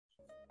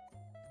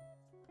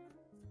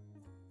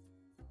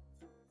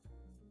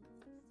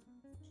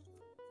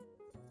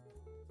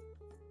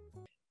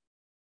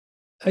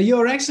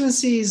Your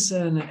Excellencies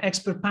and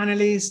expert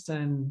panelists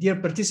and dear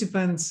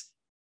participants,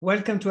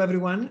 welcome to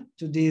everyone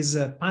to this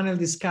panel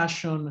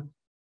discussion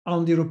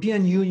on the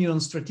European Union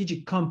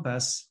strategic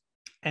compass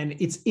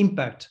and its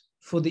impact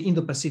for the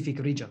Indo-Pacific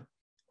region.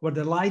 We're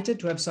delighted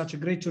to have such a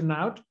great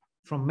turnout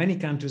from many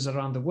countries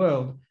around the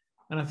world,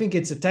 and I think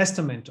it's a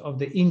testament of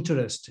the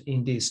interest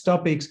in these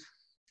topics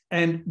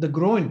and the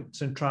growing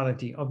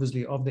centrality,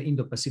 obviously, of the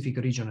Indo-Pacific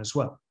region as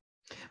well.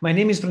 My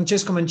name is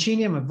Francesco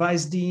Mancini. I'm a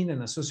Vice Dean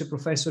and Associate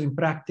Professor in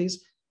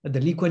Practice at the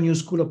Lee Kuan Yew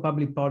School of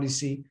Public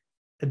Policy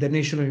at the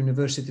National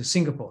University of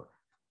Singapore.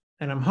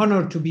 And I'm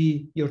honored to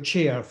be your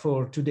chair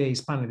for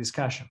today's panel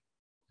discussion.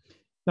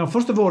 Now,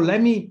 first of all,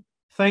 let me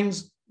thank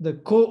the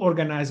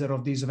co-organizer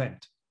of this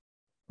event,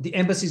 the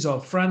embassies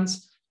of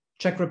France,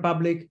 Czech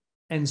Republic,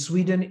 and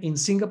Sweden in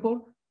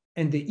Singapore,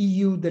 and the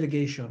EU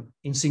delegation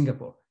in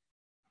Singapore.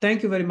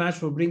 Thank you very much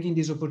for bringing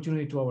this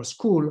opportunity to our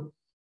school.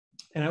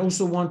 And I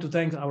also want to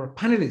thank our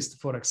panelists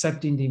for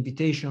accepting the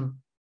invitation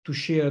to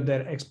share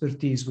their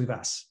expertise with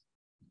us.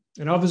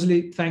 And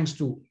obviously, thanks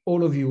to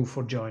all of you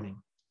for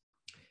joining.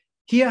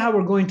 Here, how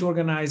we're going to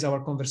organize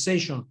our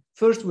conversation.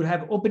 First, we'll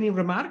have opening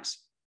remarks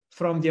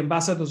from the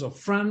ambassadors of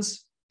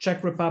France,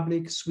 Czech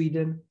Republic,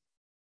 Sweden,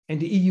 and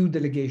the EU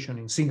delegation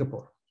in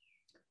Singapore.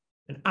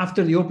 And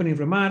after the opening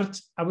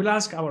remarks, I will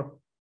ask our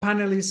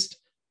panelists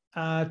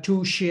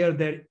to share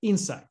their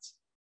insights.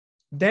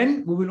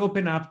 Then we will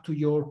open up to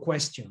your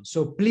questions.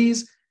 So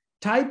please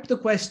type the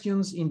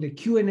questions in the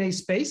Q&A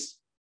space.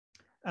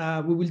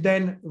 We will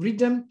then read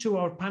them to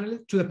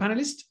the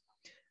panelists.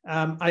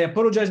 I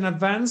apologize in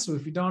advance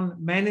if we don't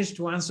manage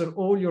to answer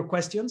all your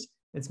questions.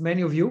 It's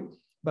many of you,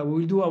 but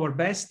we will do our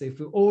best. If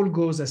it all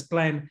goes as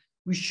planned,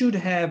 we should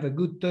have a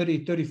good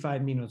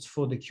 30-35 minutes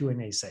for the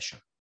Q&A session.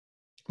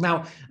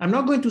 Now, I'm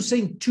not going to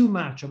say too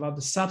much about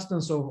the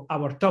substance of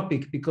our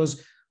topic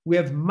because we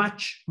have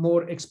much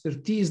more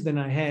expertise than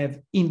I have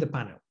in the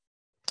panel,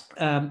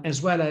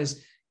 as well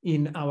as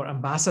in our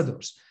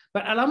ambassadors.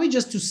 But allow me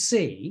just to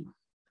say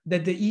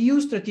that the EU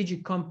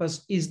Strategic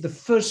Compass is the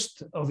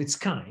first of its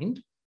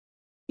kind.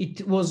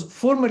 It was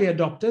formally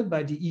adopted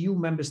by the EU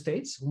member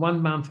states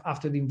 1 month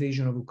after the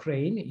invasion of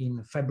Ukraine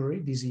in February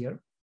this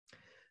year.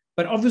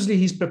 But obviously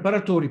his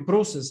preparatory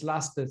process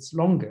lasted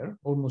longer,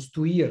 almost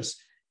 2 years,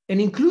 and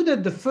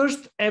included the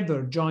first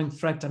ever joint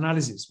threat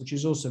analysis, which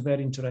is also a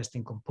very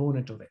interesting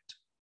component of it.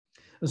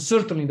 And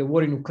certainly the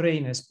war in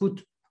Ukraine has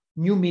put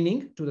new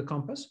meaning to the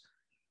compass,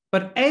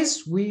 but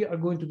as we are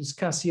going to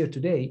discuss here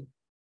today,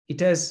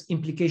 it has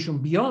implication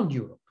beyond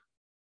Europe,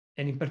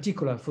 and in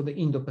particular for the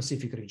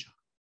Indo-Pacific region.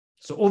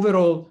 So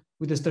overall,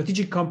 with the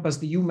strategic compass,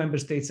 the EU member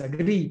states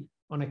agree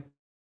on a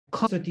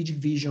strategic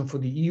vision for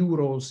the EU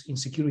roles in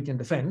security and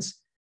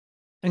defense,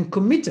 and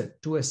committed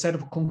to a set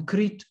of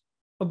concrete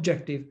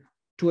objectives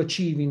to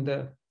achieve in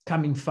the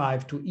coming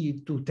 5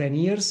 to 10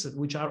 years,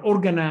 which are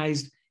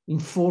organized in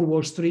 4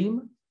 work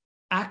streams: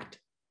 act,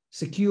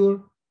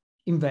 secure,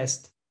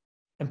 invest,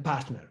 and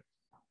partner.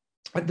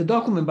 The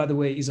document, by the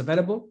way, is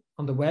available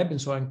on the web, and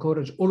so I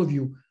encourage all of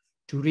you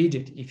to read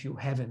it if you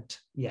haven't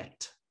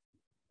yet.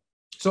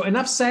 So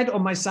enough said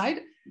on my side,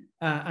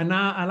 and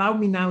now allow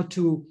me now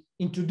to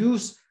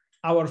introduce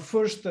our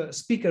first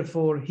speaker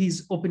for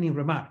his opening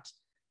remarks,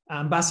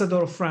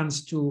 Ambassador of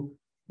France to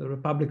the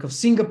Republic of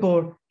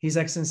Singapore, His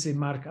Excellency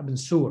Marc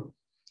Abensour.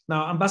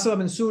 Now, Ambassador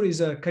Abensour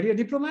is a career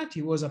diplomat.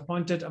 He was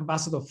appointed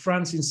Ambassador of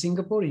France in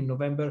Singapore in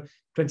November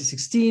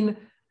 2016,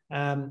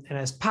 and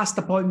has past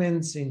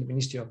appointments in the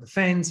Ministry of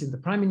Defense, in the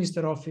Prime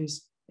Minister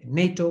Office, in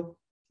NATO,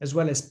 as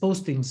well as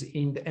postings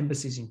in the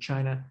embassies in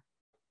China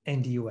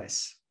and the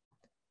US.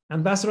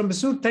 Ambassador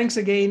Abensour, thanks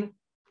again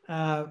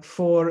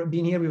for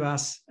being here with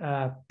us.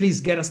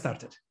 Please get us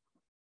started.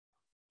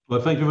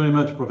 Well, thank you very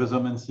much, Professor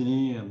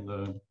Mancini,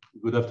 and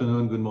good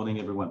afternoon, good morning,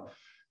 everyone.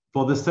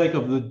 For the sake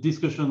of the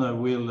discussion, I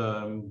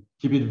will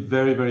keep it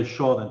very, very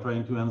short and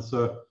trying to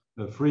answer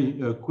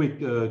 3 quick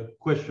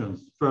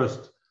questions.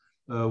 First,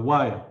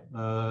 why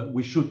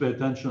we should pay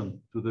attention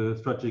to the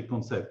strategic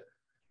concept.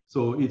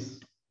 So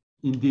it's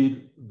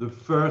indeed the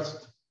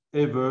first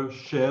ever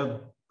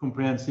shared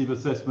comprehensive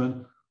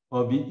assessment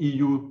of the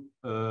EU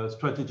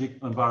strategic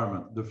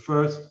environment, the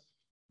first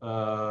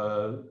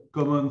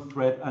common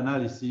threat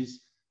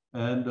analysis,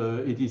 and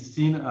it is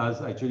seen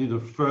as actually the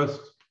first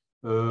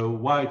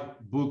white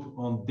book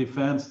on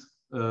defense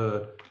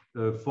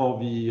for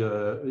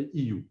the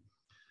EU.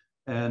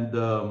 And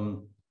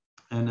the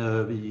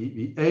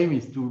aim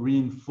is to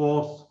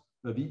reinforce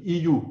the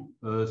EU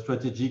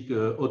strategic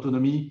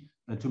autonomy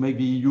and to make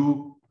the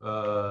EU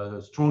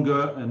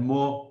stronger and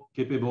more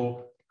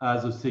capable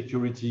as a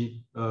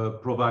security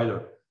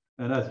provider.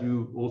 And as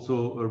you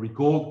also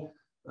recalled,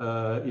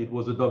 it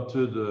was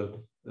adopted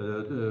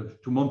 2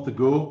 months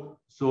ago.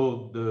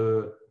 So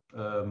the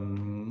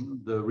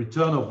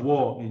return of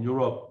war in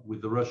Europe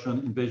with the Russian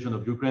invasion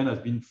of Ukraine has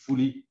been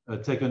fully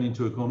taken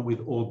into account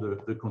with all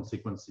the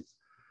consequences.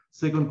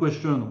 Second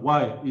question,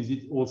 why is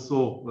it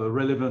also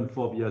relevant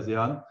for the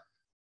ASEAN?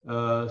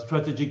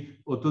 Strategic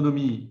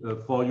autonomy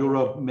for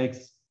Europe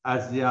makes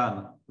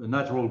ASEAN a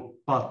natural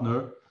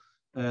partner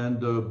and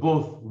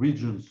both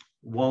regions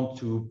want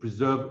to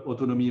preserve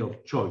autonomy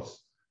of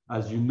choice.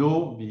 As you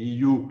know, the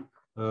EU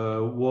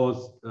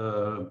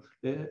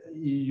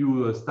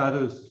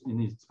status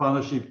in its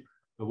partnership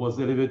was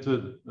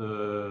elevated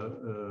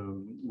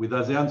with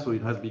ASEAN, so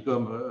it has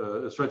become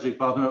a strategic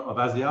partner of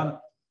ASEAN,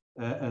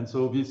 and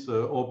so this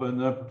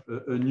opened up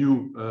a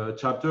new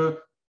chapter.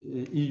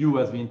 EU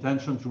has the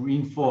intention to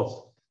reinforce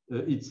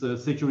its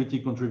security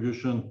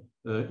contribution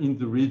in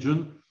the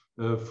region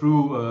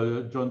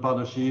through joint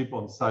partnership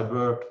on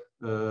cyber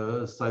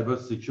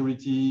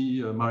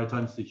security,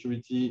 maritime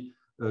security,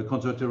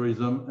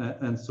 counterterrorism,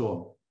 and so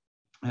on.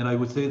 And I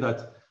would say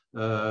that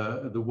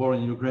the war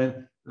in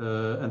Ukraine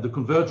and the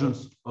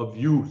convergence of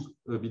views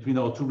between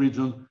our two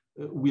regions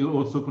will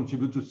also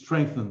contribute to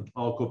strengthen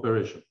our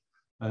cooperation.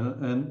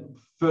 And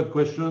third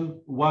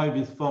question, why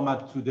this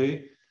format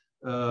today?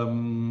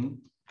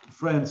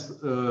 France,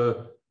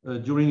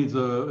 during its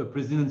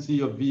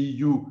presidency of the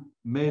EU,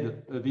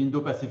 made the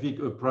Indo-Pacific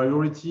a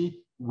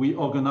priority. We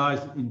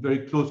organized in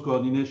very close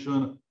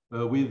coordination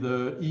with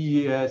the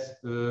EEAS,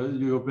 the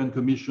European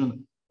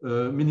Commission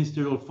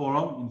Ministerial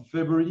Forum in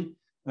February,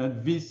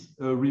 and this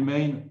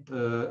remained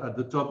at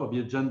the top of the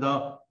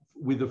agenda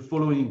with the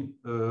following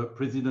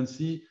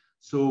presidency.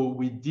 So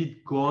we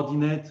did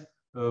coordinate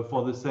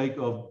for the sake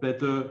of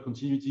better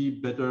continuity,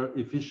 better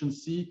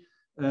efficiency,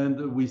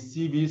 and we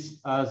see this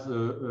as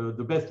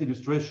the best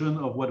illustration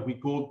of what we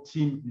call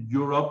Team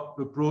Europe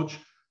approach.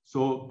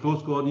 So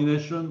close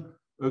coordination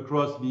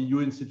across the EU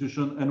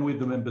institution and with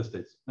the member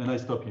states. And I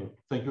stop here.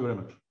 Thank you very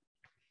much.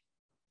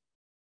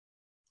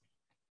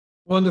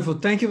 Wonderful.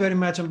 Thank you very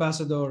much,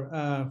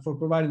 Ambassador, for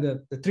providing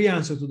the three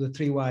answers to the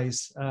three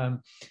whys.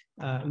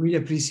 Really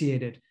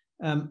appreciate it.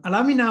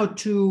 Allow me now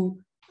to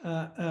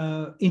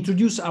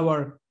introduce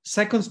our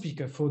second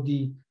speaker for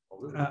the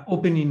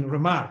opening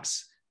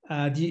remarks,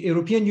 the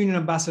European Union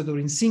Ambassador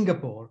in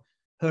Singapore,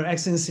 Her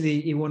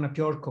Excellency Iwona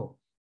Piorko.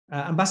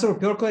 Ambassador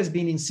Piorko has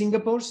been in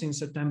Singapore since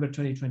September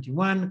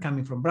 2021,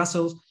 coming from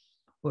Brussels,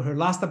 where her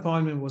last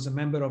appointment was a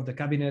member of the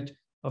cabinet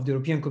of the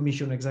European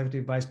Commission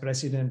Executive Vice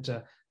President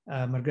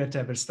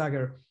Margrethe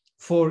Vestager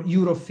for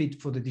Eurofit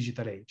for the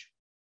digital age.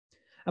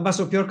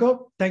 Ambassador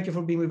Piorko, thank you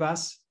for being with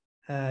us.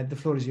 The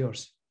floor is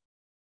yours.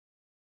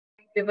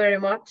 Thank you very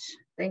much.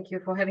 Thank you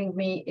for having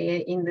me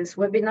in this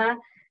webinar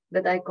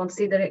that I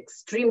consider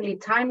extremely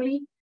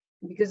timely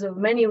because of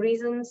many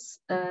reasons.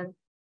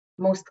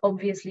 Most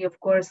obviously, of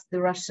course,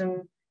 the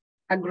Russian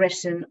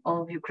aggression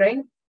of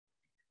Ukraine.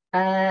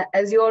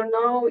 As you all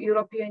know,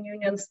 European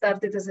Union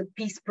started as a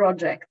peace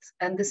project,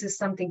 and this is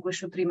something we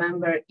should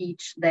remember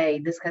each day.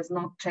 This has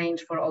not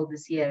changed for all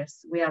these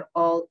years. We are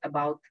all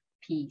about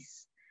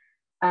peace.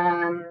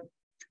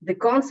 The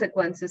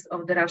consequences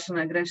of the Russian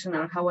aggression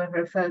are,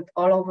 however, felt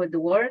all over the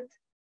world.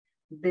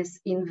 This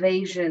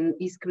invasion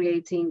is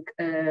creating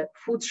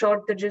food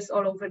shortages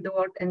all over the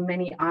world and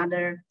many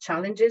other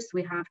challenges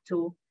we have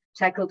to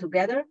tackle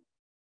together.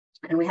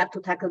 And we have to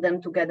tackle them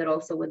together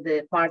also with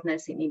the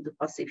partners in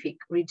Indo-Pacific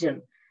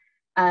region.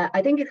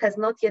 I think it has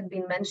not yet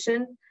been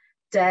mentioned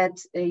that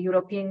the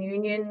European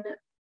Union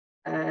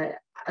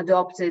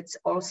adopted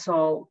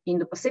also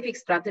Indo-Pacific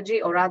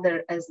strategy, or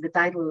rather, as the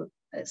title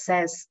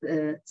says,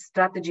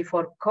 strategy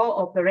for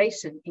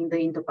cooperation in the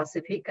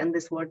Indo-Pacific. And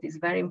this word is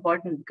very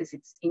important because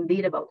it's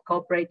indeed about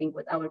cooperating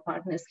with our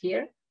partners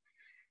here.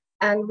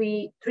 And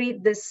we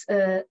treat this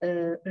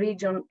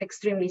region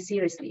extremely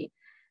seriously.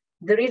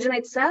 The region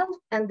itself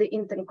and the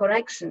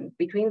interconnection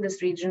between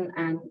this region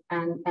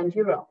and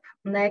Europe.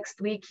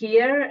 Next week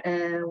here,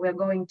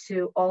 we're going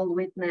to all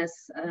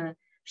witness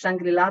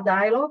Shangri-La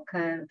Dialogue,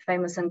 a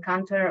famous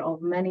encounter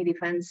of many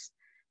defense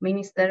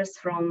ministers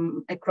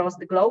from across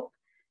the globe.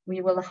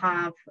 We will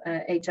have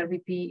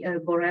HRVP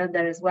Borrell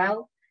there as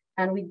well.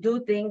 And we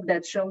do think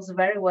that shows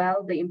very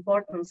well the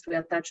importance we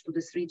attach to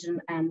this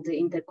region and the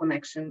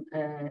interconnection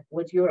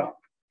with Europe.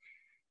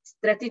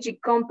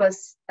 Strategic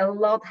compass, a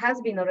lot has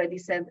been already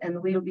said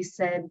and will be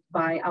said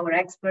by our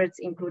experts,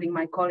 including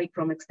my colleague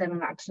from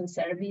External Action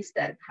Service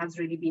that has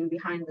really been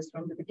behind us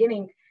from the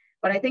beginning.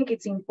 But I think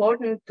it's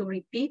important to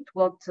repeat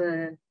what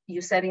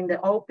you said in the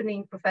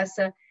opening,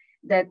 Professor,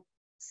 that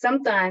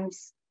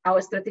sometimes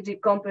our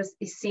strategic compass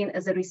is seen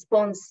as a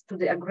response to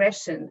the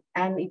aggression,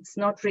 and it's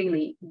not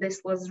really.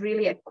 This was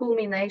really a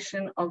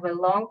culmination of a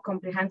long,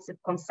 comprehensive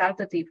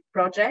consultative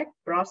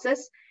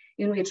process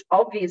in which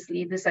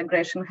obviously this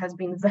aggression has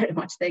been very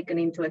much taken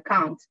into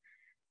account,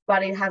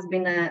 but it has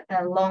been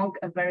a long,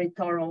 a very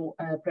thorough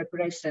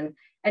preparation.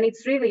 And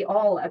it's really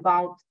all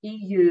about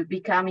EU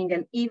becoming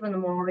an even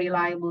more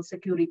reliable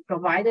security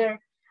provider.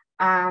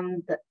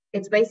 And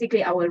it's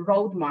basically our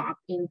roadmap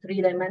in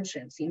 3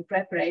 dimensions: in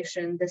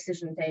preparation,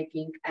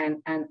 decision-taking,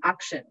 and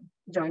action,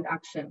 joint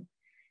action.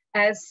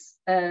 As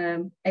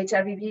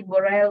HRVP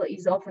Borrell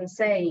is often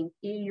saying,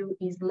 EU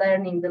is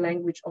learning the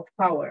language of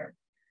power.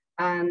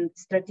 And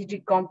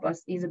strategic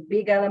compass is a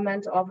big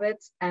element of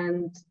it,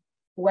 and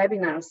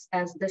webinars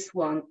as this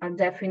one are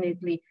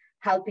definitely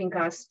helping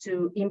us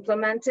to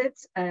implement it.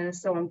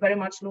 So I'm very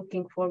much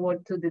looking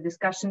forward to the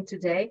discussion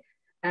today.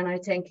 And I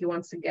thank you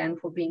once again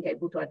for being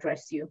able to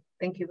address you.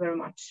 Thank you very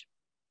much.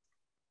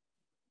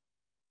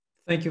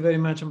 Thank you very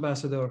much,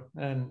 Ambassador.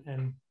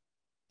 And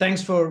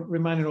thanks for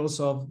reminding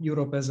also of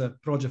Europe as a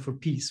project for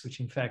peace, which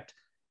in fact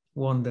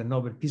won the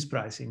Nobel Peace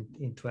Prize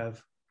in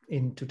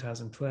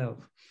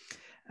 2012.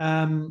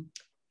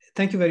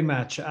 Thank you very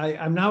much.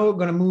 I'm now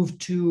going to move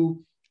to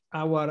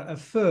our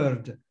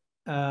third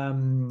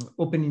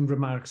opening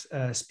remarks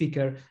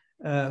speaker,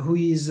 who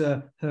is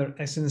Her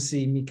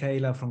Excellency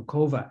Michaela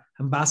Frankova,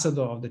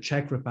 Ambassador of the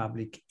Czech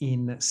Republic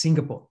in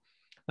Singapore.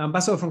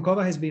 Ambassador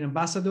Frankova has been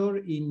ambassador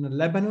in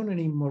Lebanon and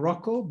in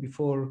Morocco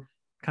before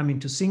coming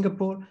to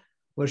Singapore,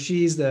 where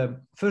she is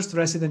the first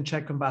resident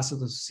Czech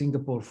ambassador to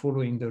Singapore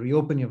following the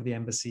reopening of the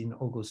embassy in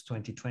August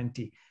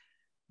 2020.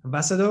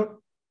 Ambassador,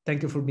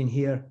 thank you for being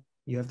here.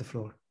 You have the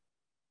floor.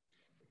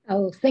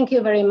 Oh, thank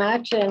you very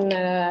much. And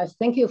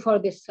thank you for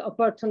this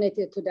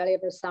opportunity to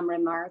deliver some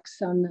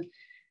remarks on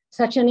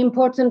such an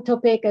important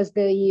topic as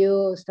the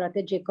EU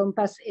strategic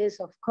compass is,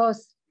 of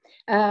course.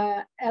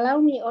 Allow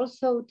me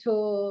also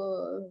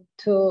to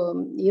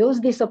use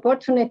this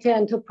opportunity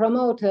and to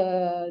promote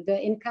the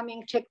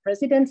incoming Czech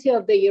presidency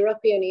of the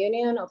European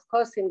Union, of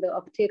course, in the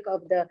optic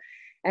of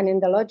and in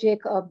the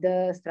logic of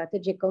the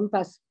strategic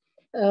compass.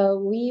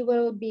 We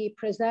will be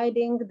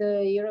presiding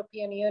the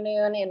European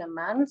Union in a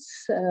month.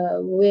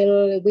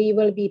 We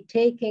will be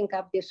taking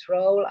up this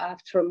role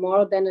after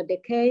more than a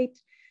decade,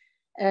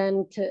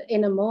 and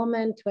in a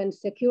moment when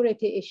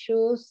security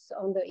issues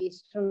on the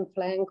eastern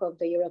flank of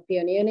the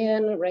European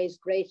Union raise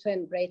greater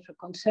and greater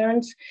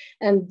concerns.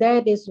 And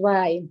that is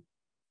why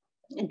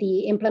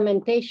the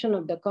implementation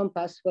of the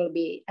compass will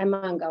be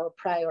among our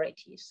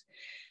priorities.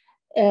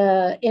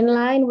 In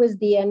line with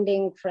the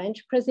ending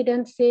French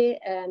presidency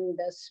and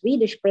the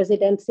Swedish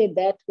presidency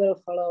that will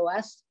follow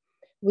us,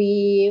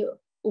 we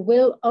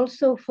will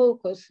also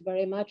focus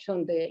very much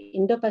on the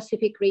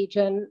Indo-Pacific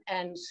region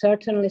and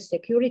certainly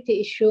security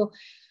issue,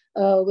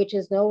 which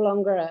is no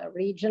longer a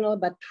regional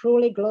but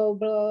truly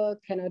global,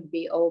 cannot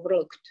be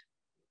overlooked.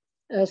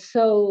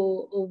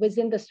 So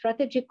within the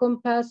strategic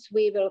compass,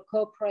 we will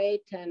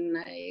cooperate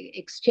and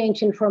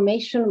exchange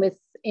information with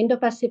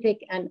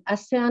Indo-Pacific and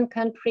ASEAN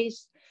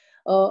countries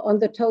on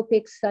the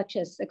topics such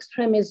as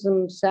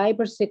extremism,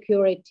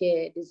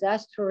 cybersecurity,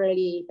 disaster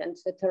relief,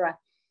 etc.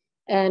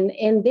 And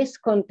in this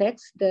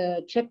context,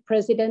 the Czech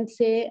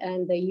presidency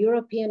and the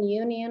European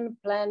Union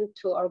plan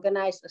to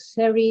organize a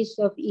series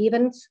of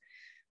events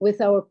with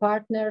our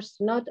partners,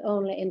 not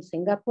only in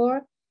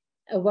Singapore,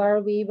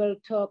 where we will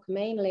talk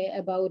mainly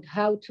about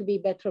how to be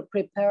better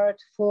prepared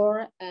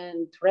for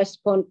and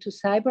respond to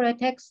cyber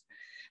attacks,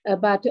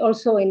 but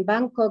also in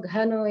Bangkok,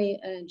 Hanoi,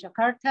 and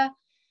Jakarta,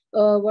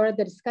 where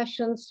the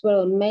discussions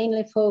will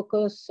mainly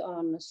focus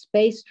on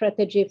space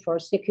strategy for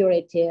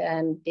security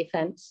and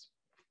defense.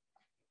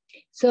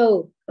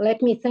 So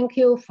let me thank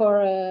you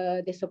for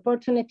this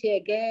opportunity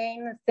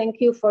again. Thank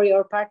you for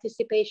your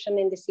participation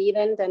in this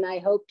event, and I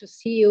hope to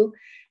see you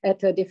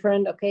at a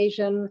different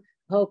occasion,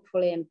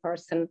 hopefully in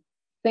person.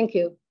 Thank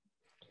you.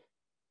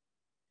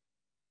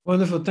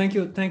 Wonderful. Thank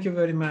you. Thank you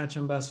very much,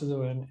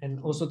 Ambassador. And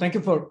also thank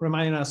you for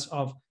reminding us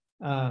of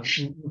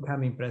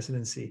incoming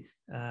presidency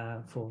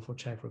for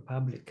Czech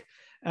Republic.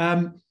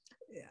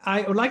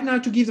 I would like now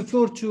to give the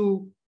floor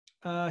to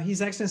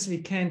His Excellency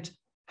Kent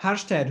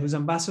Harstedt, who's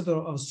ambassador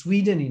of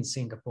Sweden in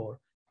Singapore.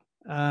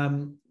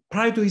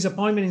 Prior to his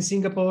appointment in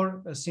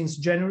Singapore since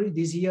January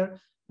this year,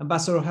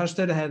 Ambassador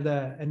Harstedt had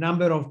a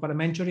number of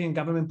parliamentary and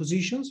government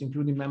positions,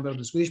 including member of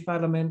the Swedish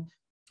Parliament,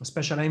 a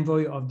special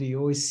envoy of the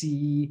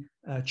OSCE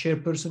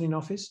chairperson in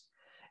office.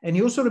 And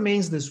he also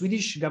remains the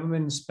Swedish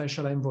government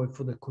special envoy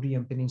for the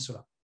Korean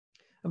Peninsula.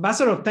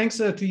 Ambassador, thanks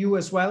to you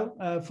as well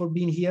for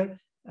being here.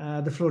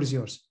 The floor is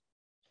yours.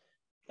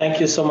 Thank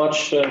you so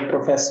much,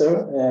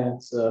 Professor.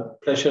 It's a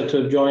pleasure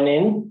to join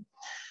in.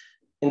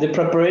 In the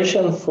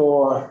preparation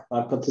for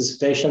my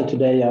participation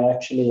today, I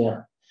actually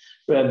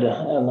read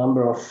a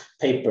number of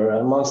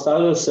papers, amongst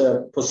others,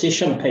 a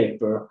position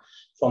paper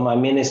from my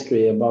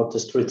ministry about the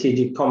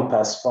strategic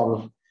compass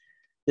from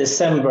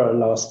December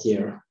last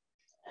year.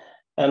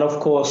 And of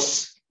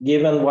course,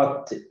 given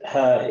what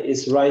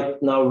is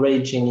right now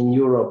raging in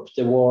Europe,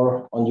 the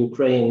war on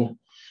Ukraine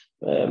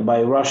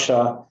by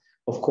Russia,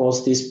 of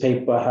course, this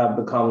paper have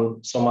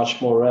become so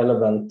much more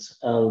relevant,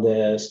 and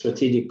the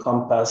strategic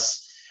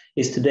compass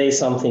is today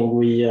something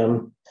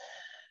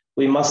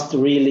we must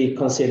really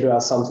consider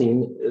as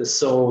something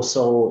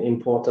so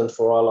important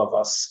for all of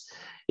us.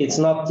 It's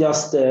not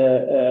just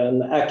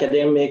an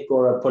academic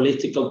or a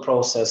political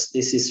process.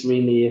 This is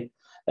really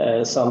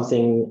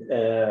something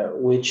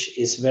which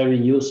is very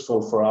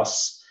useful for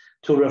us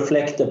to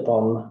reflect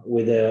upon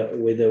with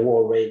the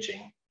war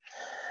raging.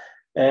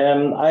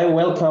 I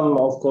welcome,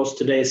 of course,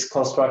 today's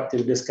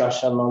constructive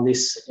discussion on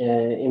this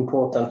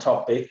important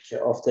topic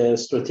of the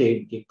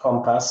strategic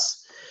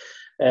compass.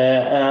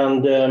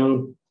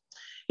 It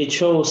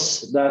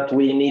shows that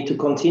we need to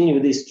continue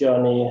this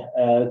journey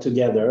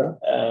together.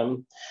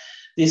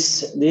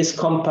 This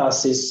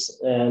compass is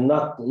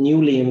not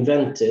newly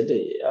invented.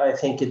 I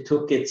think it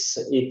took its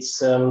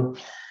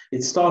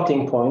its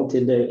starting point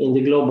in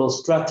the global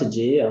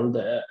strategy. And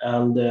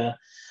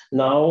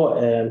now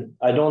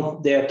I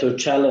don't dare to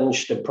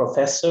challenge the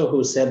professor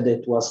who said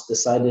it was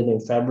decided in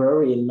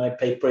February. In my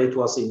paper, it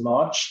was in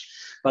March,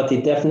 but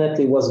it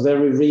definitely was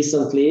very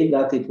recently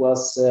that it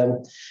was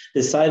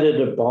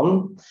decided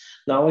upon.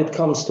 Now it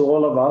comes to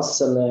all of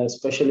us, and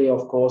especially,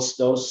 of course,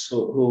 those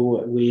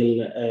who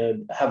will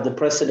have the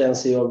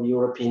presidency of the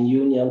European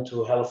Union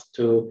to help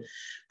to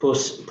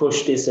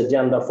push this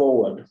agenda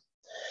forward.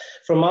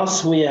 From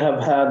us, we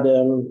have had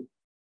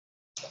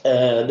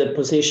the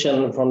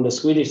position from the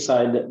Swedish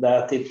side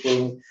that it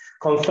will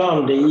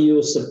confirm the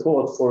EU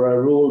support for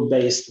a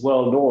rule-based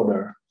world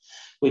order,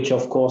 which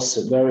of course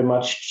very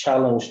much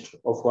challenged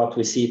of what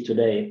we see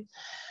today,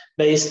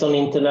 based on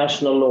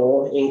international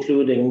law,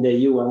 including the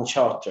UN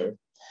Charter.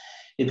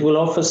 It will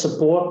offer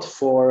support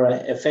for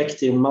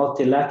effective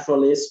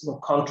multilateralism,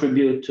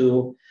 contribute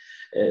to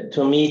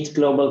meet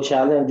global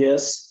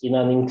challenges in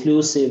an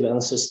inclusive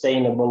and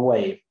sustainable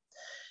way.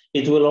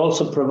 It will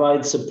also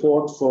provide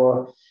support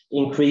for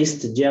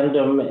increased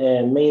gender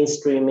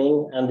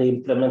mainstreaming and the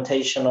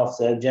implementation of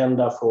the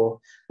Agenda for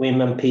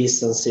Women,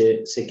 Peace and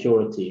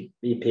Security,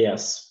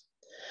 BPS.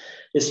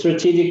 The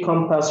strategic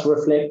compass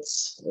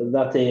reflects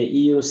that the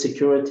EU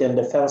security and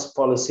defense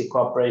policy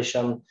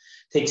cooperation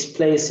takes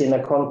place in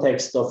a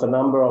context of a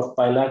number of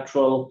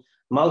bilateral,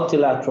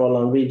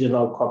 multilateral and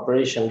regional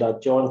cooperation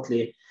that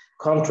jointly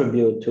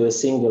contribute to a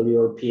single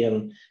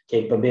European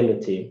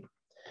capability.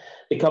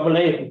 The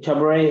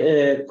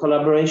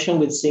collaboration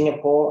with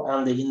Singapore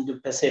and the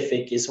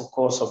Indo-Pacific is, of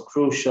course, of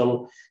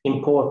crucial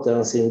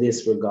importance in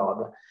this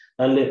regard.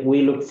 And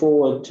we look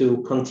forward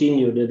to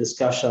continue the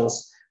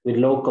discussions with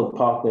local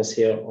partners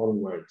here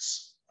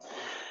onwards.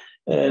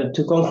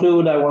 To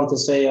conclude, I want to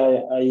say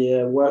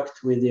I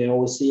worked with the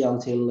OSCE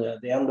until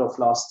the end of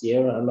last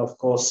year. And of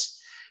course,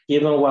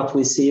 given what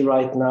we see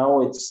right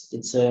now,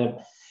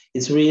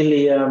 it's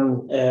really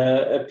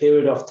a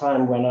period of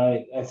time when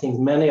I think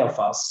many of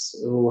us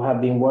who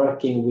have been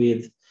working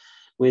with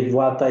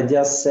what I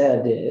just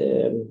said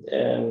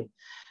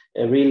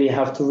really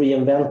have to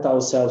reinvent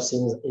ourselves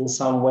in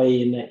some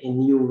way in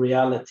new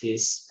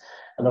realities.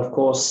 And of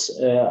course,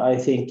 I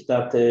think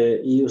that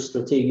the EU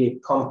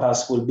strategic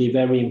compass will be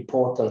very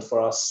important for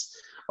us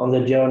on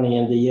the journey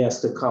in the years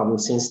to come,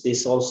 since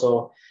this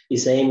also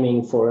is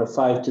aiming for a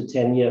 5 to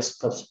 10 years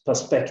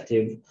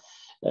perspective,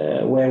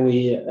 where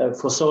we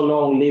for so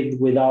long lived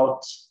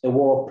without a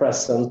war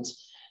present.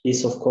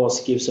 This, of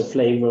course, gives a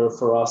flavor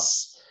for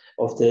us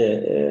of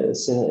the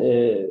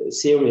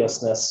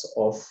seriousness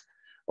of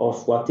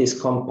what this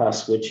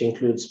compass, which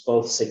includes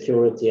both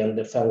security and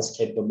defense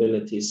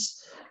capabilities,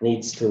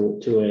 needs to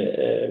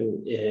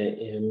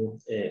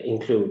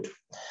include.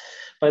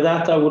 By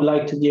that, I would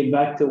like to give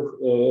back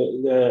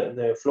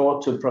the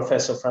floor to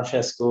Professor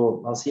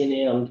Francesco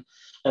Mancini, and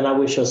I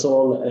wish us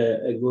all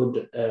a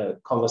good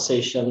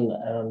conversation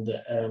and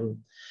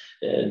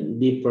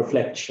deep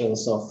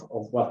reflections of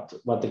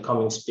what the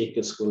coming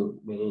speakers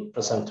will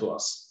present to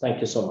us.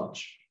 Thank you so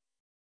much.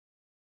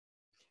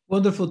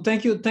 Wonderful.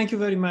 Thank you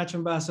very much,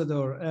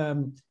 Ambassador.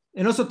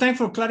 And also thanks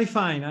for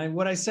clarifying.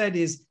 What I said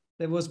is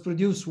that was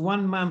produced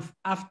 1 month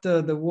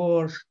after the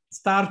war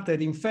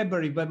started in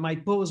February, but my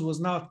pose was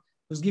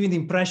giving the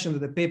impression that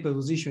the paper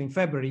was issued in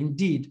February.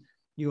 Indeed,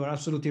 you are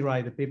absolutely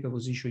right. The paper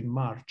was issued in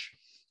March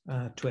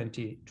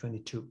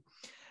 2022.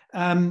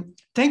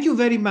 Thank you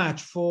very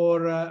much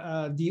for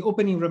the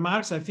opening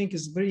remarks. I think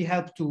it's very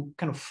helped to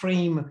kind of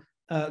frame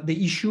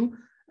the issue.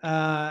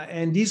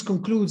 And this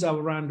concludes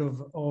our round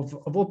of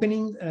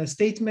opening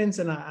statements.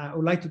 And I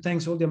would like to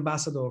thank all the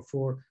ambassadors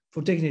for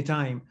taking the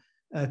time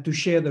to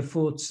share their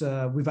thoughts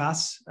with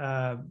us.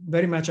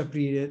 Very much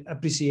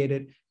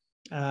appreciated.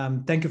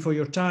 Thank you for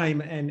your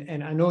time.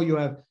 And I know you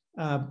have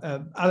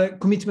other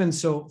commitments,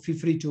 so feel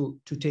free to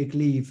take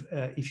leave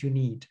if you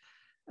need.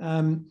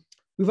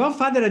 Without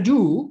further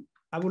ado,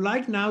 I would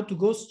like now to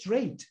go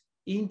straight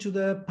into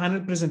the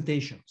panel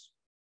presentations.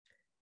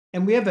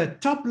 And we have a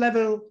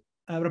top-level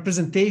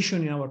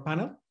representation in our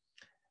panel,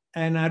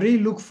 and I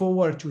really look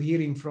forward to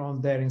hearing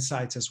from their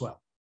insights as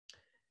well.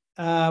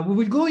 We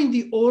will go in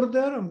the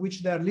order in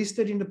which they are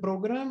listed in the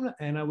program,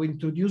 and I will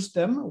introduce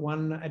them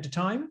one at a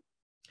time.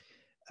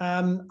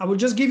 I will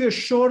just give you a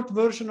short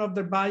version of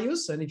their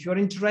bios, and if you're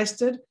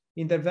interested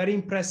in their very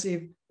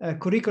impressive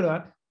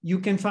curricula, you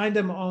can find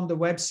them on the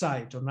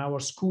website, on our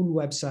school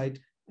website,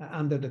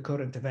 under the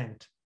current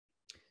event.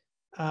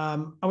 I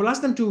will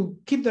ask them to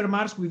keep their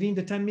remarks within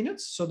the 10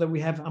 minutes so that we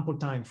have ample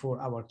time for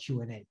our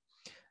Q&A.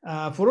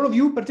 For all of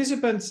you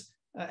participants,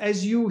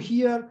 as you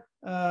hear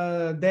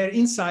their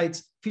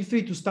insights, feel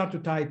free to start to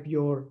type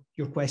your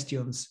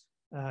questions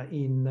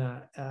in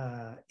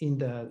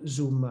the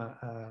Zoom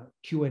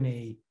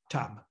Q&A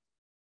tab.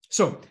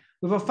 So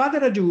without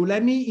further ado,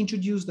 let me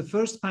introduce the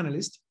first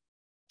panelist,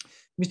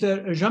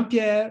 Mr.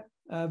 Jean-Pierre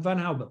Van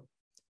Hubel,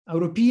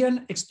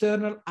 European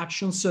External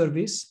Action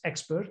Service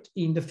expert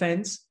in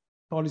defense,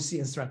 policy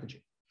and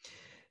strategy.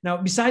 Now,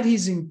 beside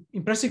his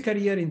impressive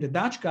career in the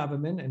Dutch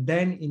government and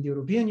then in the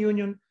European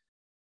Union,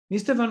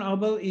 Mr. Van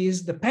Hubel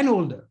is the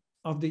penholder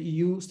of the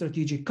EU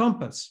strategic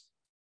compass.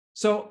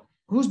 So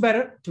who's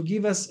better to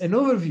give us an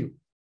overview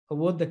of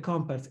what the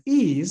compass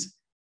is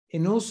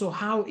and also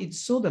how it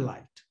saw the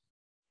light?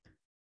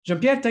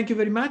 Jean-Pierre, thank you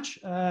very much.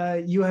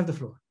 You have the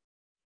floor.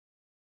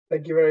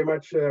 Thank you very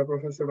much,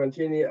 Professor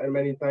Mancini, and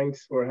many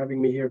thanks for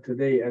having me here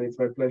today. And it's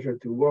my pleasure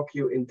to walk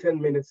you in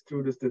 10 minutes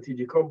through the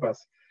strategic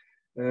compass.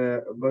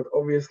 But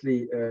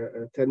obviously,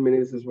 10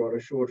 minutes is rather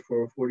short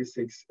for a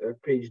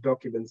 46-page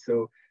document.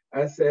 So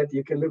as said,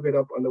 you can look it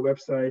up on the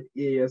website,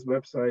 EAS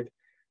website,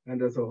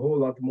 and there's a whole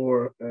lot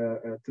more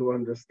to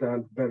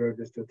understand better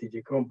the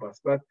strategic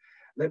compass. But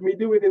let me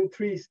do it in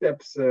 3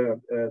 steps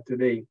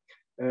today.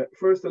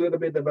 First, a little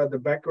bit about the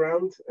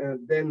background,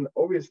 then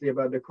obviously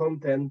about the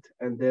content,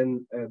 and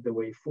then the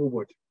way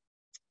forward.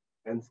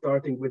 And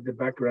starting with the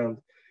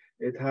background,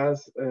 it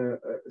has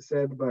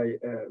said by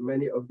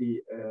many of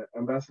the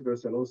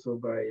ambassadors and also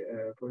by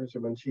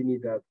Professor Mancini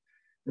that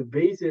the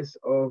basis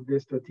of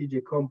this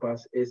strategic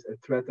compass is a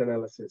threat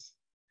analysis.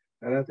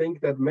 And I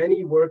think that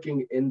many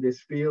working in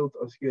this field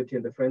of security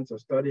and defense or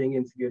studying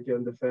in security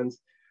and defense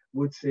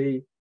would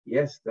say,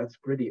 yes, that's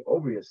pretty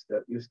obvious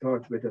that you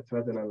start with a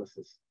threat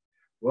analysis.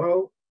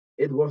 Well,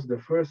 it was the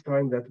first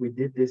time that we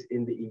did this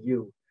in the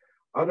EU.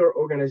 Other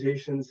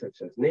organizations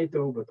such as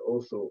NATO, but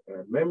also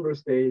member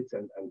states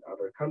and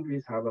other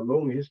countries have a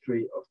long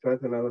history of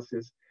threat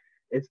analysis.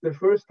 It's the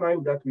first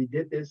time that we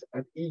did this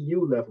at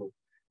EU level.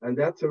 And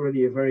that's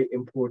already a very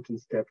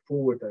important step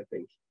forward, I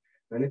think.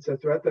 And it's a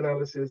threat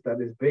analysis that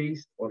is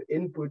based on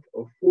input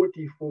of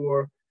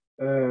 44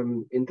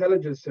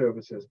 intelligence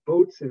services,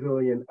 both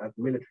civilian and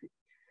military.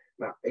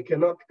 Now, I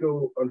cannot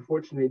go,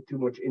 unfortunately, too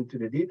much into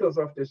the details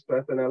of this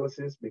threat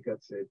analysis because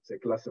it's a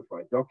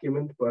classified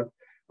document. But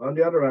on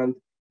the other hand,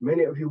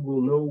 many of you will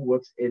know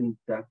what's in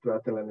that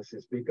threat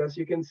analysis because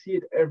you can see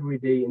it every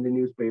day in the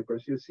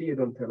newspapers. You see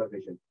it on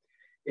television.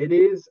 It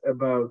is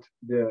about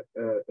the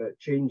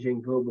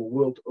changing global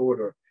world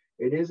order.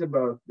 It is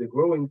about the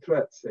growing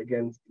threats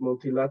against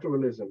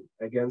multilateralism,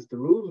 against the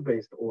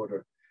rules-based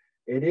order.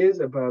 It is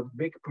about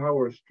big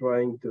powers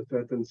trying to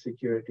threaten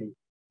security.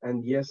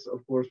 And yes,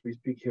 of course, we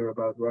speak here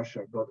about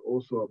Russia, but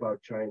also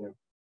about China.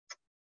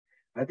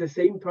 At the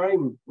same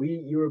time, we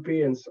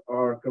Europeans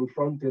are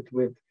confronted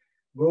with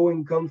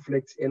growing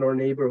conflicts in our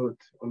neighborhood.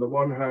 On the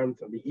one hand,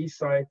 on the east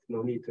side,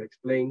 no need to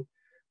explain,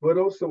 but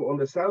also on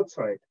the south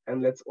side.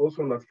 And let's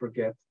also not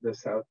forget the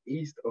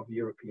southeast of the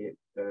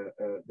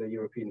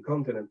European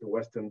continent, the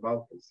Western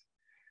Balkans.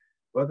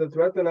 But the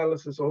threat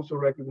analysis also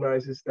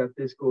recognizes that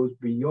this goes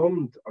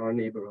beyond our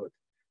neighborhood.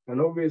 And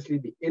obviously,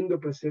 the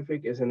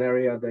Indo-Pacific is an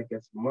area that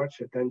gets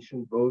much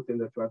attention, both in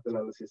the threat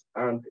analysis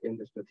and in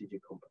the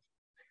strategic compass.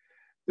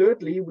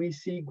 Thirdly, we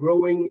see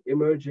growing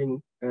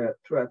emerging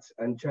threats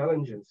and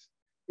challenges.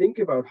 Think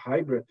about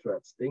hybrid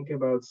threats, think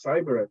about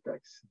cyber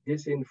attacks,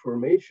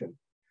 disinformation,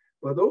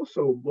 but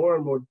also more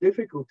and more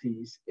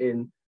difficulties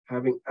in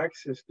having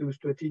access to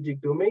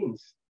strategic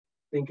domains.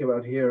 Think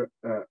about here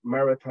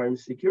maritime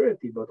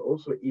security, but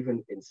also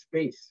even in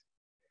space.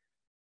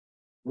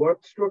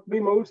 What struck me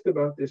most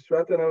about this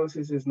threat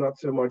analysis is not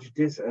so much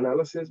this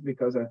analysis,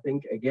 because I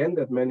think, again,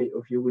 that many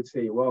of you would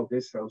say, well,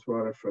 this sounds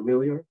rather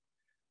familiar.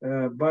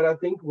 But I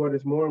think what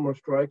is more and more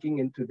striking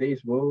in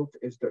today's world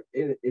is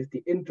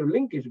the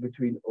interlinkage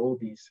between all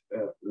these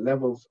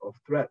levels of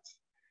threats.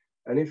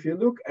 And if you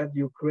look at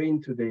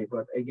Ukraine today,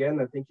 but again,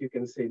 I think you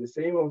can say the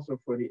same also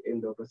for the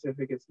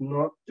Indo-Pacific, it's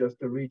not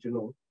just a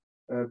regional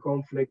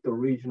conflict or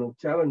regional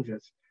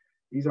challenges.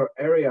 These are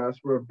areas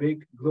where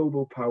big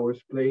global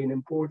powers play an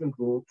important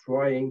role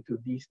trying to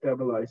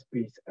destabilize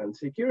peace and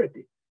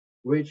security,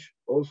 which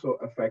also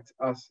affects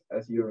us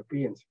as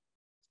Europeans.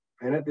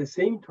 And at the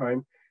same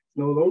time, it's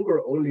no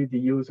longer only the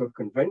use of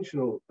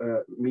conventional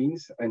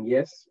means, and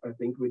yes, I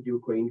think with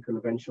Ukraine,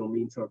 conventional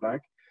means are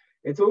back.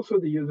 It's also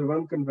the use of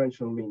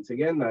unconventional means.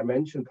 Again, I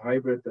mentioned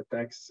hybrid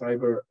attacks,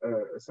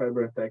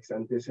 cyber attacks,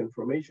 and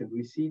disinformation.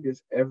 We see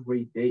this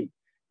every day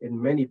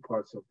in many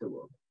parts of the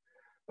world.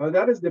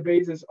 That is the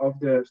basis of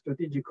the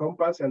strategic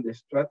compass, and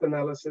this threat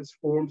analysis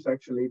forms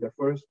actually the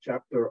first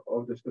chapter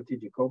of the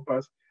strategic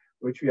compass,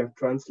 which we have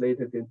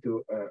translated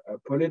into a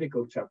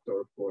political chapter,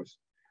 of course.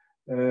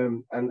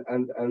 And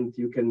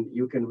you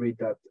can read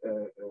that,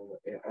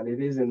 and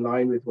it is in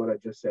line with what I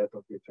just said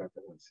of the threat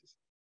analysis.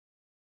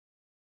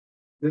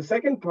 The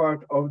second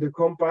part of the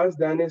compass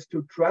then is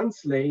to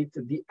translate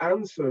the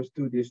answers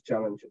to these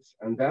challenges,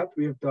 and that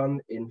we have done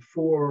in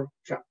 4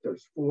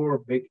 chapters, 4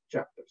 big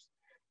chapters.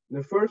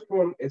 The first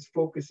one is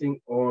focusing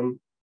on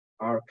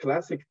our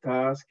classic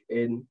task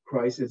in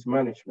crisis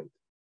management.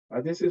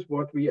 This is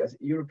what we as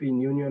European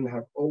Union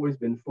have always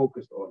been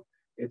focused on.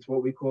 It's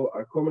what we call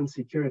our common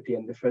security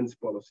and defense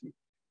policy.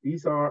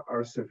 These are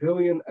our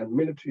civilian and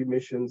military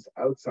missions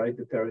outside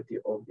the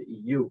territory of the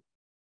EU.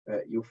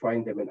 You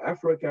find them in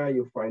Africa,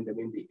 you find them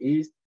in the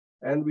East,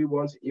 and we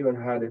once even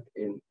had it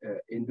in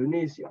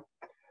Indonesia.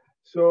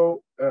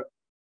 So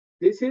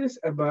this is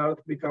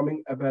about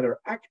becoming a better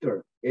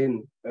actor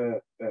in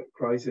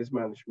crisis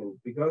management,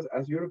 because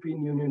as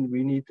European Union,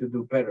 we need to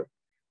do better.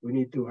 We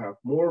need to have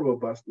more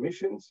robust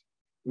missions.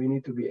 We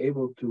need to be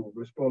able to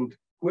respond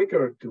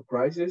quicker to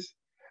crisis.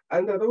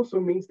 And that also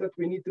means that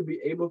we need to be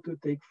able to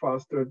take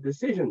faster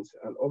decisions.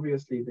 And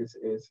obviously, this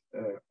is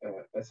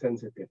a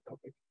sensitive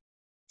topic.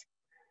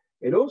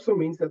 It also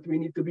means that we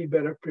need to be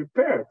better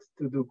prepared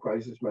to do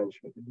crisis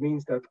management. It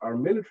means that our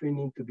military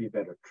need to be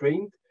better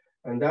trained.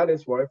 And that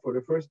is why, for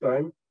the first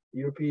time,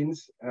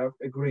 Europeans have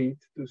agreed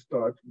to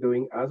start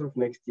doing, as of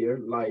next year,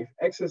 live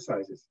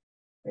exercises.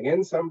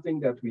 Again, something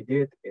that we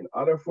did in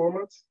other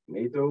formats,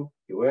 NATO,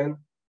 UN,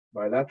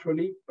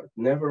 bilaterally, but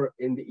never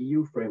in the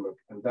EU framework.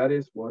 And that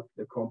is what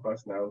the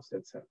compass now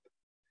sets out.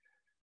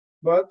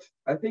 But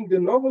I think the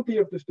novelty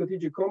of the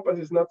strategic compass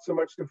is not so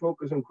much to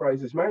focus on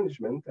crisis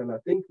management. And I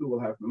think we will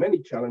have many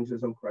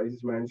challenges on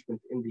crisis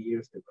management in the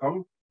years to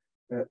come.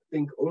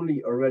 Think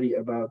only already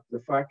about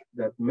the fact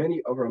that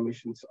many of our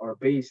missions are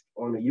based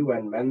on a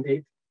UN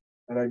mandate.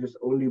 And I just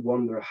only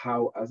wonder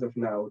how, as of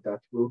now, that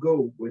will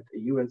go with a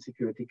UN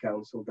Security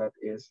Council that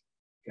is,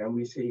 can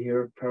we say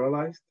here,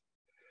 paralyzed?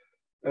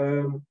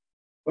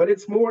 But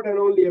it's more than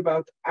only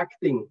about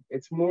acting.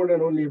 It's more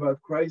than only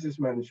about crisis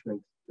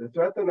management. The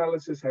threat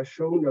analysis has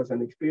shown us,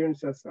 and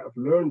experiences have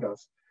learned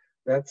us,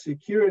 that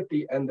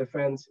security and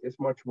defense is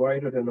much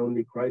wider than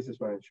only crisis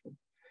management.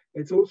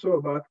 It's also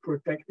about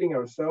protecting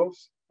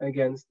ourselves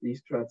against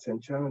these threats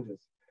and challenges.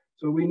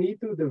 So we need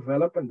to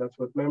develop, and that's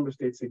what member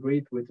states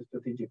agreed with the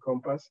strategic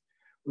compass,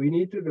 we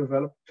need to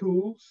develop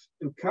tools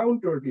to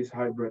counter these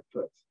hybrid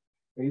threats.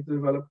 We need to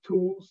develop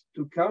tools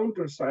to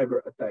counter cyber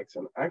attacks.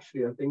 And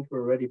actually, I think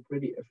we're already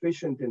pretty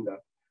efficient in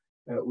that.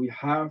 We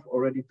have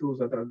already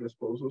tools at our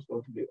disposal,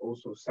 notably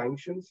also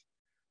sanctions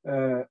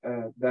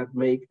that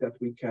make that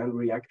we can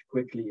react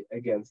quickly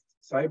against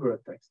cyber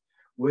attacks.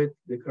 With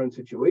the current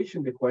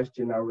situation, the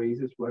question now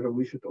raises whether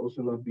we should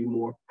also not be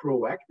more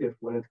proactive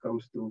when it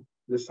comes to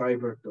the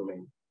cyber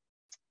domain.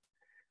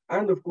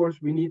 And of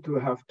course, we need to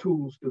have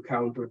tools to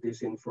counter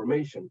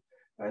disinformation.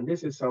 And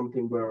this is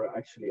something where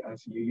actually,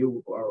 as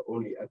you are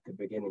only at the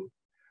beginning.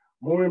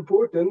 More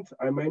important,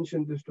 I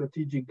mentioned the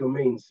strategic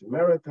domains,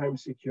 maritime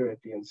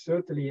security, and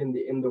certainly in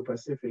the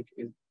Indo-Pacific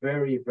is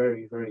very,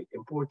 very, very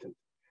important.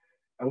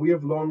 And we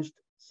have launched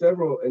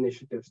several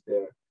initiatives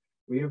there.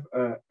 We have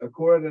a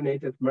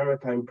coordinated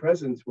maritime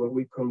presence where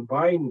we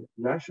combine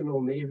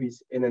national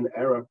navies in an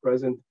era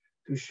present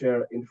to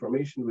share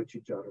information with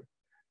each other.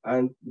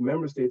 And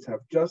member states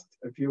have just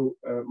a few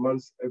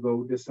months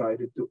ago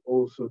decided to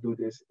also do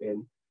this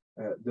in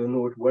the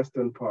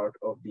northwestern part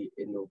of the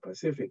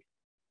Indo-Pacific.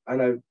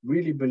 And I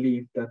really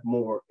believe that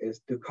more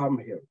is to come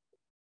here.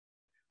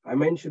 I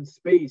mentioned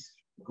space,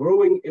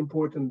 growing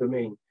important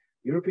domain.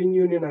 European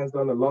Union has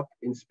done a lot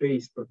in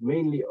space, but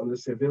mainly on the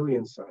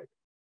civilian side.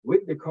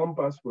 With the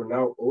compass, we're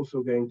now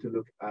also going to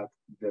look at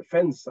the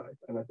defense side.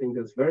 And I think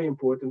that's very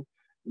important.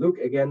 Look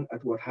again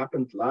at what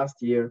happened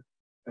last year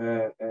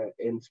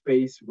in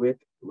space with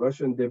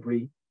Russian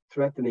debris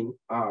threatening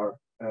our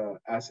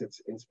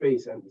assets in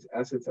space. And these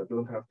assets, I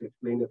don't have to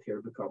explain that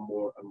here, become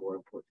more and more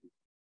important.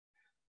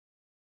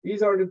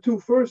 These are the two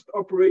first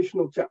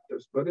operational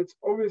chapters, but it's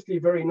obviously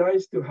very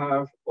nice to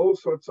have all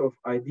sorts of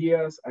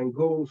ideas and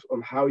goals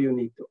on how you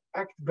need to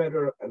act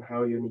better and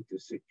how you need to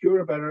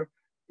secure better.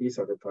 These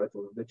are the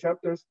titles of the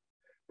chapters.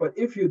 But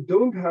if you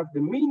don't have the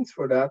means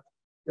for that,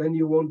 then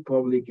you won't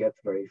probably get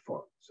very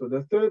far. So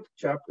the third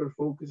chapter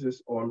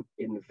focuses on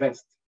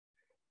invest.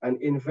 And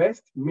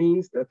invest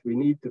means that we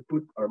need to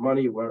put our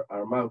money where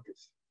our mouth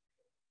is.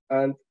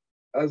 And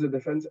as a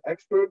defense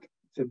expert,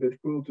 it's a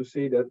bit cruel to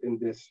say that in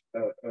this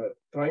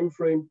time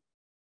frame,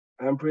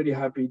 I'm pretty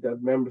happy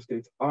that member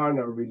states are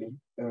now really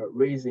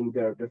raising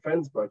their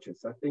defense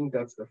budgets. I think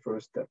that's the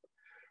first step.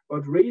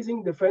 But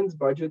raising defense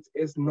budgets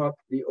is not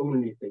the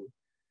only thing.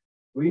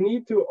 We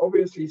need to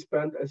obviously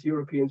spend, as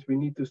Europeans, we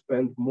need to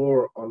spend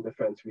more on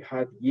defense. We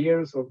had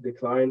years of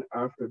decline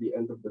after the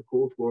end of the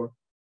Cold War.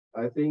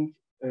 I think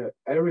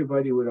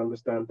everybody would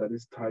understand that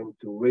it's time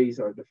to raise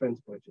our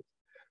defense budget.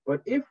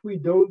 But if we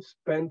don't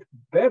spend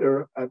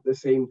better at the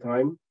same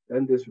time,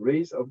 then this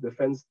raise of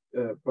defense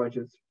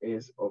budgets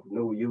is of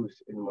no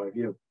use in my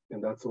view.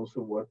 And that's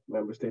also what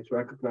member states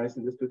recognize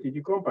in the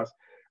strategic compass.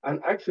 And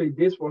actually,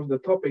 this was the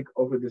topic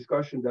of a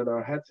discussion that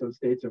our heads of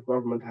states of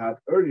government had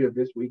earlier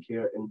this week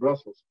here in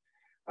Brussels.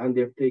 And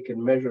they've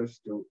taken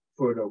measures to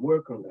further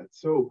work on that.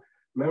 So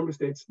member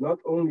states not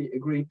only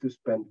agreed to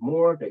spend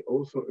more, they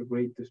also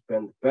agreed to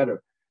spend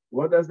better.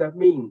 What does that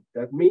mean?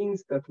 That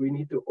means that we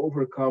need to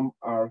overcome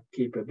our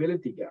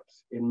capability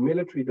gaps. In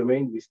military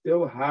domain, we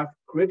still have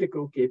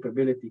critical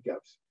capability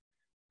gaps.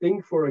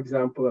 Think, for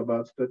example,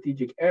 about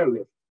strategic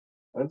airlift.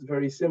 That's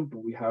very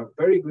simple. We have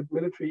very good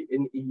military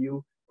in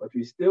EU, but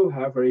we still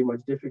have very much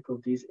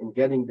difficulties in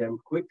getting them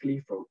quickly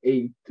from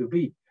A to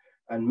B.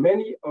 And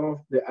many of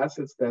the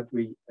assets that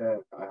we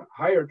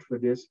hired for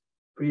this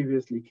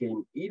previously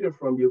came either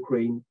from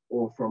Ukraine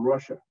or from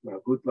Russia. Now,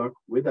 good luck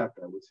with that,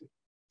 I would say.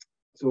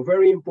 So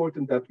very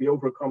important that we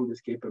overcome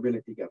these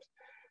capability gaps.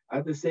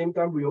 At the same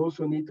time, we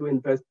also need to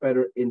invest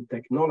better in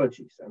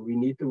technologies, and we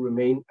need to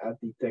remain at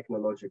the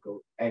technological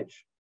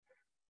edge.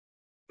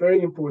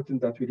 very important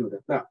that we do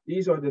that. Now,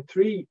 these are the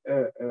three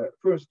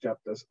first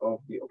chapters of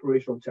the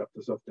operational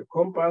chapters of the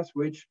compass,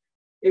 which,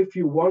 if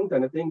you want,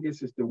 and I think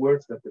this is the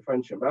words that the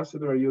French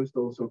ambassador used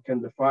also, can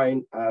define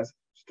as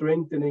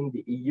strengthening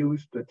the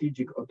EU's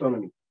strategic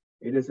autonomy.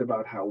 It is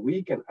about how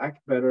we can act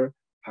better,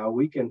 how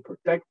we can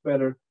protect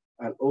better,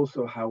 and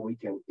also how we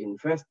can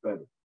invest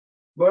better.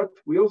 But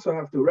we also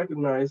have to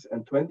recognize,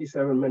 and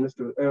 27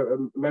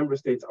 member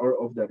states are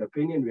of that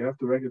opinion, we have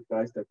to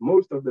recognize that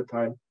most of the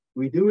time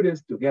we do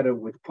this together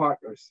with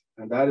partners,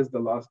 and that is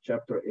the last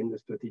chapter in the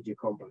strategic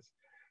compass.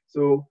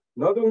 So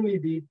not only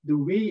do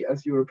we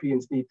as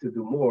Europeans need to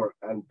do more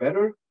and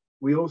better,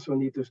 we also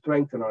need to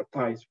strengthen our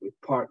ties with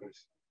partners.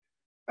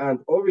 And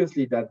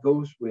obviously that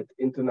goes with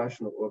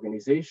international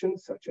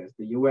organizations such as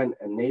the UN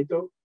and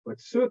NATO, but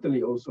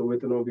certainly also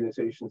with an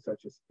organization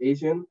such as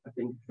ASEAN, I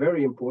think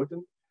very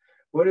important.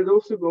 But it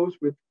also goes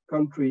with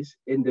countries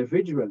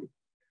individually.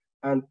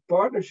 And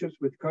partnerships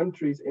with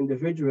countries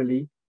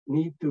individually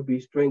need to be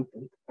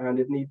strengthened, and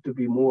it needs to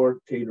be more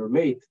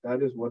tailor-made.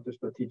 That is what the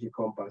strategic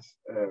compass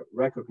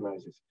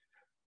recognizes.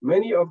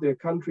 Many of the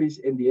countries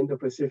in the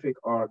Indo-Pacific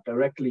are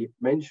directly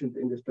mentioned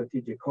in the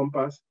strategic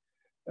compass,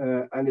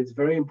 and it's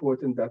very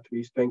important that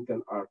we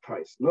strengthen our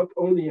ties, not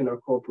only in our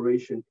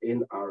cooperation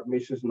in our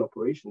missions and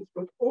operations,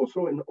 but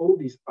also in all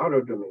these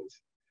other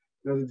domains.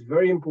 Because it's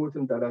very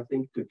important that I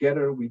think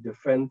together we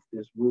defend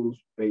this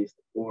rules-based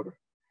order.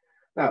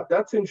 Now,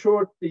 that's in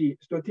short the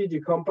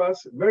strategic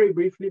compass. Very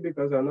briefly,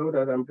 because I know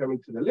that I'm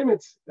coming to the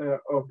limits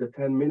of the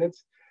 10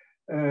 minutes,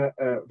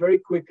 a very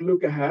quick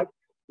look ahead.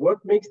 What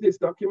makes this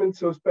document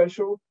so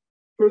special?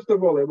 First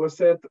of all, it was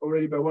said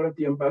already by one of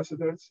the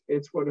ambassadors,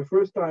 it's for the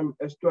first time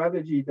a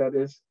strategy that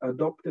is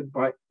adopted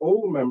by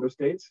all member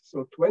states.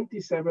 So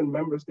 27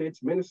 member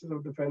states, ministers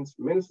of defense,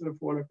 ministers of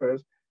foreign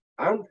affairs,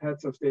 and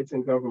heads of states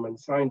and government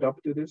signed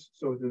up to this.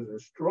 So there's a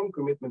strong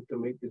commitment to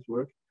make this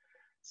work.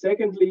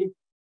 Secondly,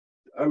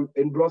 I'm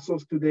in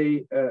Brussels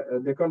today,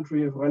 the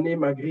country of René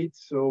Magritte.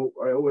 So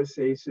I always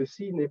say,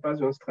 ceci n'est pas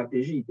une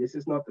stratégie. This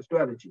is not a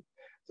strategy.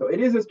 So it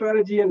is a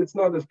strategy and it's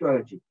not a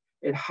strategy.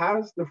 It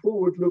has the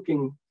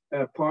forward-looking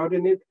part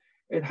in it.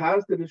 It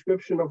has the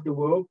description of the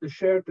world, the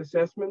shared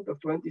assessment of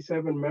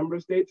 27 member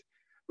states,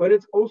 but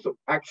it's also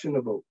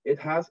actionable. It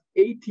has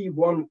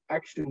 81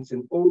 actions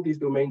in all these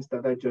domains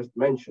that I just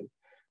mentioned.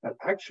 And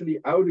actually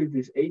out of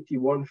these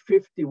 81,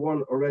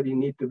 51 already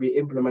need to be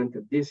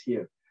implemented this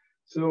year.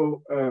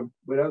 So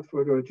without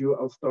further ado,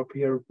 I'll stop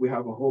here. We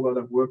have a whole lot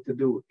of work to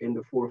do in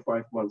the 4 or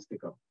 5 months to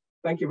come.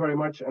 Thank you very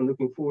much. I'm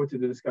looking forward to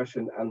the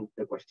discussion and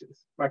the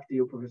questions. Back to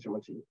you, Professor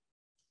Mancini.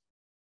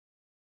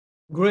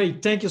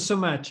 Great, thank you so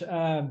much.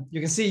 You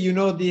can see, you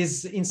know,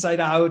 this inside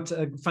out,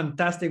 a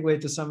fantastic way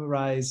to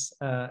summarize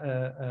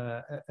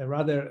a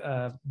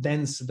rather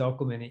dense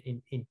document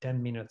in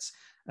 10 minutes.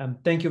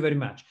 Thank you very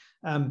much.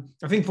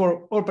 I think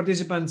for all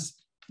participants,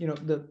 you know,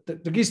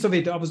 the gist of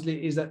it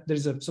obviously is that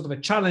there's a sort of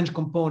a challenge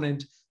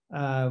component,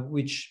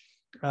 which,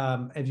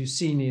 as you've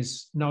seen,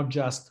 is not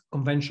just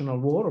conventional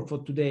war. Or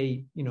for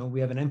today, you know,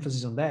 we have an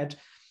emphasis on that,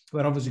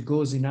 but obviously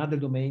goes in other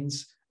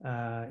domains,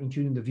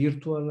 including the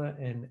virtual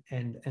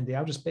and the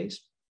outer space.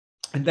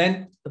 And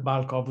then the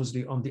bulk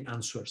obviously on the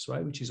answers,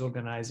 right, which is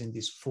organized in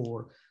these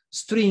 4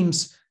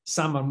 streams.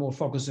 Some are more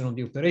focusing on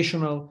the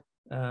operational,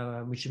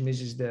 which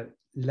is the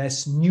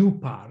less new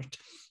part,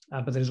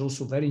 but there's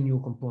also very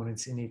new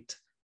components in it.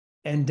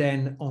 And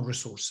then on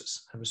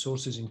resources, and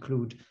resources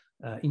include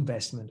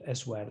investment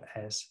as well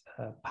as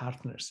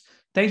partners.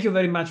 Thank you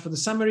very much for the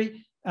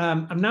summary.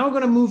 I'm now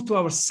going to move to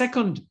our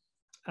second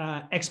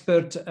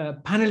expert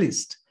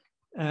panelist.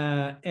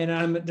 And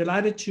I'm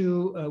delighted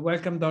to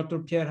welcome Dr.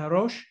 Pierre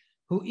Haroche,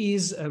 who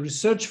is a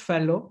research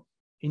fellow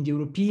in the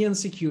European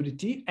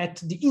security at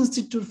the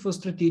Institute for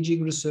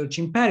Strategic Research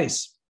in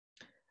Paris.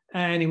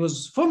 And he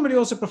was formerly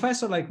also a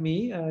professor like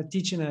me,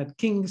 teaching at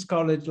King's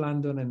College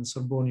London and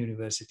Sorbonne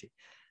University.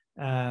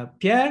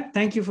 Pierre,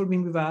 thank you for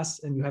being with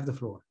us, and you have the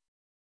floor.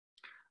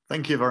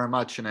 Thank you very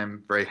much, and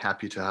I'm very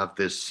happy to have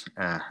this,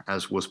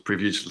 as was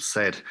previously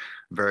said,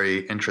 very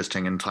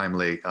interesting and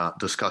timely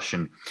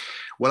discussion.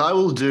 What I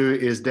will do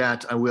is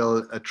that I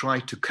will try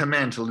to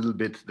comment a little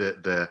bit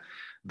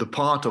the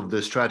part of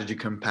the strategy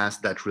compass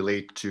that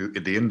relate to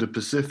the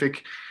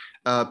Indo-Pacific,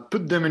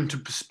 put them into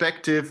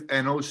perspective,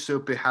 and also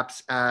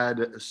perhaps add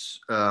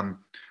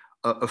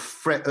a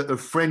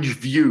French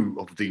view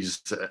of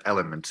these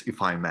elements,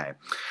 if I may.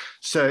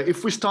 So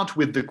if we start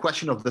with the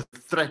question of the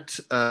threat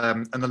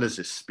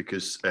analysis,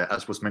 because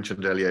as was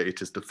mentioned earlier,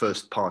 it is the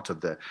first part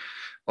of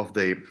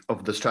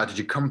the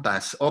strategy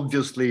compass.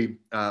 Obviously,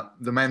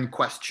 the main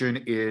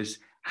question is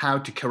how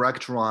to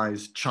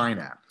characterize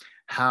China.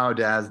 How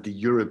does the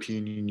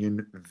European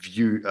Union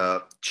view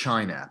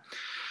China?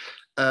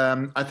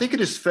 I think it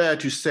is fair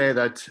to say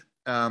that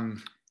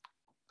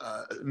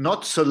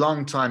not so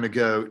long time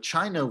ago,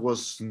 China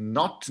was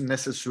not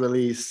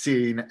necessarily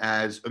seen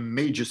as a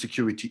major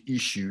security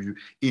issue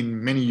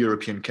in many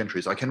European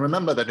countries. I can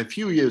remember that a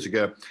few years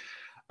ago,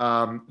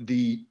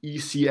 the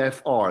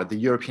ECFR, the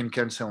European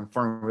Council on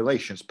Foreign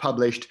Relations,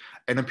 published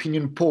an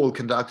opinion poll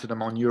conducted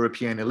among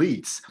European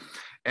elites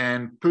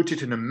and put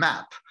it in a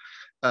map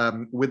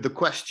with the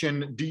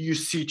question, do you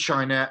see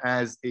China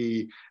as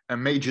a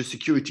major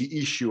security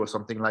issue or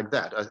something like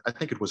that? I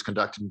think it was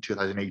conducted in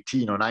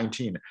 2018 or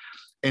 19.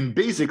 And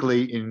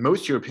basically, in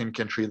most European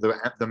countries,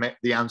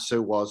 the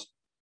answer was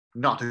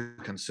not a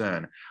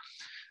concern.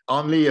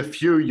 Only a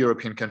few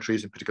European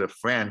countries, in particular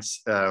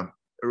France,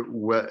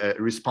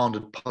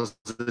 responded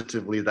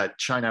positively that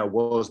China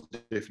was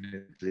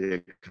definitely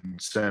a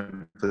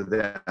concern for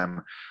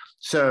them.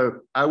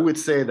 So I would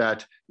say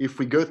that if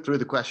we go through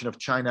the question of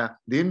China,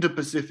 the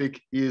Indo-Pacific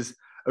is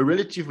a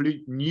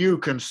relatively new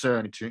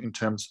concern in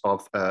terms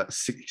of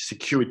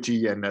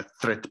security and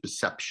threat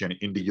perception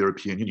in the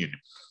European Union.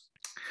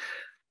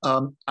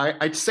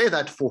 I'd say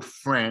that for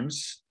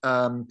France,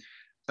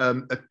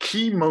 a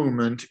key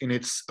moment in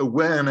its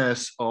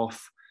awareness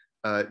of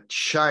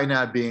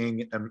China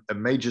being a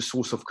major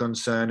source of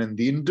concern and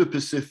the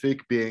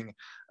Indo-Pacific being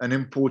an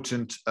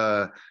important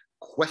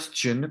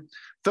question.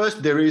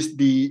 First, there is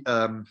the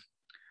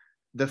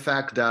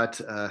fact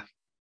that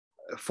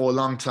for a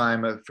long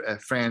time,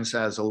 France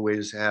has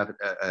always had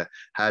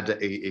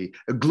a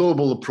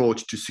global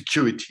approach to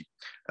security.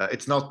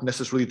 It's not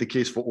necessarily the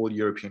case for all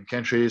European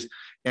countries,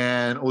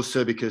 and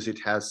also because it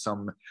has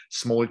some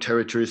small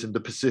territories in the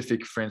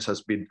Pacific, France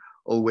has been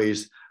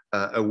always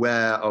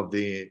aware of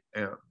the,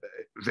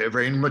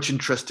 very much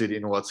interested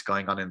in what's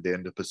going on in the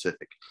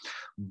Indo-Pacific.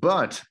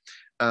 But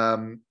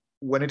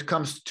when it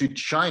comes to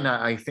China,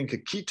 I think a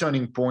key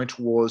turning point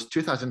was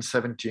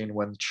 2017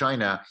 when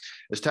China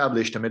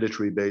established a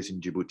military base in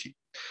Djibouti,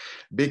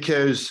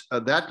 because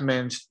that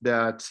meant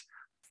that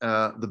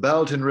the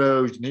Belt and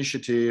Road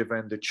Initiative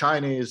and the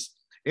Chinese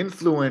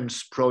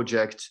influence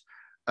project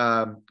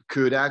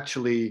could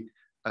actually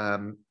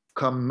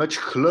come much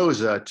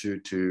closer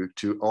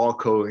to our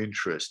core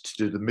interests,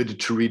 to the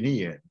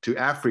Mediterranean, to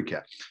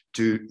Africa,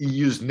 to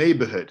EU's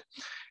neighborhood.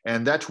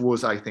 And that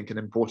was, I think, an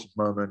important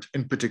moment,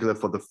 in particular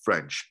for the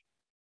French.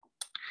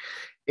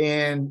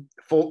 And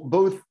for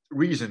both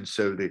reasons,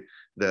 so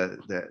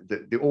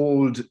the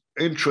old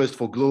interest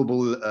for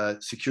global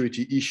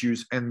security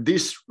issues and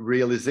this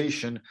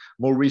realization,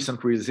 more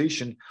recent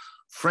realization,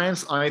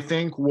 France, I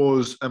think,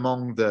 was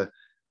among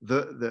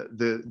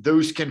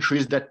those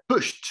countries that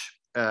pushed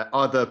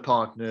other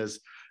partners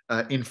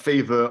in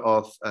favor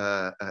of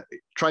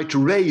try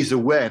to raise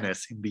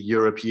awareness in the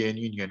European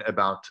Union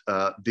about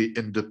the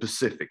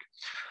Indo-Pacific.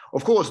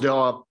 Of course, there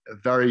are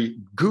very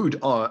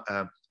good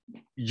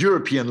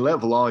European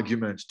level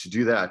arguments to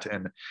do that,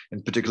 and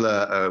in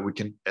particular, we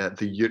can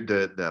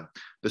the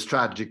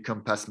strategic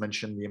compass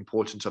mentioned the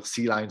importance of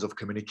sea lines of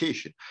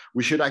communication.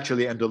 We should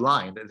actually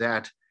underline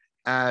that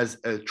as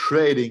a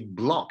trading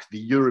bloc, the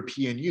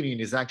European Union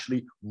is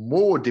actually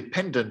more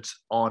dependent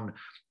on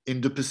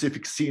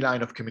Indo-Pacific sea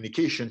line of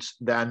communications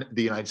than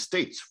the United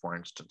States, for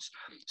instance.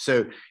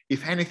 So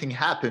if anything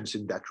happens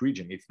in that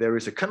region, if there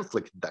is a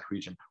conflict in that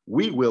region,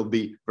 we will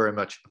be very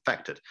much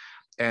affected.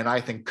 And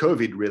I think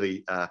COVID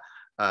really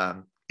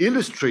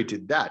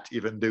illustrated that,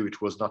 even though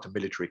it was not a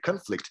military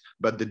conflict,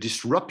 but the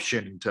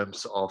disruption in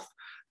terms of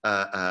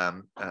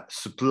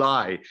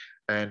supply.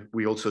 And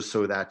we also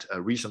saw that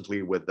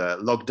recently with the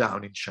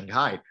lockdown in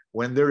Shanghai.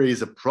 When there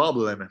is a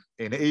problem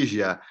in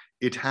Asia,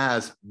 it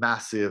has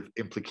massive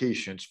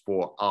implications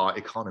for our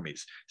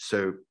economies.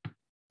 So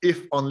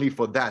if only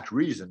for that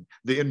reason,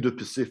 the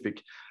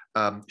Indo-Pacific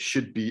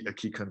should be a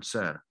key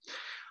concern.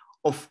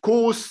 Of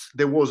course,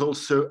 there was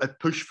also a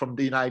push from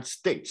the United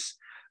States,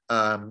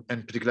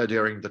 in particular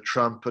during the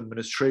Trump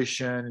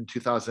administration in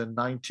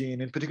 2019,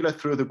 in particular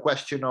through the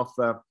question of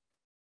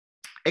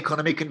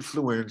economic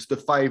influence, the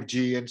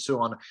 5G and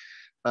so on.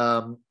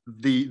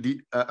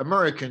 The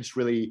Americans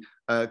really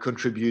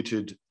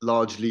contributed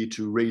largely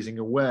to raising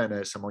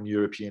awareness among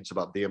Europeans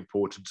about the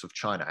importance of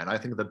China. And I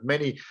think that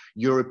many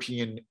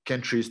European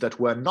countries that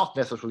were not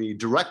necessarily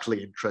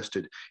directly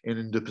interested in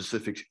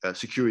Indo-Pacific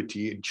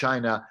security in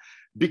China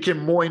became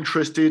more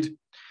interested,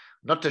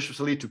 not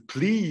necessarily to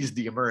please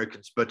the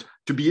Americans, but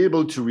to be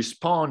able to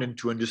respond and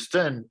to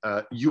understand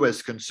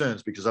US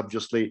concerns, because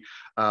obviously,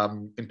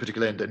 in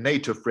particular in the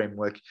NATO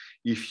framework,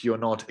 if you're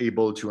not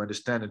able to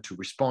understand and to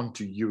respond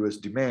to US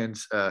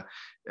demands,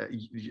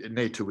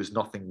 NATO is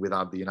nothing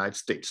without the United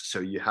States. So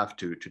you have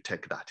to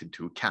take that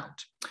into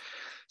account.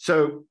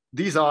 So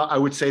these are, I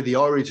would say, the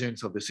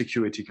origins of the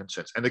security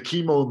concerns. And the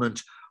key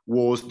moment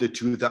was the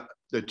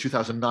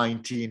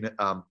 2019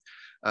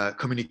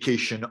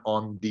 communication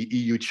on the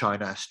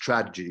EU-China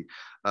strategy,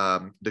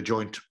 the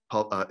joint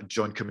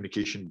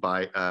communication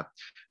by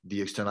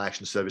the External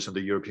Action Service and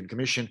the European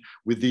Commission,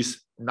 with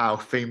this now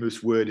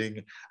famous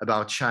wording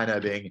about China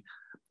being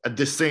at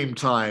the same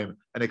time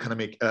an a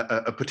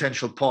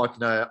potential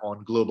partner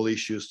on global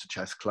issues such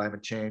as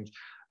climate change,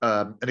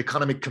 an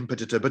economic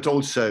competitor, but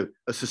also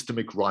a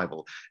systemic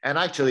rival. And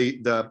actually,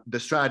 the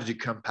strategy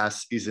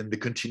compass is in the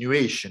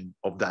continuation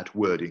of that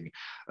wording,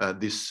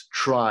 this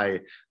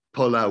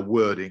tripolar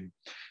wording.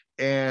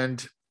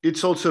 And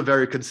it's also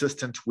very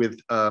consistent with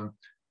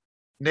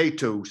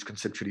NATO's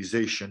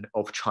conceptualization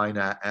of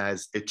China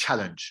as a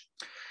challenge.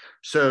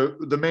 So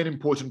the main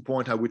important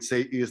point I would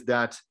say is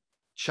that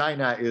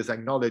China is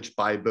acknowledged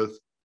by both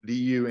the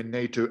EU and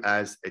NATO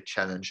as a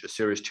challenge, a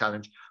serious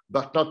challenge,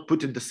 but not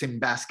put in the same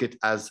basket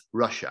as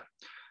Russia.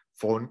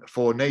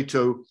 For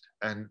NATO,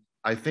 and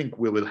I think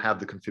we will have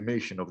the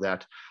confirmation of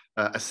that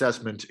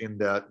assessment in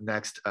the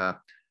next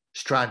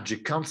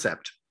strategic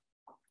concept.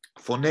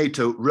 For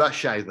NATO,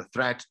 Russia is a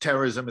threat,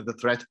 terrorism is a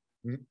threat,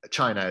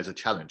 China is a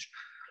challenge.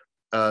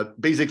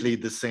 Basically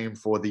the same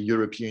for the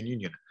European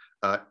Union.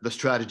 The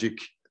strategic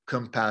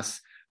compass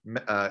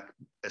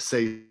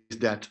says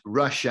that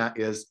Russia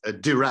is a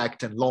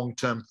direct and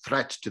long-term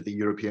threat to the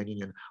European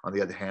Union. On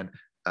the other hand,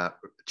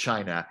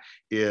 China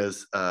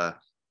is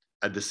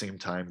at the same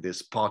time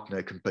this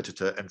partner,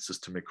 competitor, and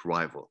systemic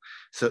rival.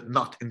 So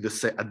not in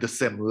at the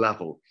same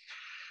level.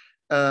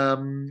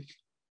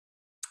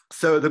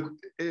 So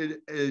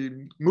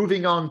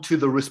moving on to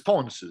the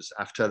responses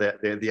after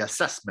the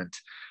assessment,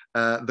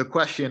 the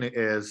question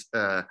is,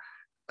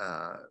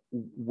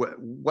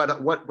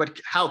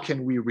 how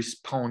can we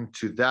respond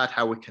to that?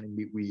 How can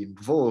we be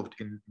involved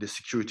in the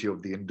security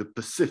of the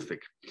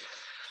Indo-Pacific?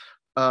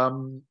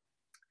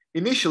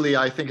 Initially,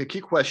 I think a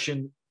key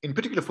question, in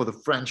particular for the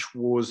French,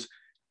 was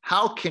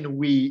how can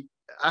we,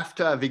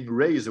 after having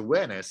raised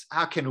awareness,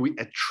 how can we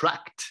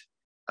attract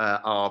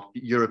our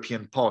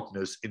European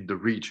partners in the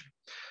region?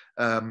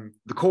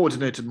 The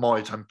coordinated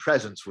maritime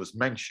presence was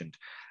mentioned.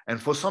 And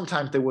for some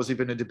time, there was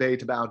even a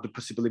debate about the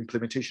possible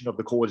implementation of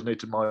the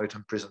coordinated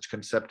maritime presence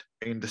concept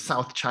in the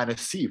South China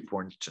Sea,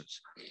 for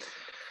instance.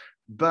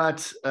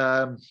 But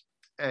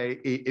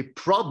a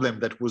problem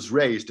that was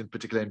raised, in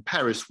particular in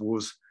Paris,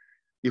 was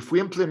if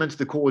we implement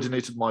the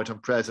coordinated maritime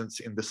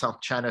presence in the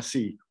South China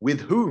Sea,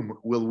 with whom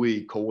will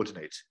we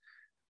coordinate?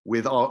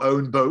 With our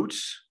own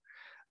boats?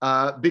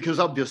 Because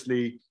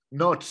obviously,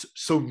 not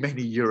so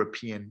many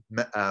European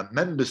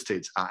member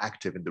states are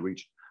active in the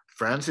region.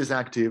 France is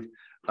active.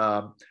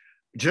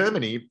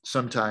 Germany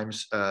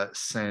sometimes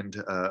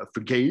send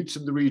frigates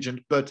in the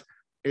region, but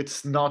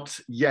it's not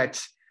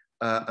yet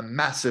a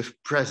massive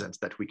presence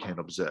that we can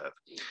observe.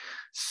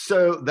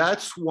 So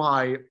that's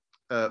why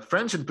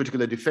France in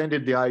particular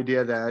defended the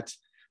idea that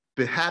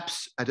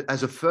perhaps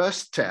as a first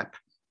step,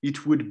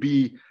 it would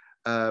be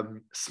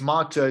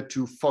smarter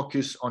to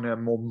focus on a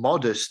more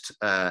modest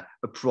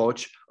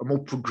approach, a more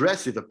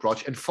progressive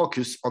approach, and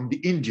focus on the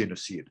Indian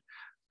Ocean,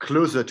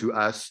 closer to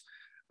us,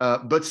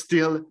 but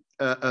still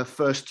a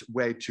first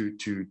way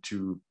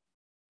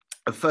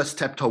a first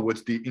step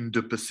towards the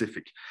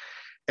Indo-Pacific.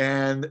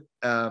 And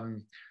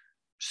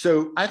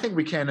so I think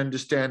we can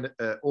understand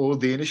all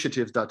the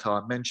initiatives that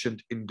are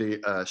mentioned in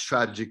the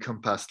strategy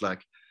compass,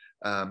 like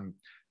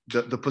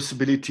the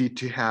possibility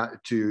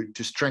to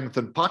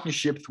strengthen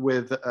partnerships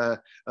with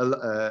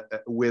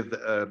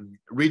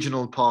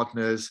regional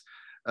partners,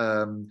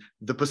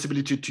 the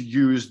possibility to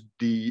use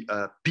the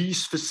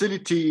peace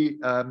facility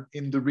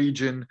in the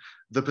region,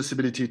 the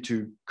possibility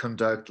to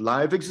conduct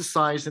live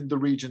exercise in the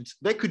regions.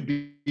 They could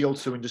be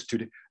also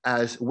understood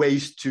as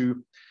ways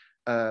to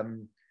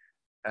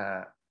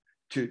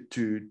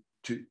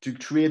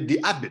create the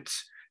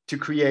habits, to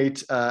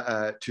create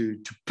to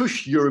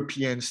push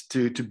Europeans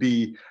to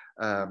be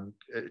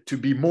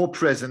more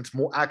present,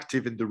 more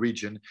active in the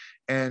region,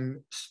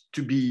 and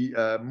to be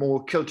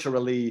more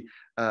culturally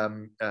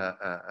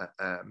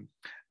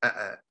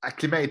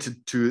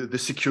acclimated to the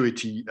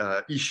security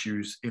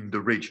issues in the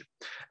region.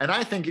 And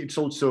I think it's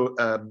also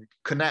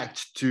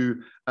connect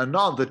to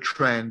another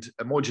trend,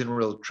 a more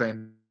general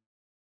trend,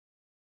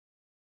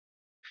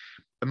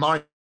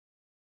 among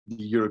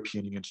the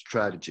European Union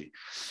strategy,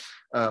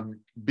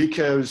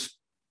 because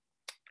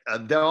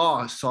there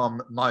are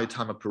some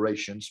maritime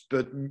operations,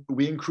 but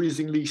we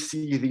increasingly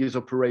see these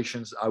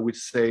operations, I would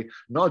say,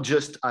 not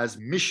just as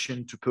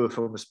mission to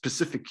perform a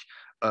specific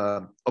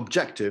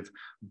objective,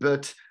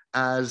 but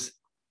as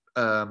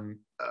a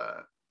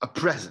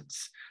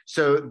presence.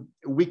 So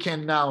we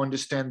can now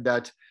understand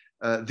that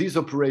these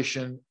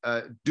operations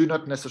do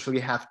not necessarily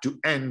have to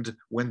end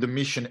when the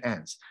mission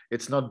ends.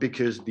 It's not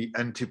because the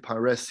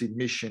anti-piracy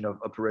mission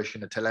of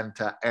Operation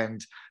Atalanta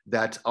ends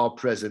that our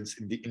presence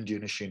in the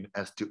Indian Ocean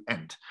has to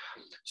end.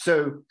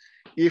 So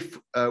if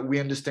we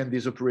understand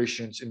these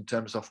operations in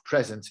terms of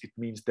presence, it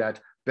means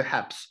that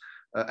perhaps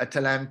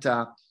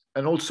Atalanta,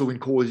 and also in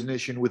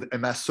coordination with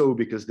MSO,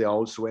 because there are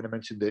also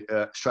elements in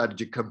the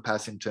strategic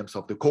compass in terms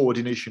of the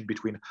coordination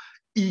between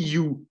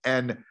EU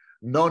and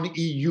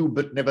non-EU,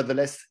 but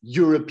nevertheless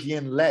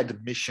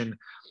European-led mission.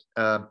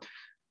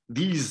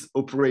 These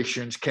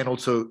operations can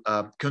also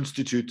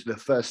constitute the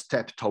first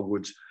step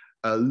towards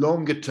a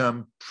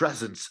longer-term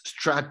presence,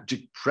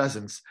 strategic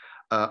presence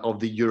of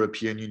the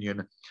European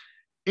Union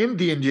in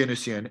the Indian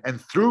Ocean, and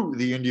through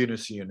the Indian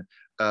Ocean,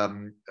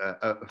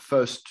 a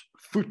first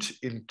foot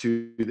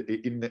into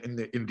in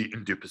the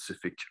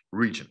Indo-Pacific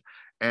region.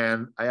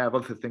 And I have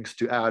other things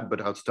to add,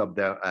 but I'll stop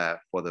there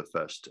for the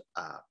first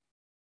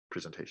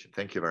presentation.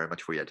 Thank you very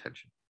much for your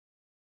attention.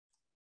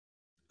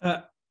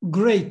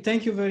 Great,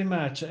 thank you very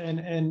much,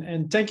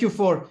 and thank you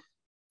for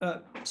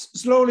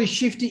slowly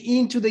shifting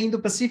into the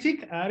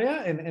Indo-Pacific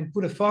area and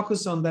put a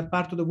focus on that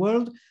part of the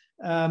world,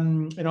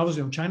 and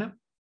obviously on China.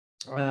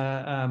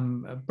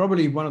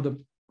 Probably one of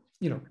the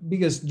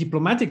biggest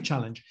diplomatic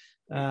challenge,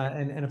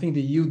 and I think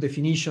the EU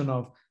definition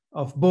of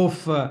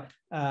both a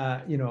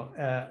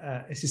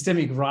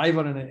systemic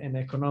rival and an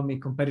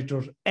economic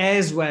competitor,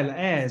 as well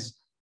as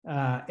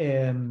a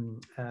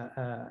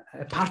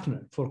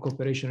partner for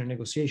cooperation and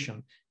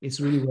negotiation. It's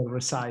really where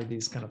reside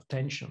this kind of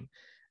tension,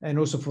 and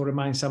also for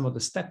remind some of the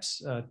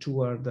steps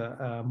toward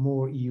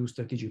more EU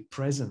strategic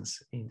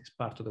presence in this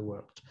part of the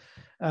world.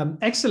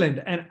 Excellent,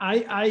 and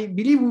I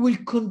believe we will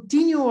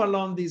continue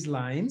along these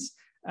lines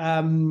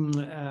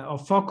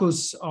of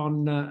focus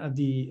on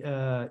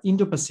the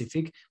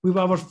Indo-Pacific with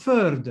our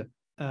third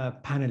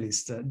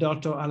panelist,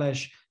 Dr.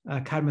 Aleš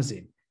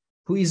Karmazin,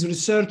 who is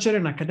researcher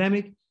and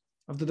academic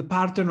of the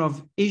Department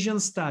of Asian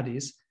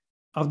Studies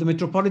of the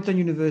Metropolitan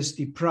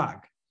University,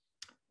 Prague.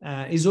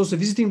 He's also a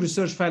visiting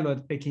research fellow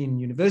at Peking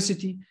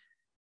University,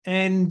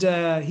 and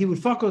he will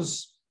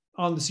focus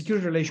on the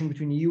security relation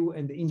between EU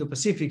and the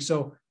Indo-Pacific.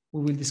 So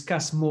we will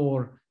discuss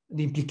more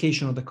the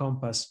implication of the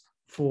compass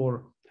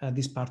for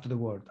this part of the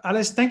world.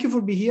 Aleš, thank you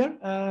for being here.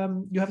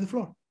 You have the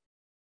floor.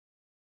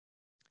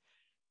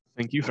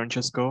 Thank you,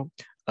 Francesco.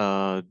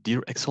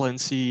 Dear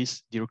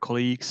Excellencies, dear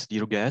colleagues,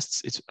 dear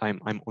guests,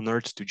 I'm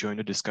honored to join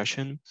the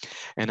discussion,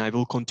 and I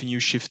will continue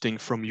shifting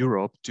from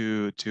Europe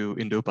to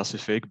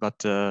Indo-Pacific.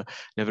 But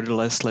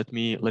nevertheless,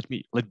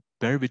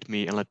 bear with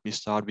me and let me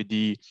start with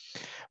the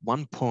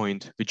one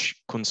point which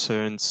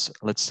concerns,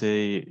 let's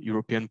say,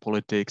 European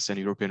politics and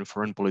European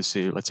foreign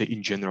policy, let's say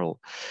in general.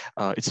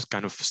 It's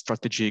kind of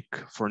strategic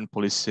foreign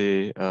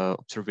policy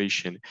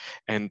observation,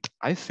 and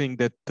I think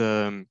that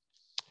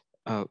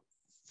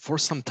for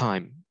some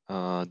time,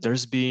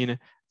 there's been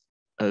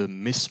a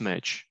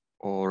mismatch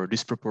or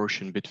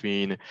disproportion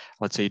between,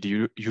 let's say,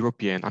 the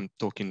European, I'm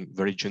talking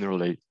very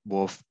generally,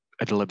 both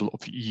at the level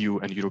of EU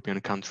and European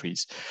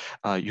countries,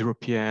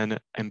 European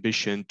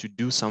ambition to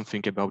do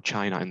something about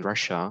China and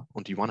Russia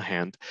on the one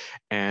hand,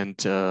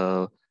 and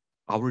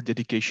our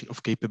dedication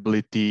of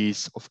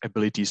capabilities, of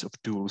abilities, of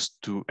tools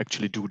to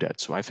actually do that.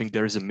 So I think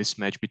there is a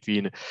mismatch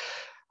between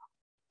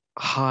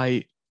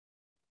high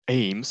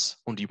aims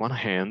on the one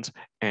hand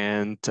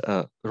and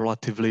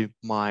relatively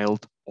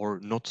mild or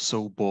not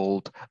so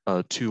bold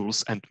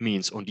tools and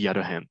means on the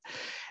other hand.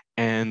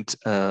 And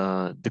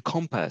the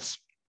compass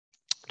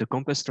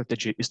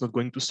strategy is not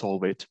going to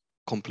solve it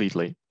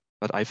completely,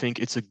 but I think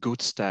it's a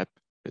good step.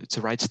 It's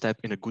a right step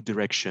in a good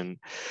direction.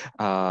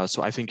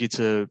 So I think it's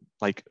a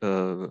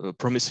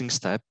promising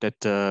step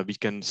that we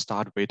can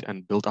start with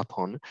and build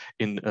upon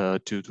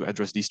to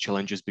address these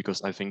challenges,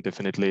 because I think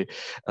definitely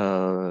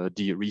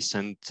the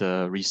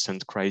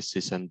recent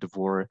crisis and the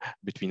war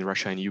between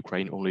Russia and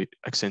Ukraine only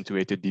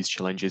accentuated these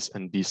challenges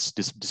and this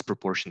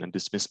disproportion and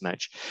this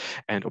mismatch.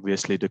 And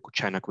obviously the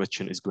China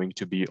question is going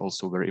to be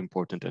also very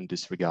important in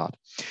this regard.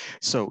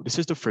 So this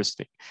is the first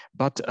thing.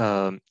 But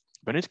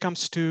when it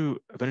comes to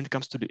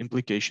the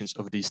implications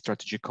of the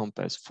strategic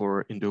compass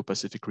for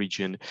Indo-Pacific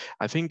region,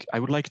 I think I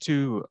would like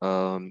to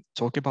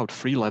talk about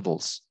three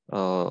levels.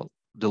 The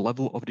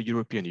level of the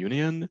European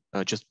Union,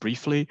 just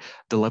briefly,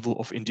 the level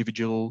of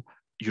individual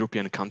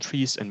European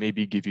countries, and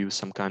maybe give you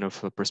some kind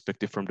of a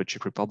perspective from the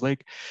Czech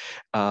Republic.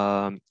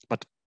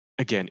 But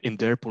again, in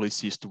their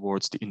policies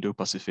towards the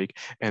Indo-Pacific,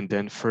 and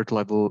then third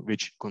level,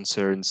 which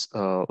concerns,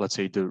 let's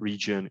say, the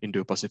region,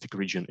 Indo-Pacific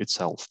region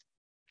itself.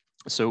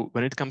 So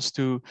when it comes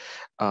to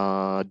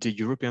the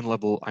European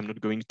level, I'm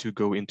not going to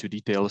go into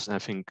details. And I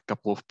think a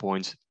couple of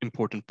points,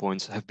 important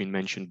points, have been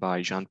mentioned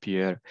by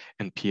Jean-Pierre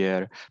and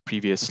Pierre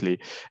previously.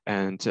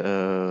 And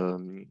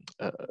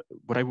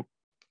what I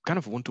kind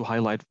of want to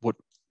highlight, what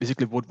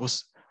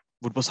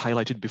was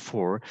highlighted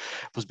before,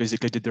 was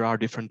basically that there are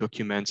different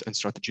documents and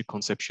strategic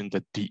conception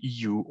that the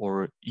EU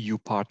or EU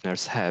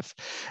partners have.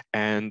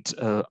 And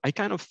I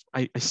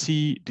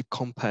see the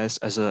compass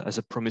as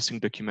a promising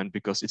document,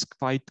 because it's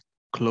quite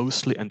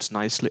closely and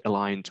nicely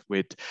aligned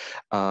with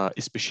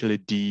especially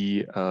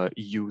the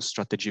EU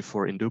strategy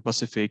for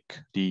Indo-Pacific,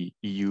 the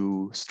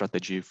EU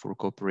strategy for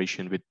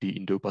cooperation with the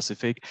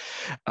Indo-Pacific.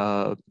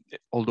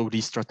 Although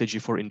the strategy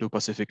for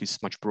Indo-Pacific is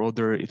much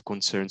broader, it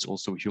concerns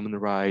also human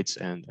rights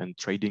and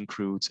trading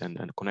routes and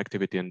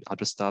connectivity and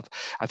other stuff.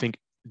 I think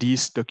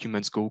these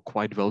documents go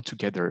quite well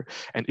together,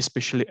 and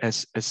especially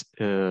as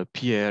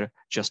Pierre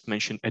just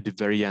mentioned at the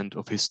very end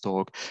of his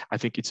talk, I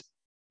think it's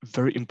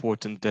very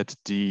important that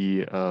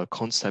the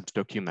concept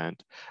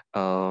document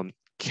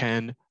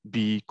can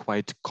be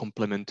quite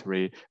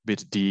complementary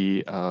with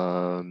the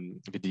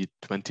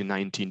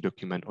 2019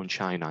 document on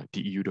China,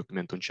 the EU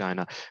document on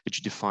China,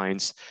 which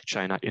defines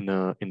China in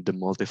the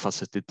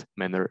multifaceted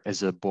manner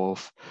as a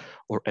both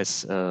or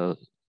as a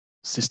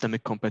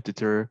systemic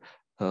competitor,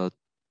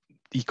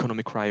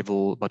 economic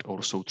rival, but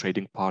also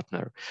trading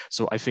partner.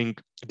 So I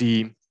think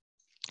the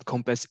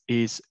compass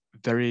is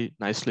very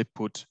nicely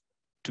put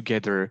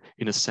together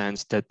in a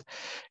sense that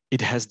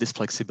it has this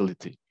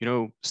flexibility. You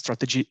know,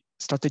 strategy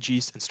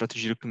strategies and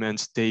strategy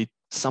documents, they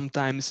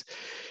sometimes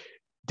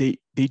they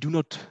do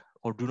not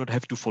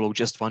have to follow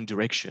just one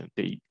direction.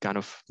 They kind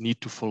of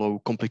need to follow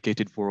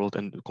complicated world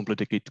and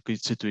complicated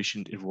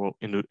situation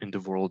in the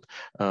world,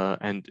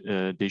 and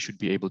they should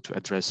be able to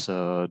address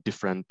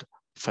different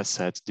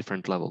facets,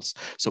 different levels.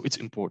 So it's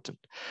important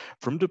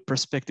from the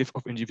perspective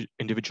of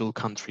individual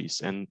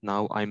countries. And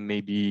now I'm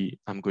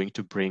going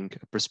to bring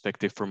a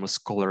perspective from a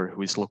scholar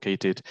who is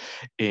located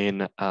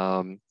in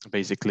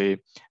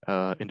basically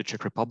in the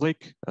Czech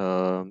Republic,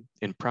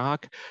 in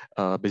Prague,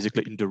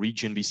 basically in the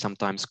region we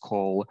sometimes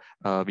call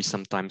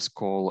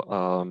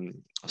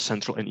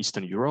Central and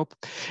Eastern Europe.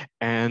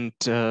 And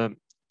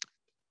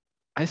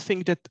I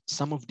think that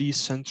some of these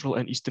Central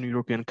and Eastern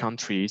European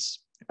countries,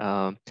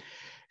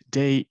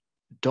 they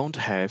don't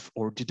have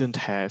or didn't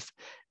have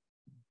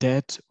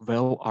that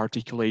well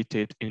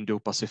articulated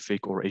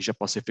Indo-Pacific or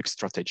Asia-Pacific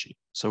strategy.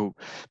 So,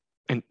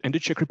 and the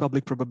Czech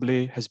Republic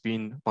probably has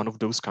been one of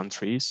those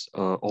countries,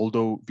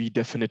 although we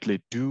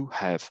definitely do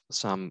have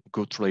some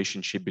good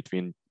relationship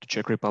between the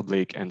Czech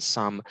Republic and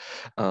some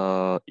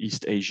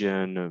East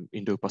Asian,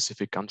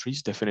 Indo-Pacific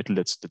countries. Definitely,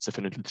 that's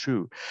definitely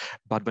true.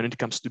 But when it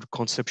comes to the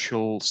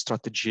conceptual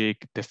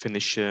strategic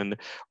definition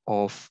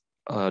of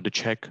the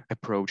Czech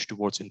approach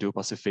towards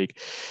Indo-Pacific,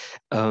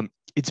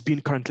 it's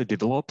been currently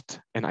developed,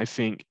 and I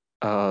think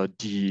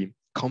the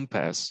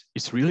compass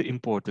is really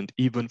important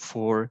even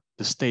for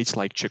the states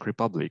like Czech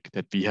Republic,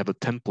 that we have a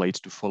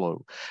template to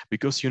follow,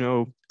 because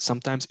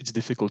sometimes it's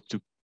difficult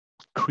to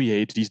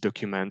create these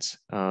documents,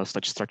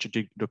 such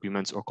strategic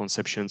documents or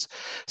conceptions,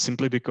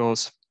 simply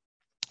because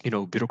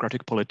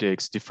bureaucratic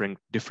politics, different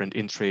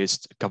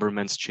interests,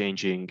 governments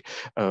changing,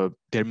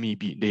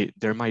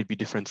 there might be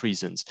different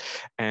reasons.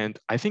 And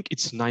I think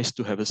it's nice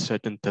to have a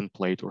certain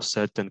template or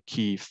certain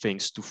key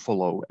things to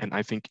follow. And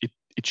I think it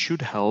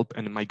should help.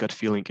 And my gut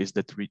feeling is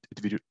that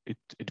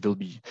it will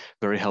be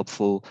very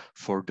helpful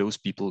for those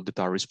people that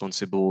are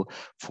responsible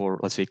for,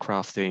 let's say,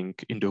 crafting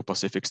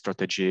Indo-Pacific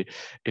strategy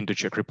in the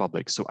Czech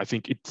Republic. So I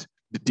think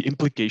the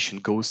implication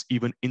goes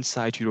even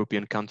inside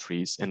European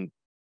countries and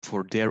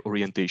for their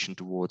orientation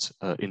towards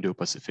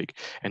Indo-Pacific.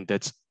 And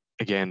that's,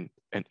 again,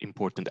 an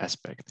important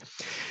aspect.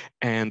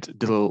 And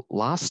the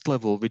last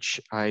level, which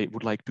I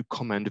would like to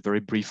comment very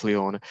briefly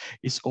on,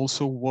 is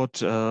also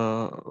what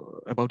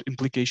about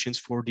implications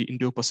for the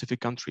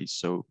Indo-Pacific countries,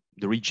 so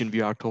the region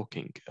we are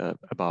talking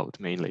about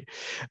mainly.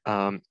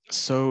 As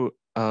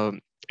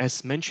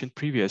mentioned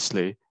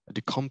previously,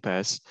 the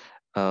compass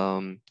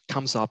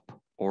comes up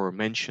or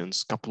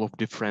mentions a couple of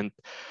different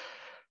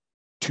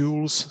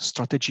tools,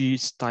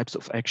 strategies, types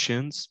of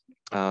actions.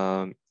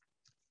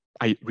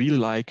 I really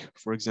like,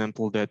 for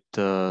example, that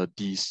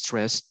the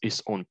stress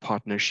is on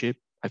partnership.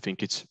 I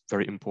think it's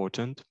very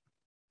important.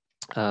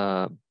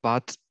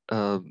 But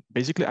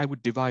basically, I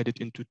would divide it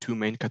into two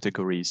main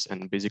categories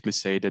and basically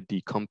say that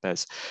the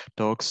compass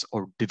talks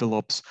or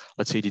develops,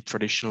 let's say, the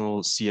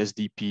traditional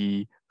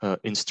CSDP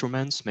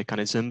instruments,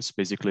 mechanisms,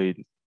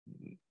 basically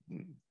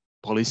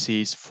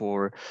policies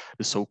for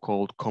the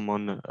so-called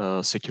common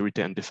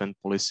security and defense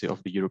policy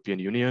of the European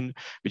Union,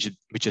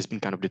 which has been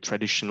kind of the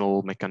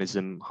traditional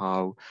mechanism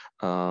how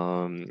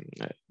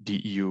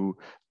the EU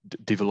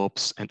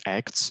develops and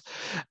acts.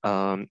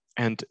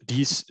 And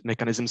these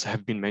mechanisms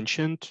have been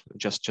mentioned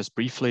just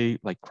briefly,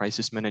 like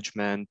crisis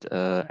management,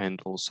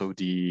 and also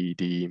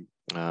the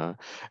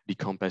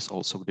compass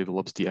also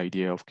develops the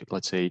idea of,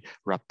 let's say,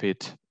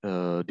 rapid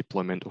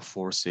deployment of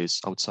forces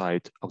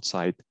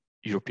outside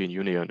European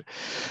Union.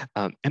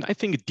 And I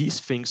think these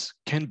things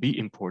can be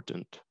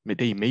important.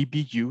 They may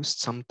be used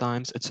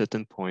sometimes at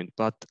certain point,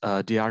 but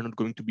they are not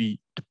going to be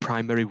the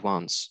primary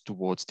ones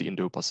towards the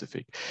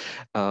Indo-Pacific.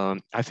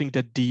 I think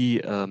that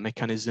the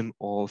mechanism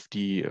of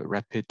the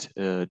rapid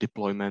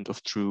deployment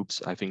of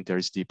troops, I think there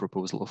is the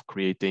proposal of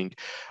creating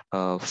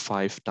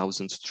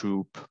 5,000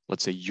 troop,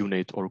 let's say,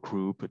 unit or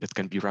group that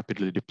can be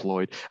rapidly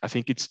deployed. I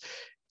think it's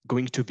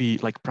going to be,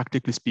 like,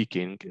 practically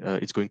speaking,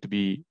 it's going to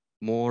be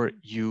more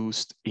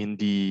used in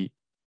the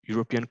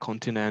European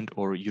continent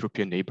or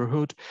European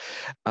neighborhood.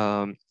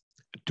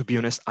 To be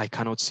honest, I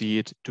cannot see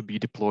it to be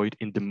deployed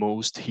in the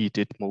most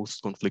heated,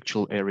 most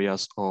conflictual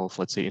areas of,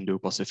 let's say,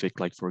 Indo-Pacific,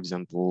 like, for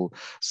example,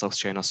 South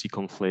China Sea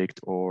conflict,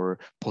 or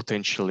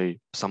potentially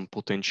some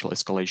potential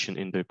escalation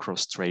in the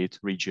cross-strait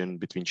region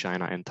between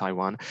China and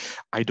Taiwan.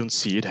 I don't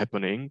see it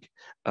happening.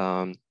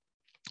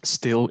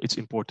 Still, it's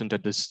important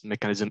that this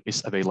mechanism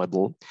is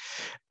available,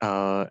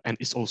 and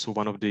it's also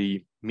one of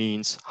the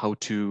means how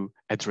to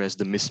address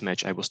the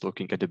mismatch I was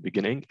talking at the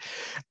beginning.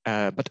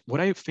 But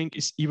what I think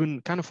is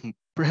even kind of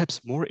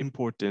perhaps more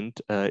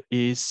important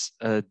is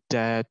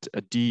that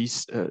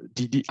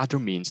the other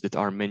means that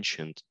are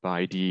mentioned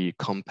by the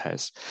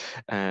compass,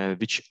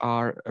 which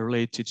are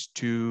related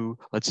to,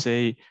 let's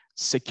say,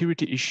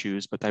 security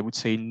issues, but I would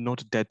say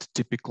not that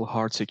typical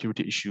hard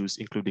security issues,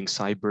 including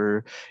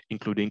cyber,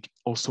 including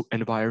also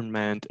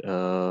environment,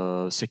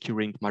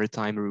 securing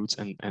maritime routes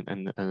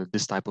and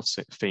this type of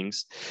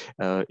things,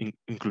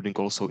 including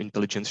also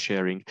intelligence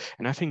sharing.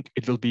 And I think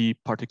it will be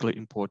particularly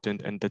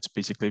important, and that's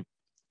basically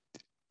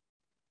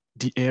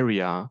the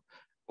area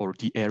or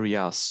the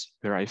areas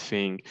where I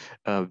think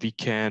we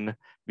can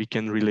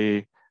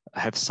really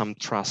have some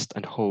trust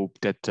and hope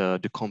that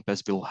the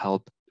compass will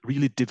help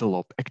really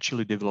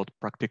actually develop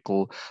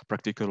practical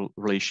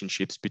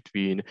relationships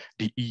between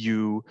the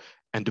EU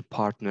and the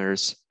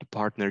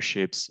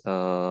partnerships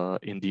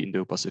in the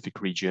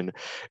Indo-Pacific region,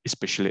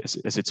 especially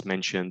as it's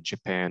mentioned,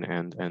 Japan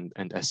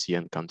and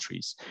ASEAN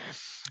countries.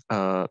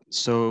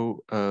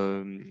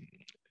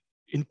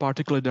 In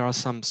particular, there are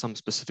some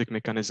specific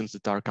mechanisms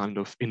that are kind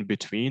of in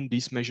between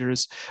these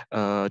measures.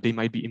 They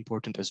might be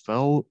important as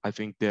well. I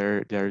think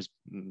there's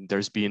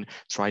been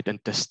tried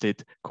and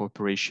tested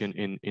cooperation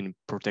in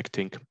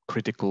protecting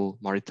critical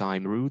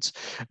maritime routes.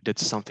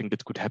 That's something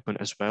that could happen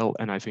as well,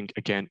 and I think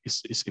again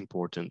is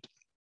important.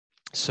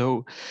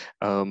 So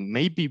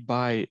maybe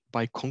by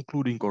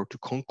concluding or to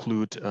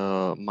conclude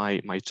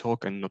my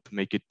talk and not to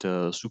make it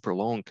super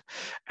long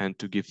and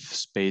to give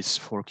space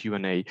for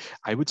Q&A,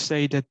 I would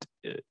say that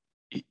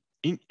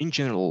in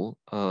general,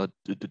 the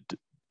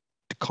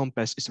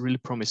compass is really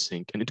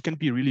promising, and it can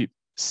be really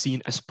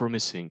seen as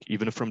promising,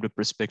 even from the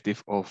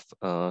perspective of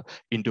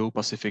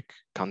Indo-Pacific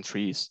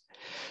countries,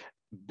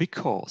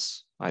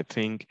 because I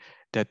think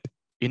that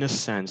in a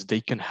sense, they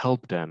can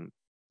help them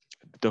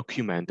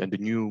document, and the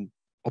new,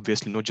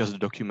 obviously not just the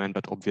document,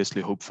 but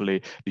obviously,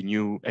 hopefully, the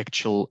new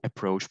actual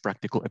approach,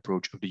 practical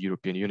approach of the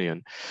European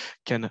Union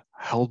can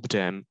help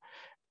them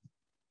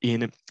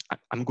in,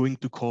 I'm going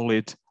to call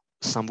it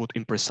somewhat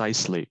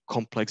imprecisely,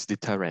 complex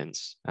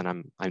deterrence.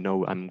 And I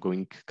know I'm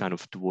going kind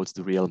of towards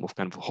the realm of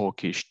kind of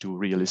hawkish to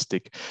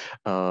realistic,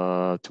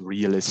 to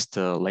realist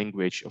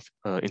language of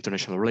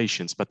international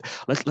relations, but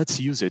let's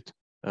use it.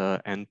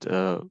 And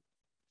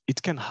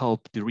it can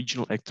help the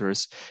regional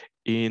actors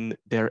in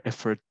their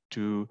effort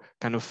to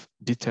kind of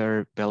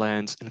deter,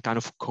 balance, and kind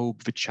of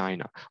cope with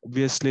China.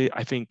 Obviously,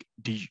 I think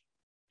the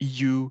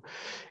EU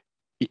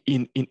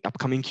in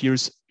upcoming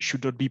years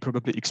should not be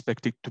probably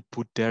expected to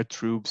put their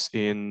troops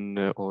in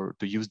or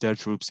to use their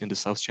troops in the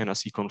South China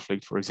Sea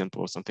conflict, for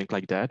example, or something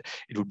like that.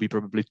 It would be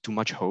probably too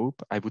much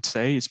hope, I would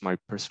say. It's my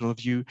personal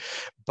view.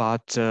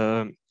 But,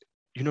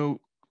 you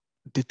know,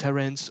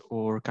 deterrence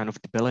or kind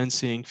of the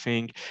balancing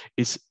thing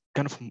is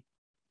kind of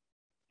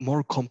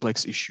more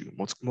complex issue,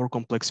 more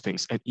complex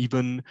things. And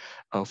even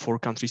for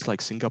countries like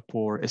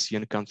Singapore,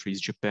 ASEAN countries,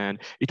 Japan,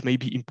 it may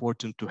be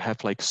important to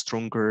have like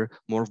stronger,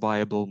 more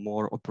viable,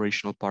 more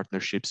operational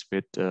partnerships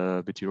with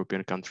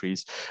European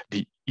countries.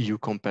 The EU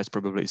compass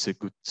probably is a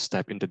good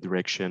step in that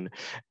direction,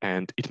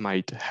 and it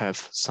might have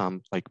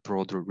some like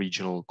broader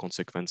regional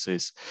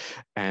consequences.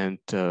 And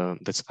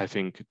that's, I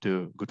think,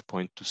 the good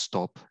point to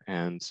stop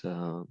and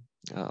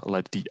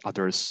let the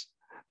others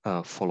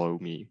follow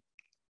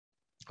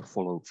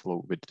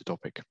with the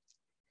topic.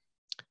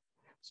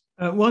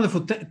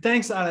 Wonderful.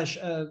 Thanks, Aleš.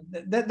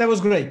 That was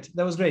great.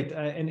 That was great.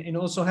 And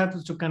also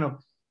helpful to kind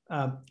of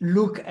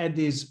look at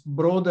this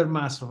broader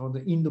mass of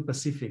the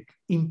Indo-Pacific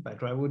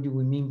impact, right? What do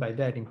we mean by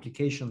that?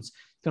 Implications,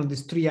 kind of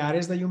these three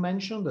areas that you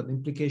mentioned, the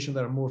implications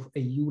that are more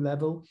EU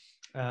level,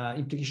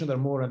 implications that are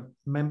more at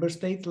member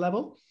state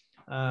level.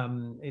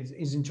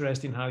 It's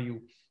interesting how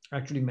you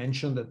actually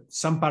mentioned that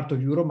some part of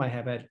Europe might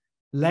have had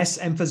less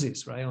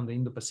emphasis, right, on the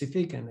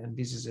Indo-Pacific, and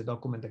this is a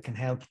document that can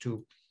help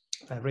to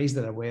raise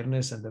that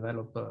awareness and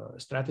develop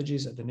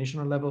strategies at the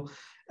national level.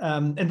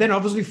 And then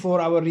obviously for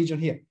our region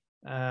here,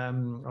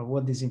 of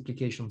what these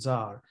implications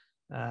are.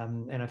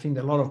 And I think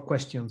a lot of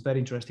questions, very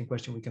interesting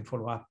question, we can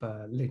follow up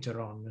later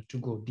on to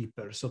go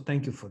deeper. So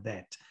thank you for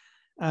that.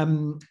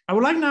 I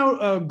would like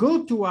now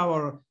go to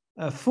our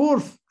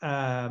fourth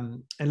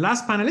and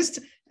last panelist,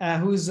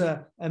 who's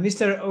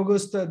Mr.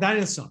 August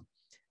Danielsson.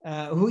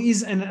 Who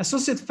is an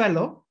associate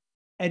fellow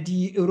at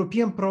the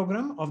European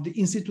program of the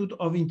Institute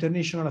of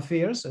International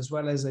Affairs, as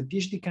well as a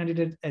PhD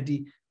candidate at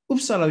the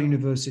Uppsala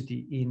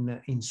University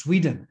in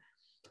Sweden.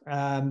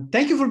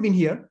 Thank you for being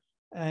here,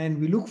 and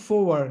we look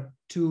forward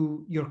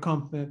to your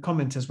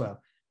comments as well.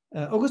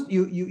 August,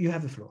 you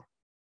have the floor.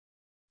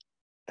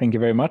 Thank you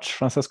very much,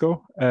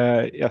 Francesco.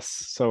 Yes,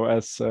 so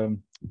as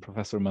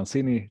Professor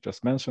Mancini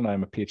just mentioned,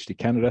 I'm a PhD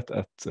candidate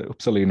at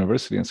Uppsala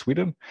University in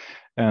Sweden.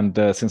 And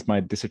since my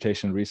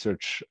dissertation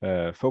research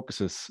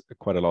focuses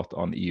quite a lot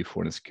on EU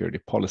foreign and security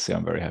policy,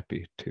 I'm very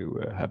happy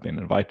to have been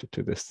invited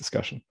to this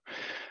discussion.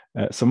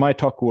 So my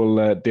talk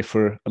will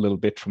differ a little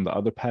bit from the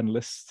other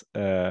panelists,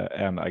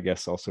 and I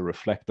guess also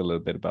reflect a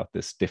little bit about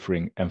this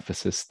differing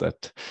emphasis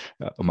that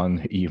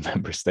among EU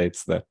member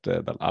states that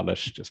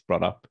Aleš just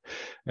brought up,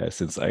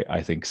 since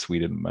I think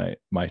Sweden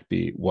might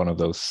be one of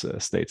those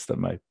states that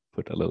might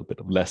put a little bit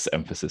of less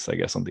emphasis, I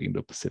guess, on the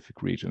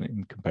Indo-Pacific region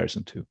in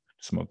comparison to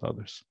some of the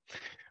others.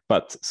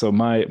 But so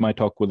my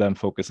talk will then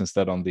focus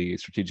instead on the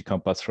strategic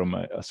compass from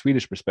a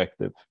Swedish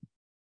perspective,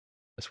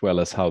 as well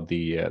as how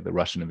the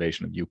Russian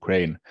invasion of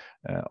Ukraine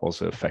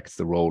also affects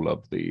the role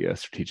of the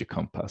strategic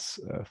compass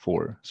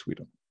for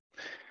Sweden.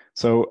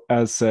 So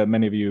as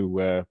many of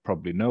you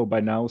probably know by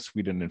now,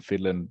 Sweden and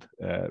Finland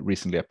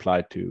recently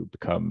applied to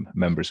become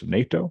members of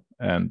NATO.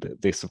 And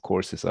this, of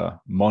course, is a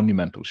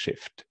monumental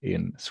shift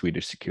in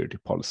Swedish security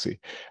policy,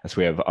 as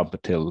we have up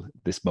until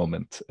this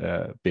moment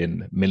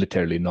been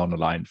militarily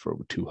non-aligned for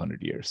over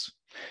 200 years.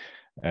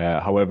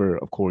 However,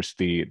 of course,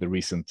 the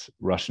recent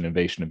Russian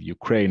invasion of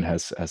Ukraine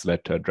has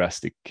led to a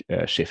drastic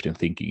shift in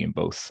thinking in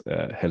both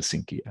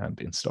Helsinki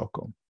and in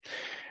Stockholm.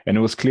 And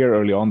it was clear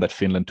early on that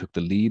Finland took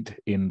the lead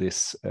in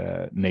this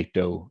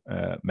NATO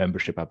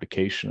membership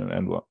application.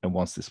 And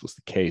once this was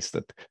the case,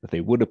 that they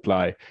would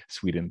apply,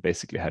 Sweden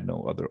basically had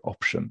no other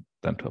option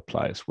than to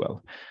apply as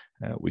well.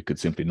 We could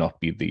simply not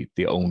be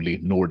the only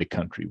Nordic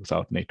country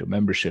without NATO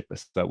membership,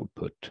 as that would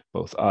put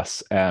both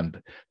us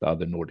and the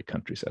other Nordic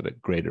countries at a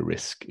greater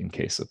risk in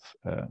case of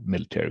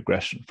military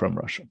aggression from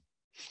Russia.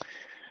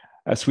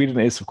 Sweden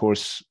is, of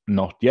course,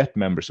 not yet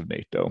members of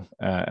NATO,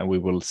 and we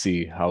will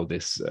see how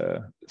this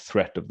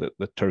threat of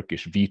the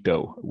Turkish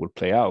veto will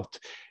play out.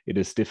 It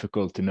is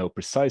difficult to know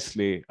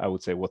precisely, I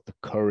would say, what the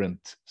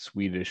current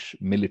Swedish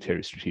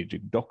military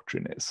strategic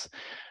doctrine is.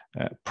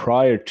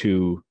 Prior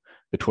to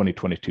the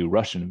 2022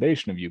 Russian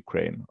invasion of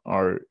Ukraine,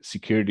 our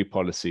security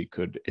policy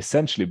could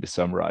essentially be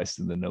summarized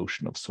in the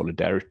notion of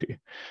solidarity.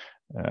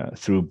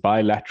 Through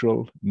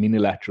bilateral,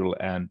 unilateral,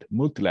 and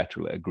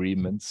multilateral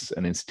agreements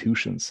and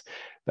institutions,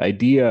 the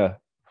idea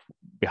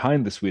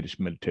behind the Swedish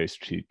military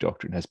strategic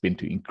doctrine has been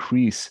to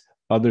increase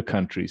other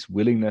countries'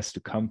 willingness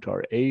to come to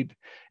our aid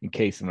in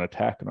case of an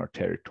attack on our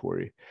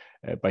territory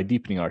by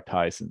deepening our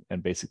ties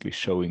and basically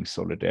showing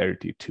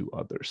solidarity to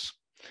others.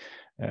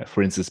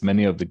 For instance,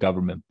 many of the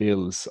government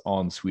bills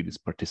on Sweden's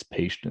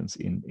participations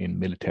in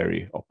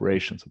military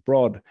operations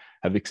abroad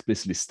have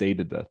explicitly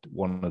stated that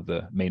one of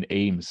the main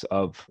aims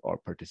of our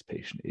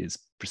participation is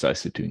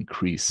precisely to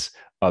increase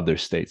other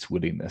states'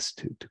 willingness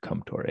to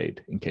come to our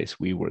aid in case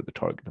we were the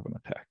target of an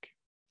attack.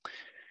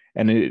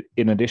 And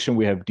in addition,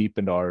 we have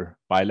deepened our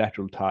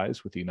bilateral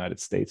ties with the United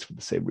States for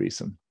the same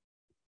reason,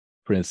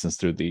 for instance,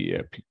 through the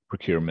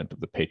procurement of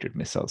the Patriot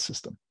missile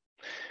system.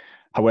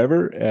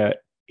 However,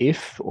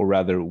 if, or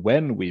rather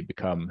when we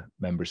become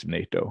members of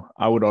NATO,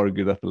 I would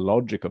argue that the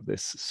logic of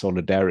this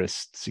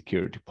solidarist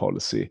security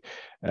policy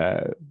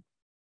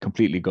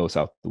completely goes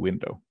out the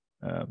window.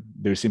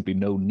 There's simply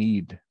no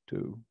need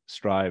to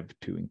strive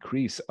to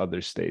increase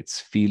other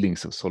states'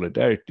 feelings of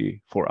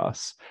solidarity for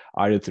us,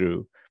 either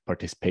through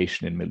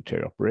participation in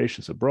military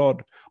operations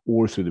abroad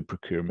or through the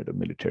procurement of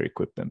military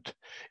equipment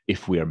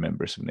if we are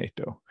members of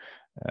NATO.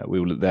 We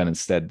will then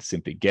instead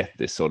simply get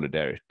this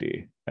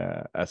solidarity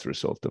as a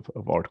result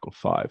of Article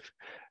 5.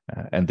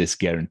 And this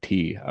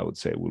guarantee, I would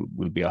say,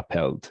 will be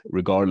upheld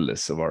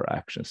regardless of our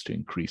actions to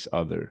increase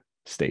other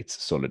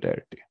states'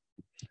 solidarity,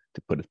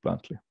 to put it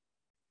bluntly.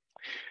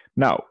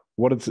 Now,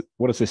 what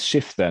does this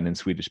shift then in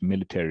Swedish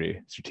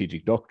military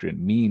strategic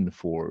doctrine mean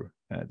for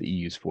the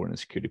EU's foreign and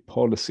security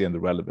policy and the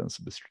relevance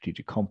of the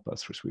strategic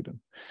compass for Sweden?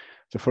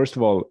 So first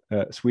of all,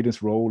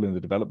 Sweden's role in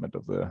the development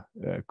of the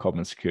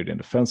common security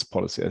and defense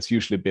policy has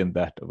usually been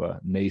that of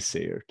a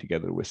naysayer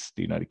together with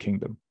the United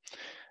Kingdom.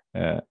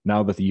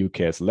 Now that the UK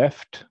has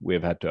left, we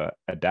have had to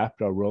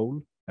adapt our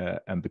role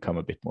and become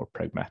a bit more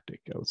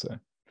pragmatic, I would say.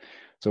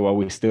 So while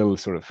we still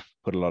sort of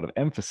put a lot of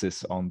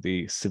emphasis on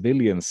the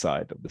civilian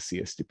side of the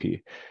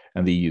CSDP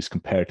and the EU's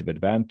comparative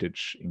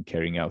advantage in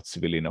carrying out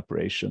civilian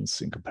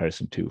operations in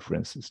comparison to, for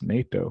instance,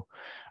 NATO,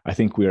 I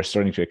think we are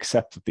starting to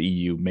accept that the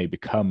EU may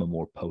become a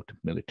more potent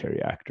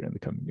military actor in the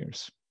coming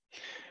years.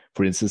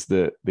 For instance,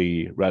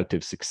 the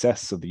relative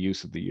success of the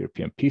use of the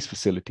European Peace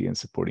Facility in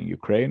supporting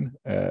Ukraine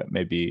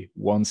may be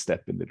one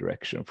step in the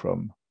direction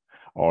from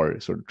our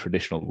sort of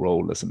traditional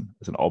role as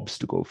an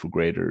obstacle for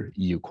greater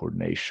EU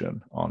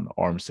coordination on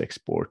arms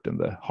export and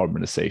the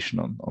harmonization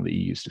on the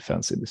EU's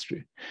defense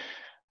industry.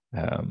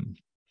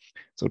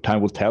 So time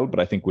will tell, but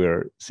I think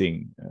we're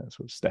seeing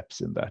sort of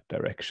steps in that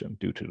direction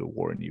due to the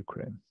war in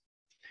Ukraine.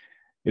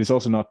 It is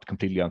also not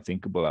completely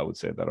unthinkable, I would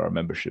say, that our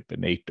membership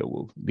in NATO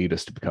will lead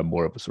us to become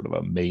more of a sort of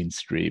a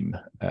mainstream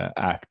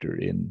actor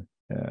in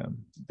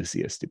the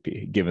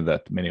CSDP, given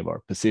that many of our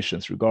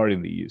positions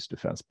regarding the EU's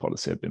defense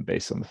policy have been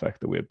based on the fact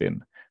that we have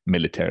been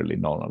militarily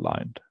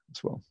non-aligned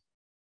as well.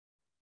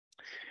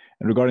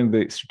 And regarding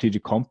the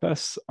strategic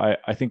compass,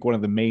 I think one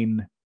of the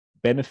main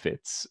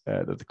benefits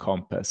that the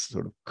compass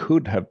sort of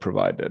could have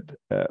provided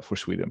for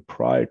Sweden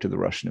prior to the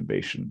Russian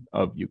invasion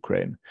of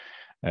Ukraine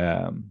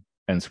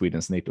and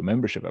Sweden's NATO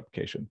membership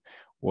application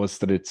was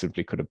that it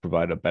simply could have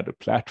provided a better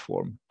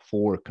platform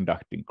for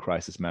conducting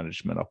crisis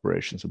management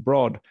operations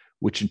abroad,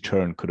 which in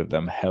turn could have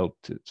then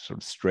helped to sort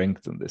of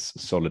strengthen this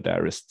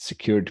solidarist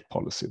security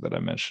policy that I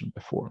mentioned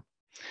before.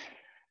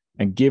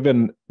 And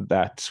given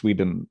that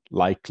Sweden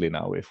likely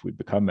now, if we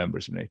become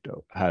members of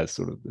NATO, has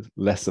sort of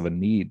less of a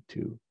need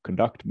to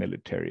conduct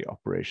military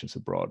operations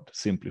abroad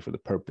simply for the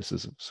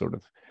purposes of sort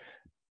of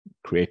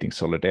creating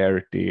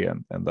solidarity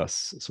and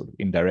thus sort of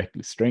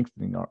indirectly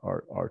strengthening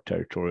our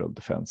territorial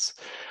defense,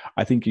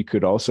 I think you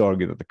could also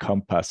argue that the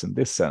compass in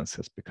this sense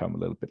has become a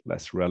little bit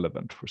less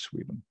relevant for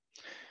Sweden.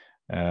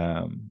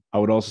 I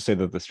would also say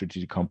that the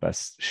strategic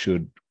compass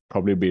should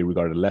probably be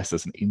regarded less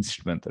as an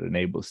instrument that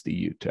enables the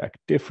EU to act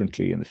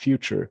differently in the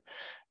future,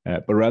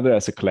 but rather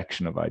as a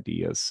collection of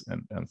ideas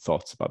and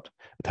thoughts about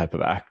the type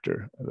of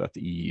actor that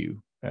the EU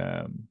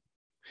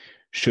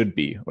should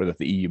be, or that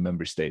the EU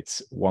member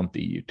states want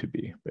the EU to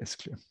be,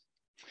 basically.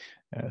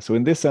 So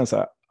in this sense,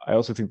 I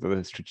also think that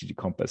the strategic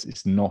compass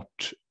is not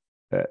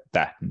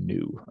that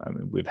new. I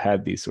mean, we've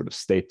had these sort of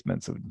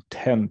statements of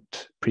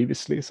intent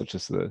previously, such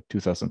as the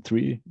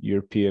 2003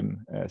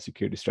 European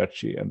Security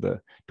Strategy and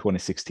the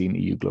 2016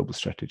 EU Global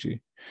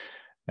Strategy.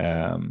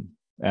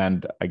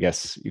 And I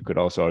guess you could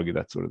also argue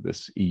that sort of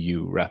this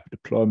EU rapid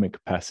deployment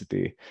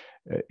capacity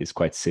is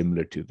quite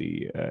similar to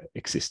the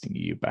existing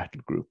EU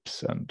battle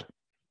groups.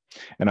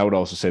 And I would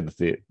also say that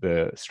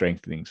the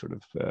strengthening sort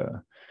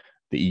of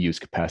the EU's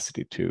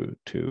capacity to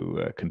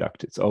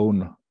conduct its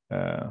own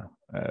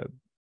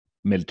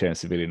military and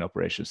civilian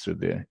operations through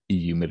the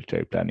EU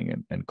military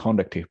planning and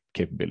conduct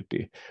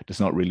capability does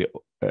not really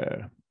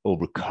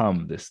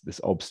overcome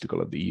this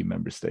obstacle of the EU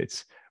member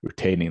states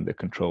retaining the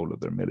control of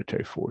their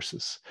military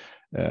forces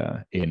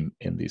in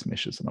these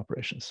missions and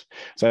operations.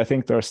 So I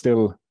think there are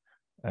still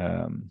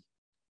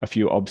a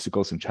few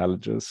obstacles and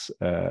challenges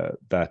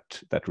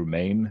that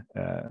remain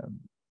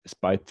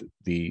despite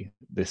the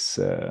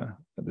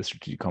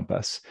strategic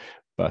compass,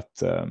 but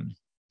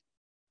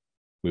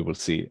we will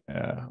see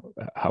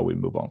how we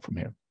move on from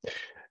here.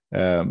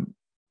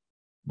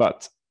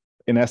 But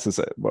in essence,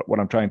 what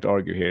I'm trying to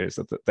argue here is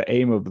that the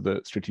aim of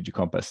the strategic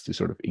compass is to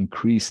sort of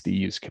increase the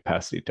EU's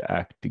capacity to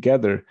act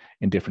together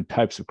in different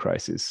types of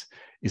crises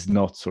is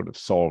not sort of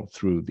solved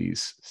through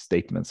these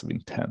statements of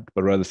intent,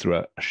 but rather through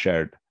a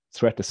shared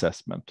threat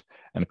assessment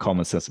and a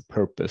common sense of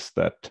purpose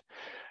that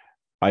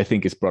I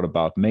think is brought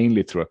about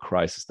mainly through a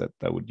crisis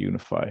that would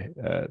unify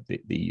the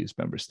EU's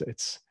member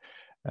states.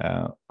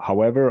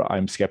 However,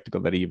 I'm skeptical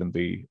that even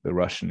the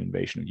Russian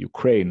invasion of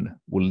Ukraine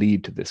will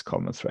lead to this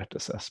common threat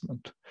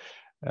assessment.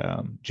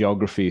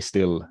 Geography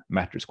still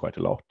matters quite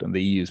a lot, and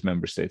the EU's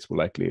member states will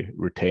likely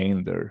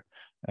retain their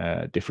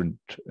different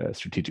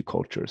strategic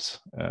cultures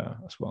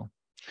as well.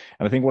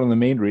 And I think one of the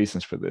main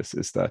reasons for this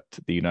is that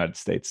the United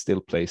States still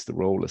plays the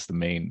role as the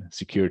main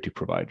security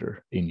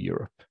provider in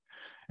Europe.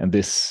 And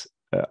this,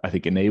 I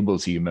think,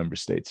 enables EU member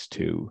states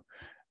to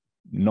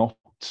not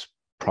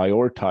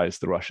prioritize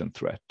the Russian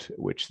threat,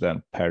 which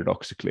then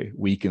paradoxically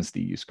weakens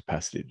the EU's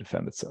capacity to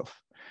defend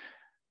itself.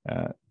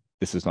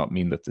 This does not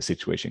mean that the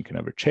situation can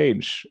ever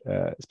change,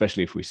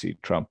 especially if we see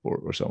Trump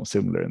or someone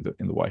similar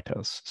in the White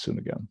House soon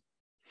again.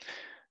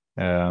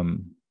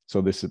 So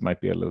this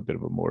might be a little bit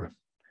of a more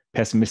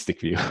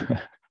pessimistic view,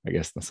 I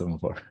guess, than some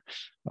of our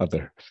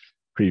other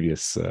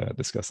previous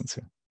discussions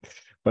here.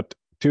 But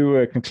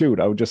to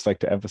conclude, I would just like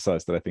to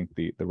emphasize that I think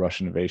the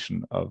Russian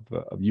invasion of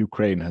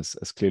Ukraine has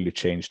clearly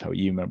changed how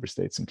EU member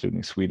states,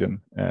 including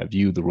Sweden,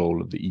 view the role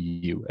of the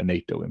EU and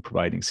NATO in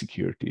providing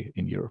security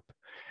in Europe.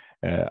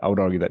 I would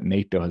argue that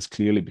NATO has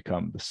clearly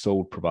become the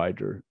sole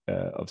provider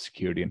of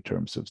security in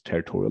terms of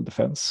territorial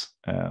defense,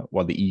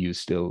 while the EU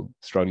is still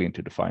struggling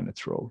to define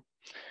its role.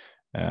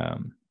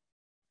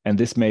 And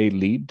this may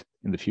lead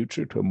in the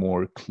future to a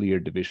more clear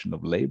division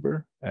of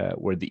labor,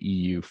 where the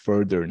EU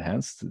further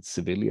enhanced its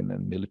civilian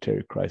and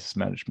military crisis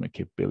management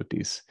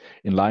capabilities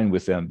in line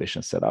with the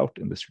ambitions set out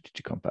in the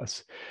strategic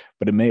compass.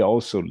 But it may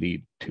also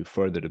lead to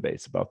further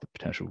debates about the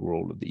potential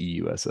role of the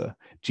EU as a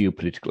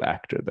geopolitical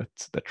actor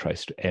that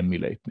tries to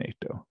emulate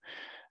NATO.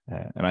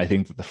 And I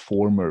think that the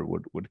former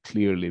would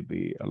clearly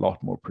be a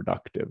lot more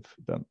productive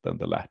than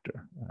the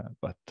latter.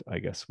 But I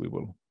guess we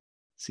will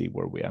see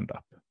where we end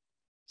up.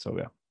 So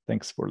yeah,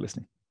 thanks for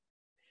listening.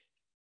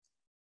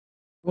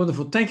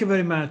 Wonderful. Thank you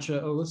very much,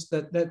 August.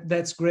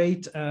 That's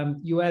great.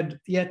 You add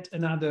yet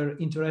another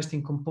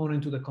interesting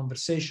component to the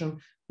conversation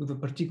with a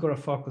particular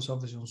focus,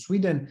 obviously, on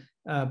Sweden.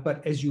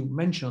 But as you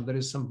mentioned, there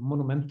is some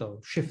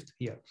monumental shift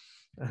here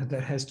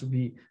that has to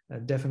be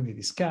definitely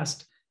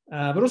discussed.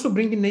 But also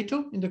bringing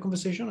NATO in the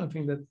conversation. I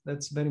think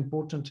that's very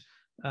important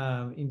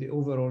in the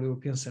overall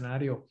European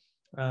scenario.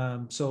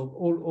 So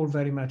all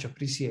very much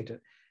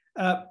appreciated.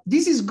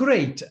 This is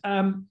great.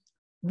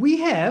 We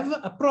have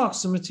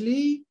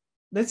approximately,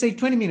 let's say,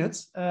 20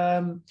 minutes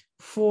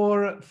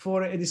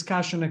for a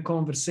discussion, a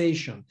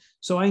conversation.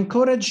 So I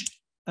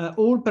encourage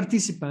all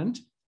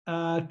participants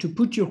to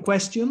put your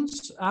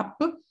questions up.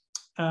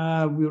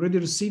 We already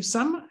received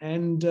some,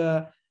 and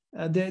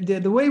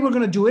the way we're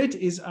going to do it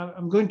is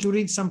I'm going to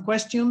read some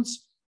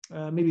questions,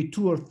 maybe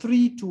 2 or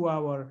 3 to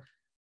our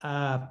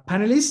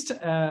panelists,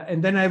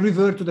 and then I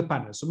revert to the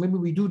panel. So maybe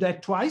we do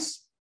that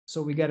twice.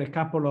 So we get a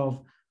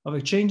couple of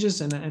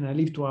exchanges, and I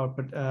leave to our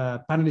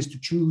panelists to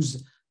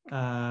choose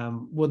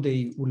what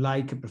they would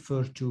like and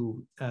prefer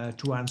to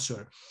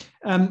answer.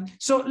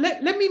 So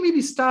let me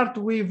maybe start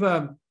with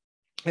a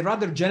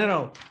rather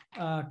general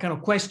kind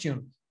of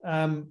question,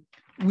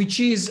 which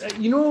is,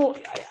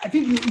 I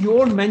think you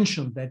all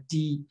mentioned that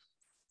the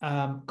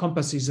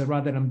Compass is a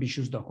rather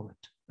ambitious document.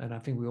 And I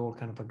think we all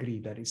kind of agree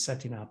that it's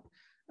setting up,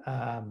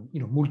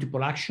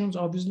 multiple actions,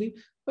 obviously,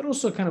 but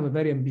also kind of a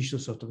very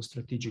ambitious sort of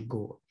strategic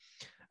goal.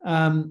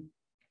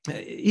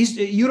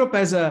 Europe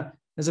has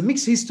a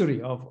mixed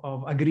history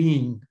of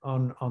agreeing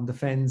on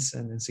defense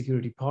and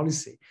security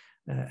policy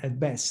at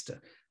best.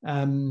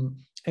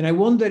 And I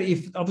wonder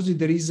if, obviously,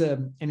 there is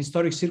an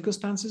historic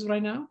circumstances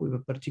right now with a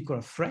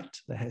particular threat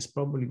that has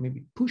probably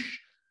maybe pushed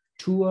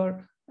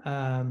toward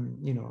a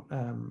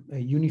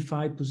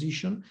unified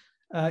position.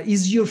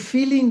 Is your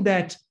feeling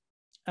that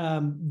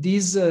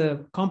this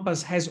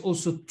compass has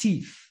also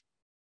teeth?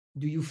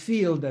 Do you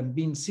feel that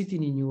being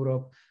sitting in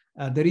Europe,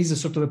 there is a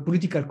sort of a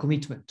political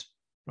commitment,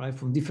 right,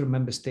 from different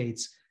member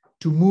states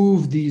to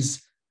move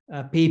this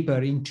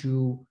paper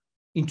into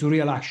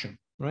real action,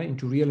 right,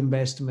 into real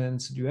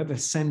investments? Do you have a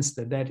sense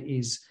that that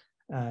is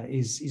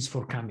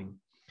forthcoming?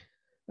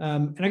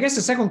 And I guess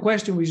the second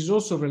question, which is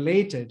also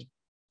related,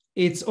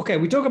 it's, okay,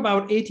 we talk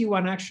about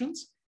 81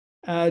 actions.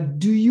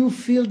 Do you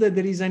feel that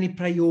there is any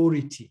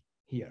priority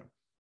here?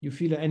 You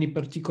feel any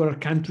particular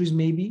countries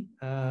maybe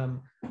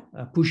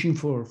pushing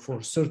for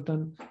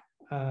certain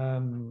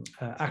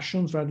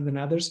actions rather than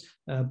others,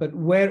 but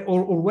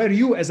where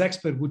you as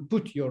expert would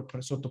put your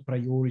sort of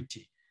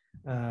priority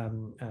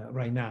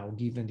right now,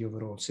 given the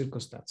overall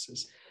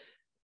circumstances?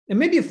 And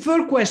maybe a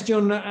third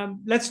question,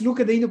 let's look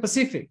at the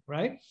Indo-Pacific,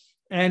 right?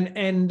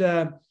 And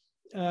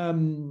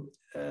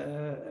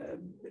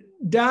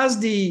does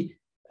the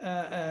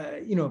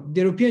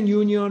European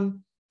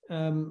Union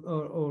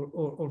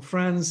or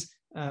France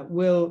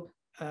will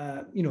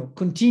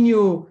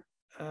continue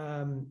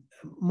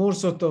more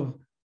sort of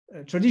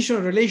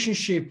traditional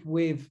relationship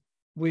with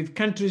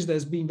countries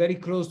that's been very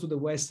close to the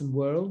Western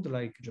world,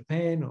 like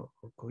Japan or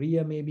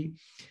Korea maybe?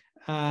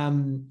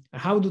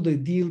 How do they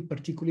deal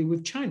particularly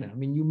with China? I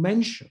mean, you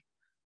mentioned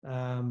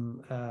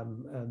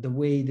the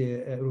way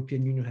the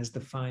European Union has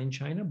defined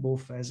China,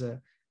 both as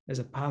a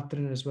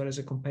partner as well as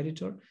a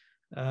competitor.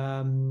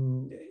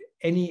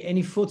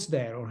 Any thoughts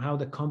there on how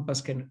the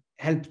compass can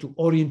help to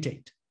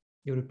orientate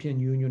the European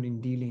Union in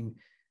dealing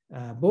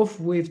both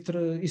with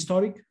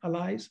historic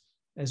allies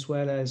as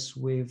well as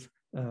with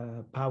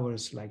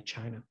powers like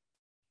China?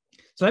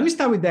 So let me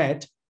start with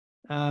that,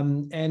 I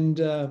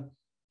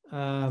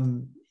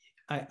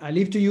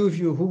leave to you if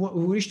you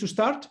who wish to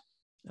start.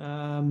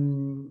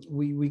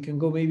 We can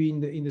go maybe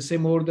in the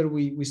same order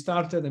we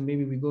started, and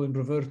maybe we go in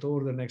reverse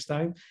order next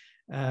time.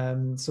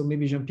 So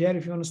maybe Jean-Pierre,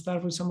 if you want to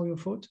start with some of your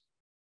thoughts.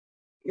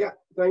 Yeah,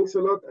 thanks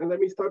a lot. And let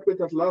me start with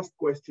that last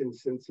question,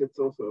 since it's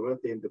also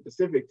about the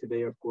Indo-Pacific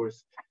today, of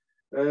course.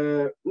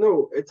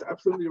 No, it's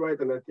absolutely right.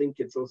 And I think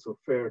it's also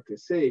fair to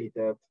say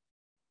that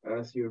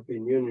as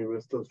European Union,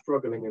 we're still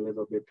struggling a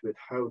little bit with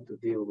how to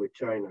deal with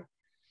China.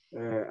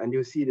 And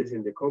you see this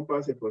in the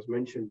compass. It was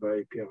mentioned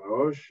by Pierre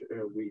Laroche.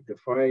 We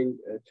define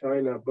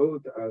China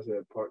both as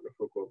a partner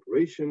for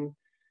cooperation,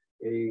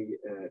 an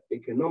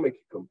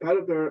economic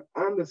competitor,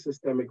 and a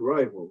systemic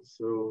rival.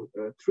 So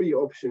three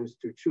options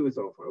to choose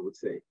of, I would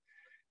say.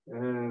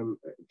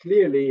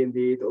 Clearly,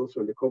 indeed,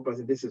 also in the compass,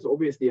 and this is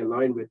obviously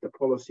aligned with the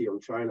policy on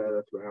China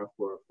that we have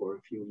for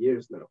a few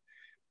years now.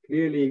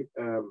 Clearly,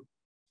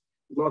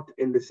 not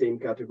in the same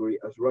category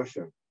as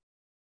Russia.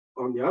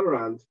 On the other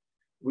hand,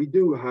 we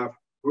do have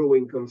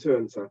growing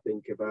concerns, I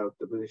think, about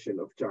the position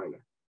of China,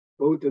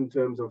 both in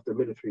terms of the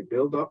military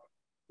buildup,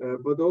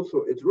 but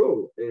also its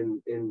role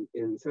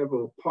in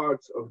several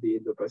parts of the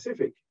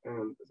Indo-Pacific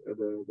and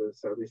the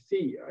Southeast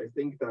Sea. I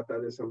think that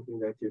that is something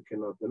that you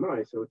cannot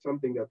deny. So it's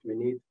something that we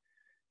need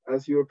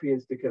as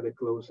Europeans to get a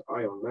close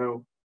eye on.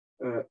 Now,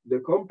 the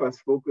compass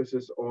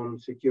focuses on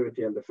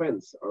security and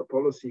defense. Our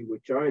policy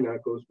with China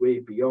goes way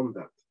beyond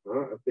that.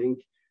 I think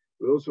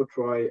we also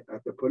try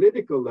at the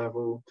political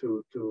level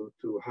to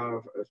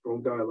have a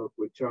strong dialogue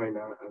with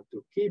China and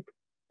to keep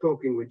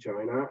talking with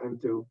China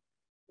and to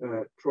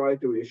try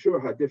to assure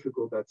how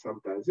difficult that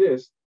sometimes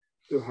is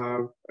to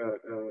have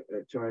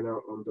China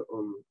on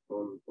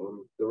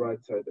the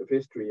right side of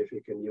history, if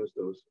you can use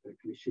those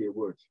cliche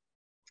words.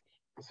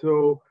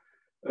 So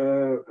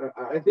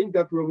I think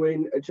that will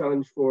remain a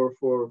challenge for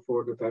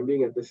the time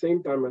being. At the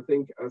same time, I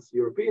think as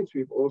Europeans,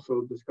 we've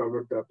also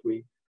discovered that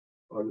we,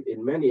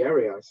 in many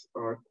areas,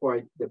 are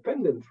quite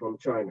dependent from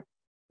China.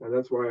 And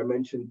that's why I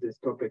mentioned this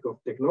topic of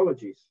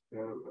technologies,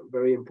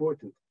 very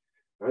important.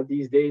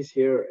 These days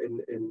here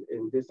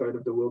in this side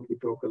of the world, we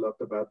talk a lot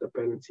about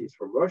dependencies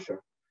from Russia,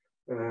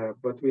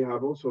 but we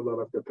have also a lot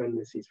of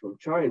dependencies from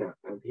China.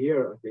 And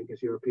here, I think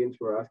as Europeans,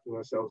 we're asking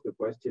ourselves the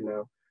question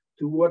now,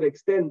 to what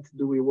extent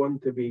do we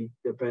want to be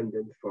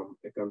dependent from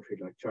a country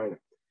like China?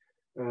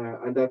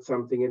 And that's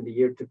something in the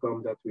year to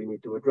come that we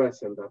need to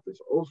address, and that is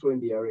also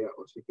in the area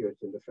of security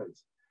and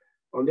defense.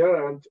 On the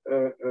other hand,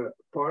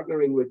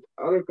 partnering with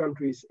other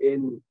countries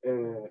in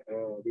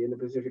the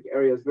Indo-Pacific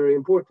area is very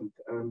important.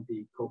 And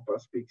the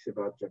compass speaks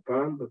about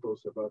Japan, but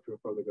also about the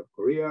Republic of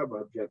Korea,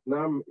 about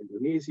Vietnam,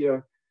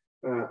 Indonesia,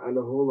 and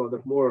a whole lot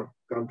of more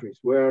countries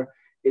where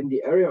in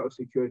the area of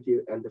security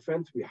and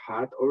defense, we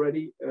had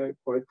already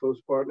quite close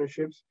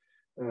partnerships.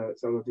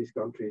 Some of these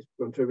countries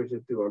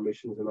contributed to our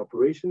missions and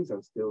operations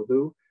and still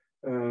do.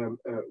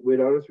 With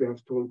others, we have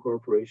strong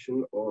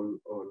cooperation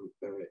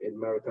in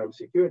maritime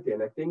security.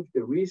 And I think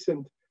the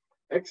recent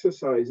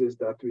exercises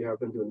that we have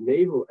been doing,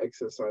 naval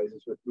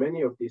exercises with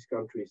many of these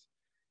countries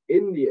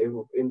in the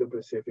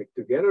Indo-Pacific,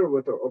 together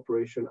with our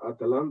Operation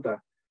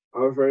Atalanta,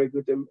 are a very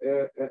good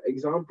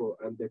example.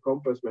 And the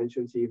Compass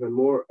mentions even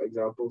more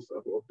examples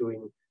of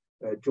doing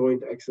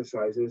joint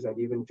exercises and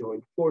even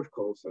joint port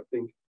calls. I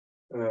think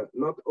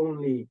not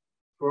only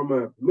from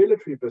a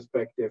military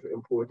perspective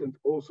important,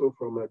 also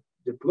from a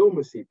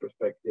diplomacy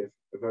perspective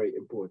very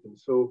important.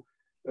 So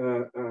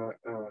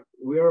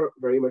we are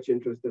very much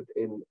interested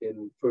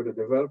in further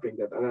developing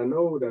that. And I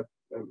know that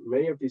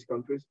many of these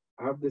countries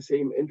have the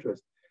same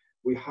interest.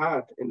 We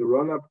had in the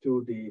run-up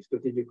to the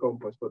strategic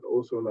compass, but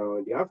also now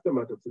in the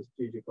aftermath of the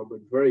strategic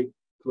compass, very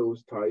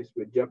close ties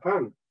with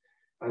Japan.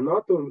 And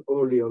not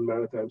only on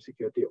maritime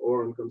security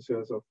or on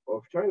concerns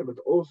of China, but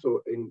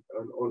also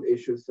on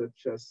issues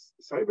such as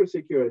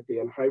cybersecurity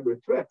and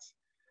hybrid threats.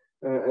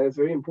 And it's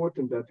very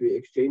important that we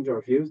exchange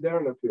our views there,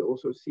 and that we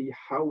also see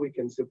how we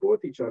can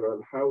support each other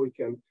and how we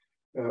can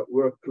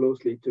work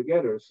closely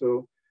together.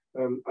 So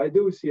I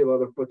do see a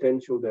lot of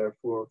potential there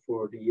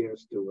for the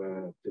years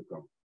to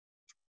come.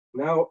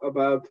 Now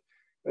about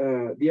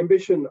the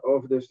ambition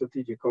of the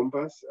strategic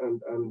compass,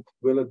 and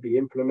will it be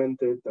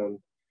implemented, and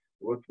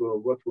what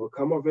will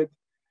come of it?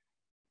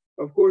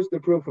 Of course, the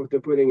proof of the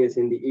pudding is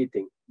in the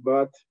eating.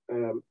 But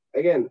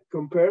again,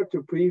 compared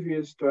to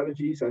previous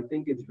strategies, I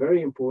think it's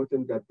very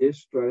important that this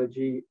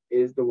strategy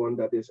is the one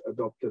that is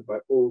adopted by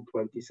all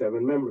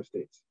 27 member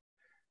states.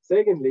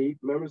 Secondly,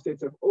 member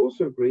states have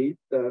also agreed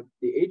that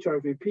the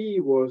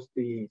HRVP was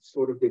the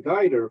sort of the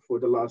guider for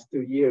the last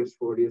 2 years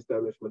for the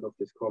establishment of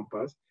this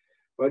compass,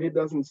 but it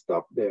doesn't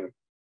stop there.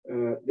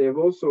 They have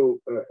also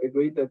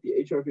agreed that the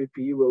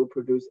HRVP will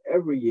produce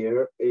every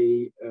year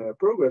a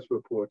progress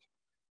report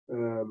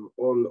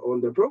on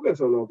the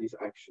progress on all these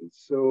actions.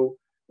 So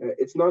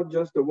it's not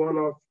just a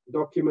one-off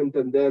document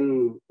and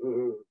then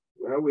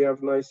we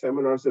have nice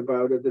seminars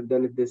about it and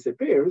then it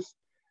disappears.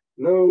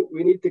 No,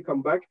 we need to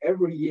come back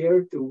every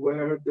year to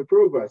where the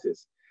progress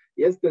is.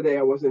 Yesterday,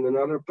 I was in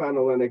another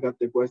panel and I got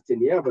the question,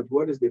 yeah, but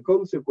what is the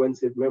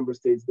consequence if member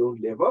states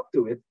don't live up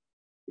to it?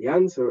 The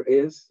answer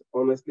is,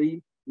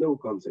 honestly, no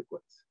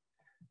consequence.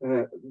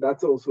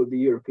 That's also the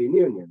European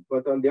Union.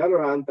 But on the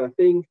other hand, I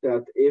think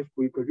that if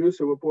we produce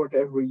a report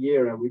every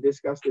year and we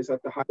discuss this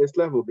at the highest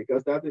level,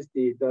 because that's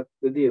the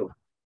deal.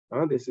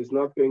 This is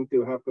not going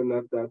to happen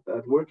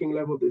at working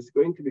level. This is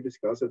going to be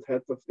discussed at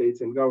heads of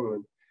states and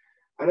government.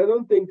 And I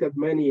don't think that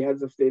many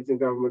heads of states and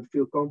government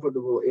feel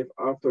comfortable if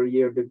after a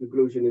year the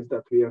conclusion is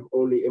that we have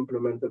only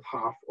implemented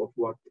half of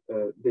what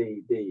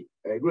they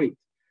agreed.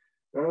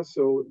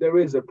 So there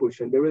is a push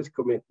and there is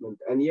commitment.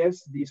 And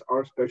yes, these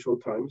are special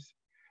times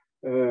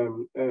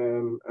and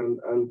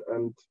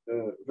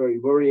very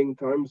worrying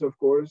times, of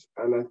course.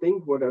 And I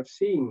think what I've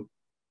seen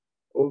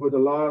over the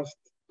last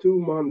 2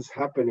 months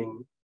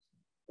happening,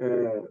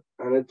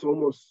 and it's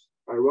almost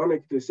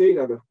ironic to say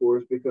that, of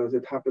course, because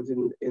it happens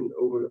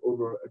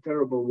over a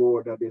terrible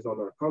war that is on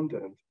our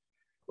continent.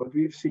 But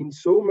we've seen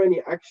so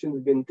many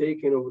actions been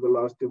taken over the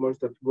last 2 months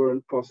that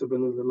weren't possible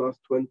in the last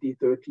 20,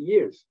 30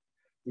 years.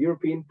 The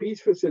European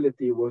Peace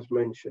Facility was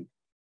mentioned.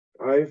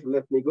 I've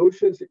led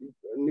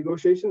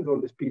negotiations on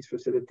this peace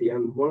facility,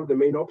 and one of the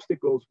main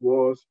obstacles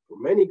was, for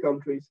many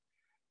countries,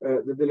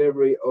 the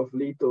delivery of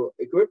lethal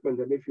equipment.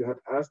 And if you had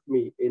asked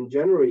me in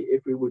January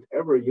if we would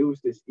ever use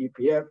this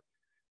EPF,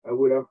 I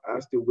would have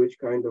asked you which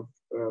kind of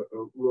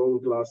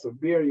wrong glass of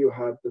beer you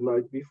had the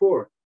night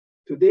before.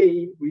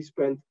 Today, we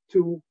spent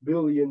 2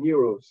 billion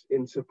euros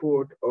in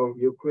support of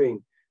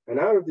Ukraine. And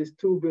out of this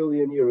 2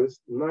 billion euros,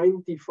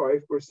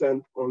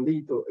 95% on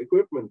lethal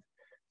equipment.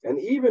 And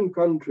even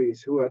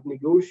countries who had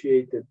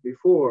negotiated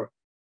before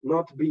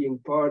not being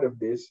part of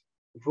this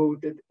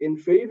voted in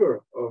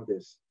favor of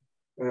this.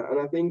 And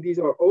I think these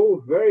are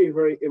all very,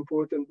 very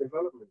important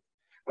developments.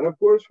 And of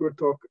course, we're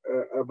talking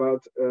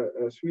about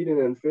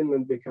Sweden and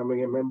Finland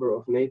becoming a member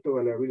of NATO,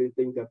 and I really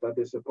think that that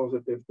is a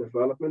positive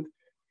development.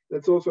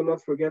 Let's also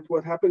not forget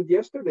what happened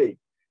yesterday.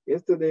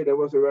 Yesterday, there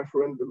was a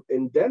referendum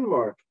in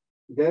Denmark.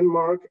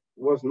 Denmark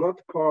was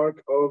not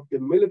part of the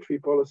military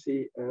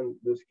policy and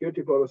the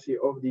security policy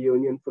of the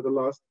Union for the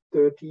last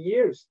 30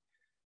 years.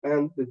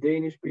 And the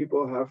Danish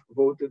people have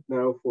voted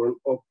now for an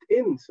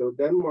opt-in. So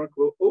Denmark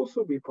will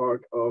also be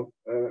part of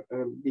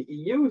the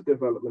EU's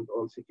development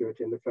on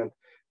security and defense.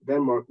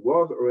 Denmark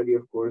was already,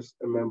 of course,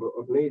 a member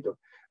of NATO.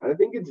 And I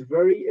think it's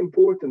very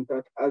important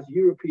that as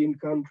European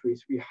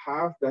countries, we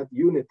have that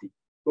unity,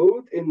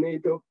 both in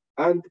NATO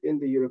and in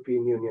the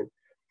European Union.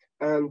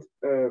 And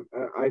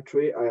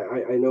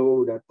I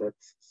know that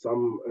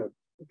some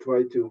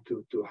try to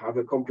have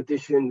a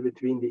competition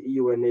between the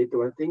EU and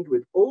NATO. I think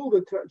with all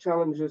the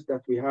challenges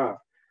that we have,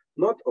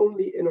 not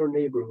only in our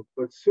neighborhood,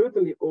 but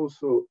certainly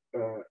also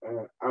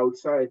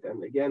outside,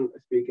 and again, I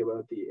speak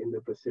about the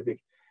Indo-Pacific,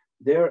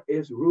 there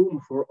is room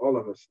for all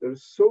of us.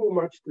 There's so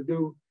much to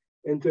do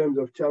in terms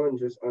of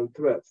challenges and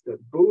threats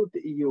that both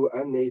the EU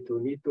and NATO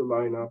need to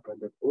line up, and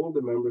that all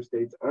the member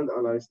states and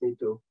allies need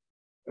to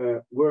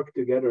work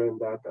together in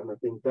that. And I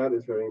think that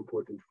is very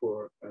important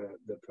for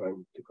the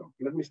time to come.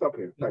 Let me stop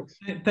here. Thanks.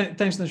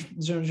 Thanks,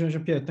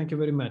 Jean-Pierre. Thank you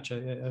very much.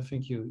 I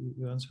think you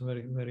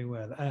answered very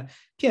well.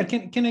 Pierre,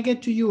 can I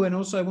get to you? And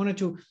also I wanted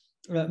to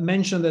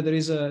mention that there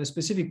is a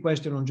specific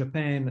question on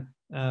Japan,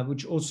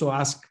 which also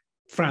asks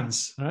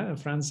France,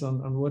 France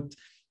on what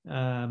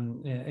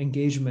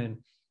engagement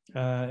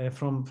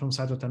from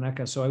Sato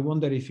Tanaka. So I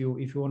wonder if you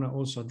want to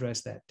also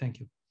address that. Thank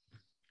you.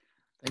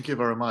 Thank you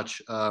very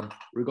much.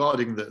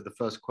 Regarding the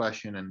first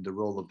question and the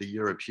role of the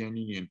European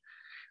Union,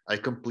 I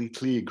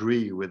completely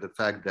agree with the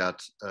fact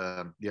that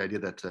the idea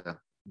that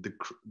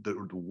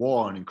the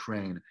war in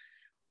Ukraine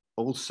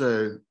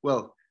also,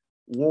 well,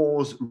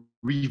 wars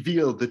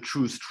reveal the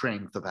true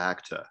strength of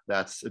actor.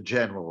 That's a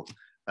general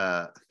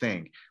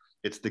thing.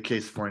 It's the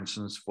case, for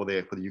instance, for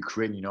the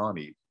Ukrainian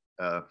army.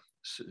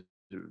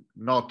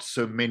 Not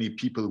so many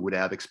people would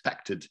have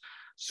expected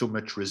so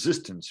much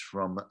resistance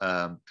from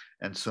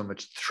and so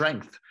much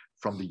strength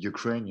from the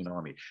Ukrainian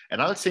army.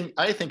 And I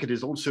think it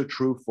is also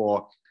true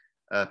for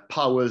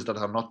powers that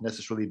are not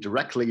necessarily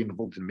directly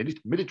involved in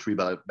military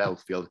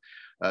battlefield,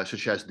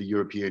 such as the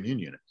European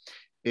Union.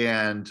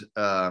 And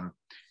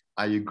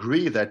I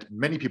agree that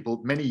many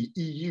people, many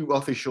EU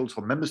officials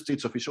or member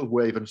states officials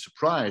were even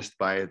surprised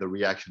by the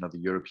reaction of the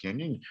European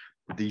Union.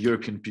 The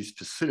European Peace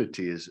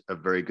Facility is a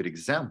very good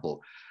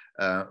example.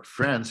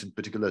 France in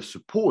particular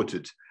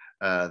supported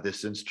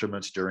this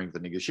instrument during the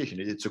negotiation.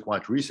 It's a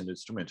quite recent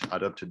instrument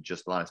adopted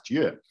just last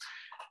year.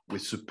 We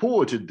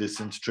supported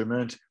this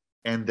instrument,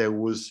 and there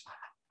was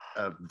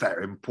a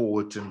very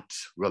important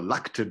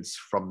reluctance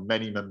from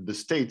many member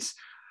states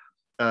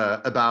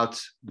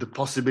about the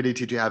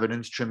possibility to have an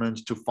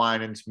instrument to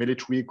finance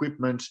military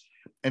equipment,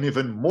 and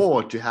even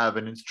more to have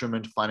an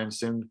instrument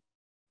financing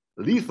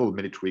lethal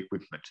military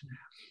equipment.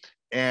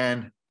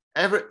 And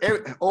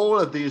all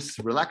of these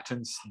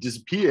reluctance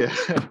disappear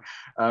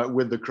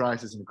with the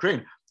crisis in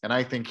Ukraine. And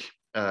I think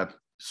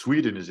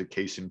Sweden is a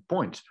case in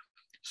point.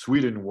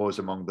 Sweden was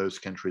among those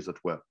countries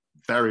that were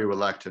very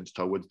reluctant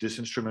towards this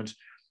instrument,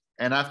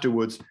 and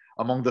afterwards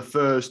among the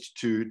first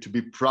to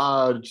be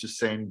proud to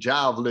send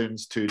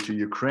javelins to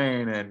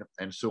Ukraine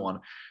and so on.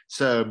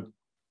 So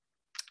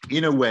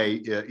in a way,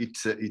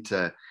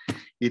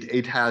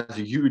 it has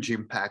a huge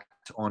impact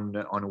on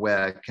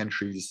where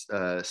countries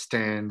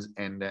stand,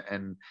 and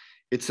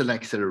it's an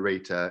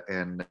accelerator.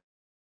 And of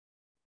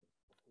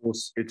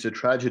course, it's a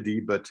tragedy,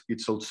 but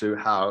it's also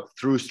how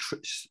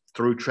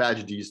through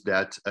tragedies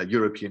that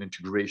European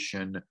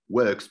integration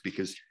works,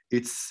 because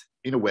it's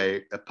in a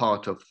way a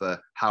part of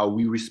how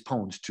we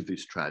respond to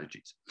these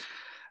tragedies.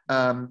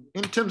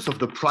 In terms of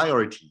the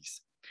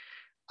priorities,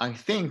 I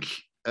think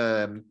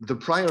the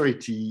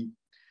priority.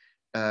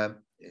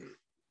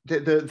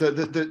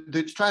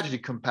 The strategy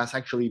compass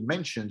actually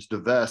mentions the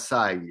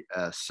Versailles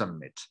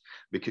summit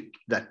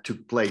that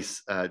took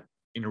place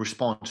in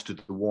response to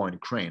the war in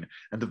Ukraine,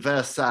 and the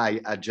Versailles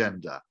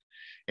agenda,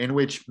 in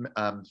which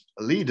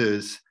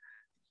leaders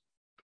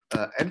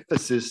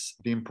emphasize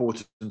the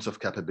importance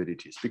of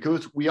capabilities,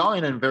 because we are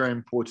in a very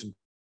important.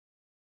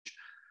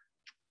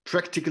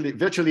 Practically,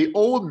 virtually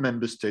all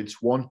member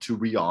states want to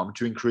rearm,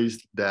 to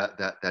increase their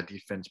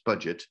defense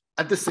budget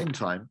at the same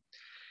time,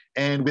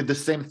 and with the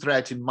same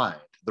threat in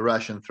mind, the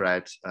Russian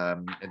threat,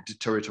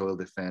 territorial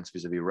defense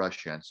vis-a-vis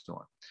Russia, and so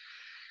on.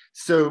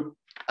 So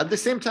at the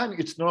same time,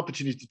 it's an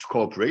opportunity to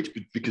cooperate,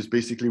 because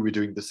basically we're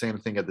doing the same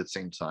thing at the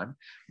same time.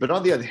 But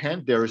on the other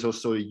hand, there is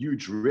also a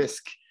huge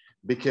risk,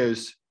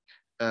 because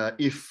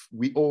if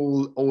we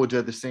all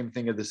order the same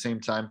thing at the same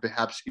time,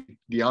 perhaps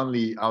the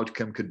only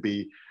outcome could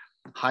be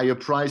higher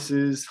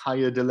prices,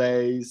 higher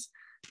delays,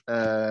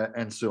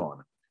 and so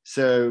on.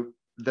 So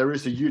there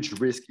is a huge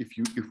risk if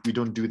we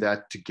don't do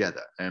that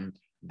together. And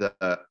the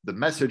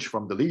message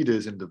from the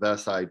leaders in the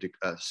Versailles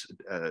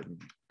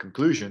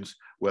conclusions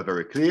were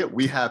very clear.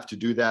 We have to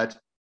do that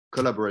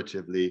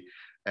collaboratively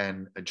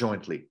and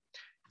jointly.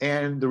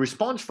 And the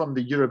response from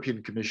the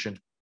European Commission,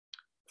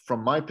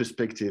 from my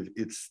perspective,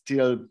 it's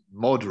still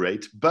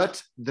moderate,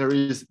 but there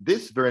is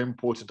this very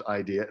important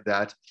idea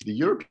that the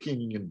European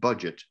Union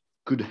budget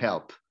could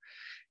help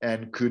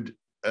and could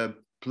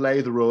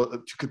play the role,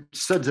 could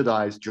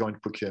subsidize joint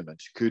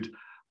procurement, could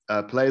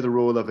play the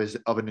role of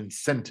an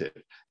incentive,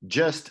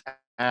 just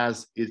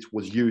as it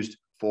was used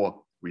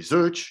for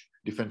research,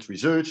 defense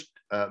research,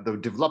 the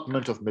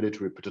development of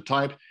military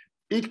prototype.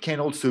 It can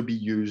also be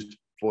used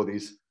for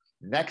this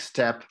next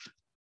step,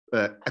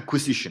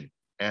 acquisition.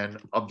 And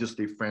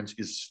obviously, France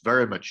is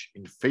very much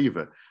in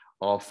favor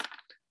of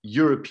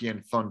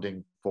European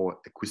funding for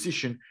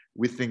acquisition.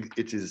 We think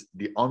it is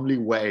the only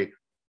way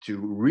to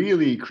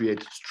really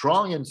create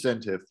strong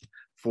incentive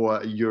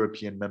for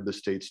European member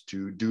states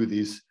to do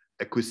this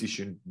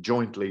acquisition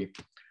jointly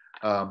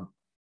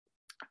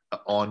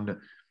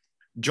on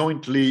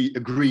jointly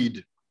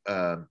agreed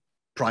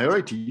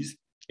priorities,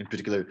 in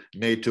particular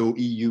NATO,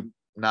 EU.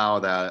 Now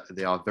that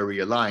they are very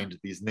aligned,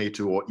 these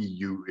NATO or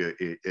EU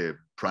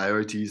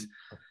priorities,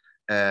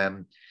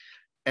 and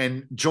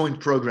joint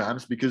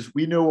programs, because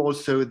we know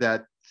also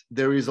that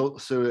there is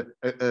also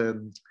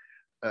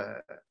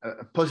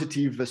a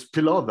positive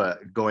spillover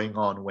going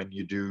on when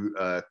you do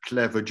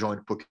clever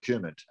joint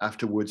procurement.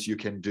 Afterwards, you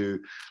can do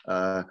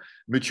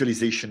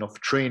mutualization of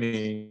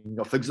training,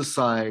 of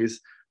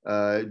exercise,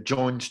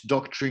 joint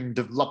doctrine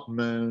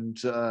development,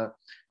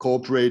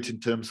 cooperate in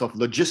terms of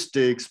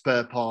logistics,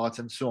 spare parts,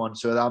 and so on.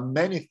 So there are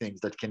many things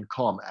that can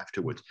come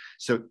afterwards.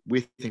 So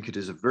we think it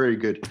is a very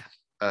good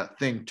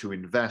thing to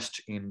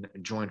invest in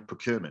joint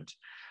procurement.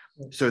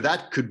 So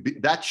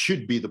that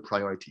should be the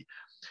priority.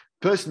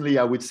 Personally,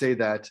 I would say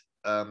that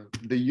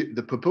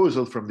the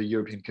proposal from the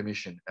European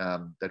Commission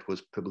that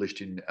was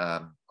published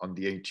on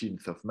the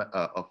 18th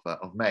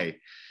of May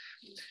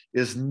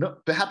is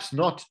perhaps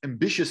not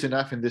ambitious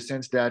enough in the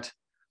sense that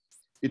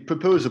it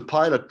proposed a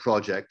pilot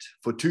project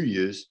for 2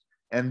 years,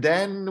 and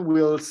then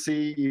we'll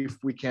see if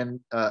we can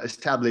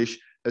establish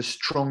a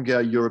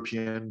stronger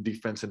European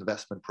defense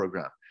investment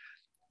program.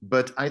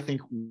 But I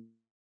think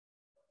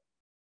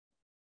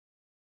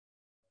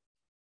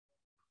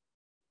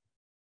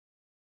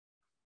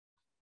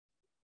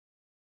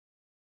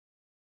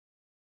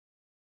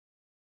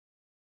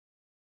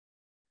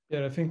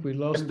yeah, I think we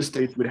lost. Member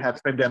states would have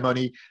spent their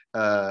money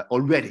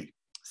already.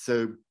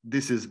 So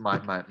this is my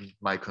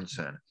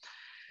concern.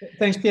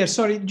 Thanks, Pierre.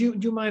 Sorry, do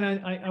you mind?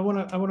 I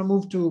want to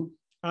move to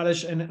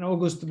Aleš and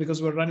August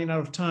because we're running out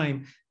of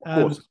time.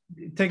 Of course.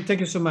 Thank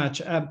you so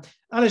much,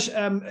 Aleš.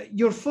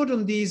 Your thought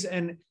on these,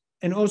 and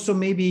also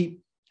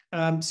maybe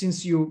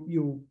since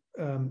you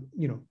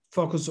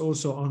focus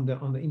also on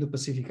the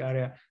Indo-Pacific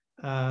area,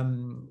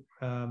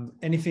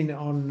 anything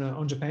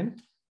on Japan?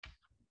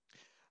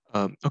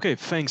 Okay,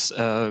 thanks.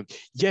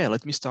 Yeah,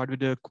 let me start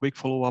with a quick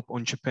follow-up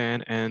on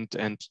Japan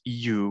and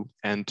EU,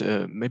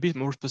 and maybe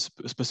more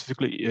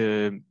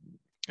specifically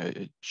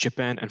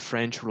Japan and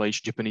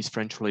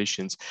Japanese-French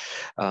relations.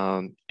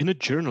 In a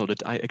journal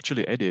that I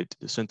actually edit,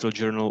 the Central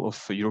Journal of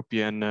Central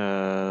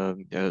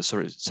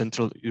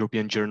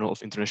European Journal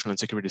of International and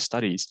Security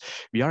Studies,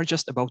 we are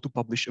just about to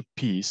publish a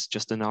piece,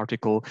 just an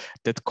article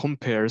that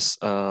compares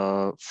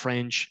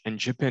French and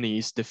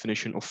Japanese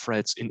definition of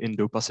threats in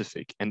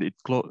Indo-Pacific, and it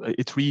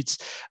reads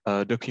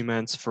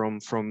documents from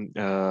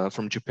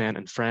Japan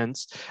and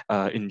France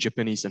in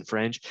Japanese and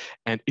French,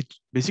 and it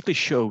basically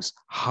shows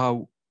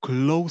how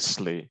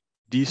closely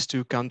these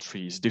two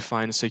countries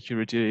define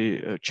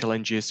security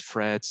challenges,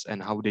 threats,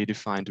 and how they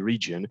define the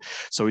region.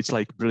 So it's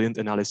like brilliant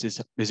analysis,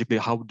 basically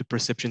how the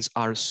perceptions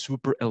are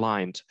super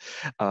aligned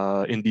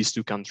in these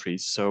two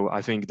countries. So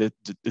I think that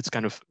it's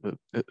kind of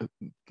a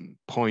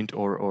point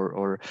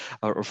or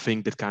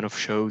thing that kind of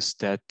shows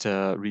that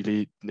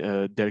really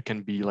there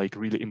can be like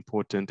really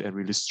important and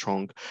really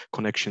strong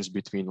connections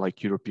between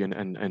like European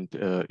and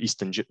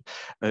East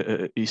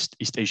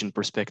Asian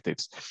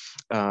perspectives.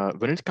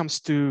 When it comes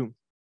to,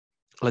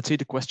 let's say,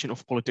 the question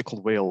of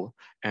political will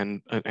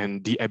and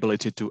the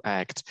ability to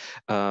act.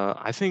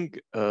 I think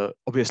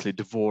obviously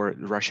the war,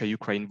 the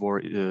Russia-Ukraine war,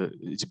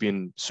 it's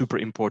been super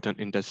important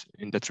in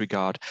that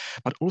regard.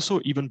 But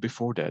also even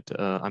before that,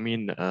 I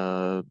mean,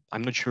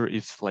 I'm not sure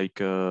if like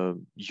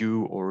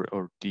you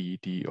or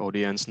the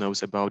audience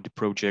knows about the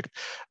project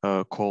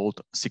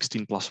called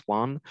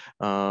 16+1.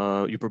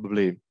 You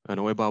probably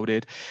know about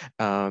it,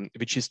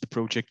 which is the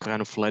project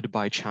kind of led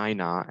by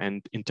China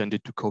and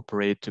intended to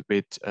cooperate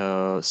with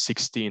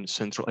 16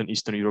 Central and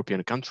Eastern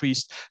European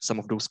countries. Some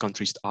of those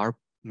countries are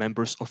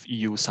members of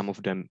EU, some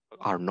of them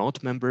are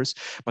not members,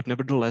 but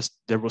nevertheless,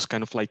 there was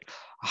kind of like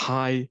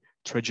high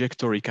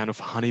trajectory kind of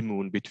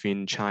honeymoon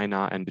between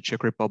China and the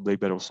Czech Republic,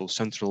 but also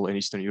Central and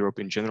Eastern Europe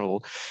in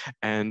general.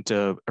 And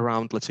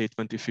around, let's say,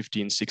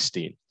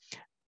 2015-16.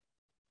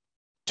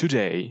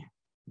 Today,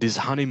 this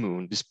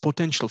honeymoon, this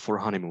potential for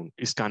honeymoon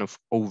is kind of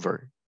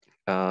over.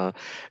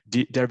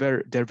 There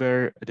were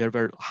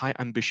high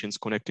ambitions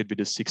connected with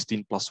the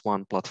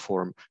 16+1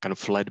 platform, kind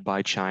of led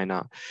by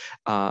China.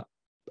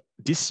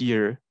 This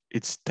year,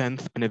 it's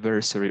 10th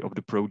anniversary of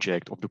the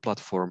project, of the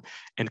platform,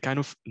 and kind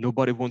of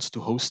nobody wants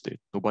to host it.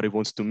 Nobody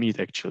wants to meet,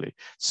 actually.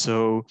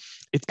 So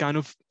it kind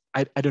of,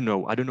 I don't know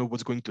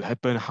what's going to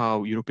happen,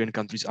 how European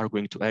countries are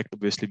going to act.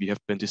 Obviously, we have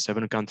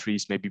 27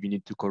 countries. Maybe we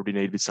need to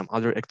coordinate with some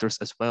other actors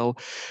as well.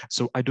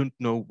 So I don't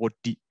know what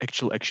the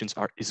actual actions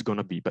is going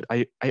to be. But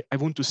I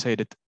want to say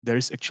that there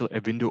is actually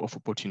a window of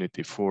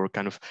opportunity for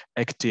kind of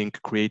acting,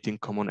 creating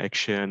common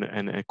action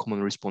and a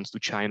common response to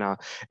China,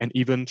 and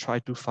even try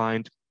to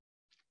find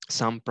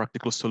some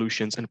practical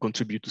solutions and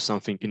contribute to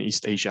something in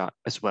East Asia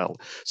as well.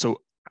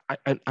 So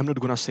I'm not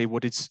going to say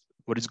what it's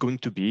going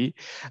to be,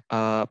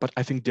 but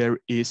I think there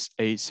is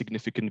a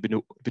significant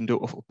window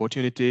of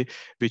opportunity,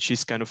 which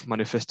is kind of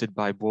manifested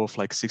by both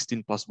like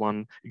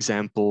 16+1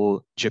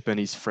 example,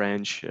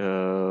 Japanese-French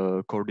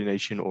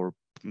coordination, or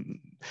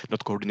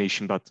not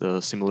coordination,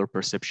 but similar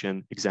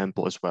perception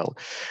example as well.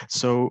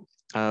 So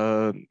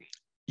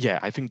yeah,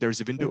 I think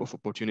there's a window of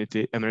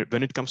opportunity. And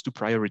when it comes to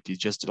priorities,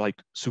 just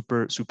like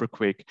super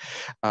quick,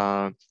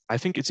 I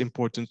think it's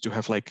important to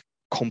have like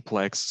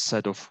complex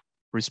set of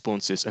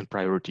responses and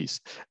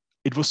priorities.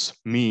 It was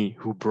me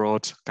who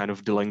brought kind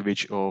of the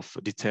language of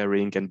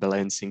deterring and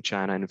balancing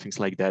China and things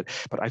like that.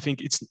 But I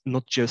think it's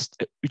not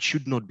just, it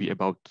should not be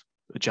about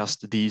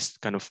just these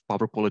kind of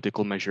power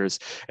political measures.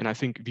 And I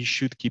think we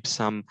should keep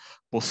some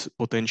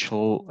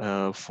potential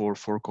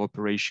for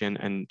cooperation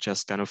and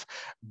just kind of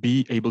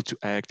be able to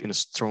act in a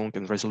strong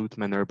and resolute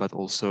manner, but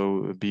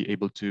also be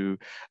able to,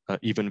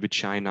 even with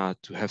China,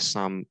 to have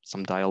some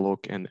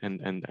dialogue and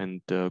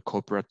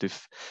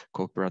cooperative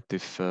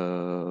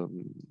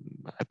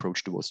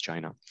approach towards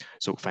China.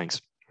 So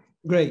thanks.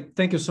 Great,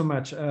 thank you so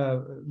much.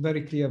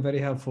 Very clear, very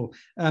helpful.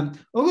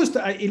 August,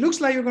 it looks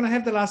like you're going to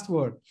have the last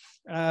word,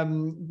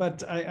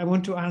 but I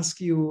want to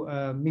ask you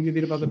maybe a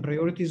bit about the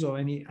priorities or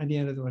any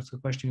other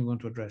question you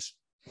want to address.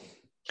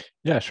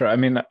 Yeah, sure. I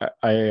mean,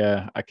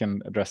 I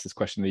can address this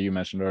question that you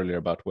mentioned earlier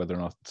about whether or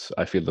not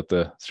I feel that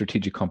the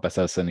strategic compass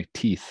has any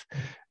teeth.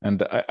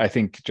 And I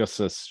think,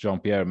 just as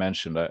Jean-Pierre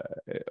mentioned,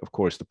 of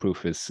course, the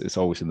proof is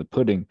always in the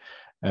pudding.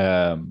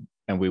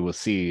 And we will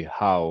see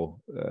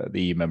how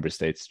the EU member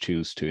states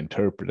choose to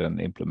interpret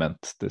and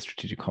implement the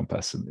strategic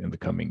compass in the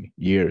coming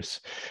years.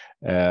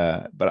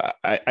 But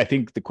I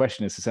think the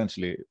question is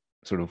essentially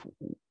sort of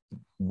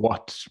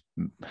what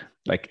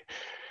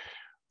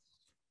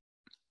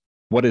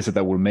is it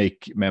that will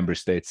make member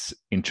states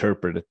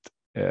interpret it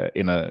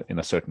in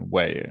a certain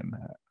way, and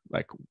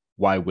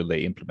why will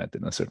they implement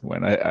it in a certain way?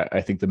 And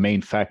I think the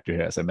main factor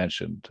here, as I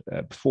mentioned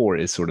before,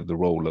 is sort of the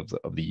role of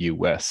the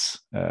US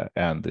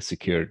and the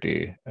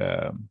security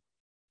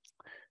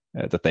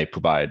that they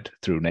provide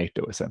through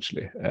NATO,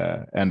 essentially.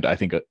 And I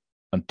think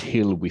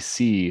until we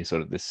see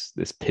sort of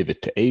this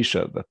pivot to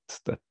Asia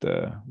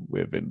that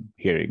we've been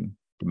hearing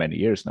for many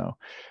years now,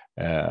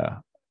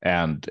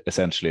 and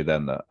essentially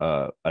then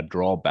a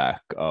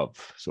drawback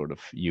of sort of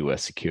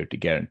US security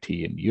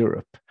guarantee in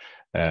Europe,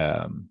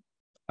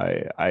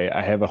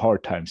 I have a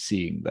hard time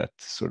seeing that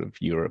sort of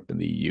Europe and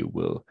the EU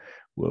will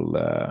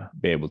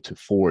be able to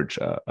forge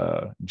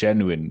a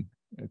genuine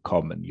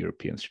common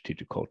European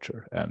strategic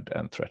culture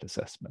and threat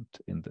assessment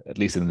at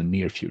least in the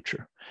near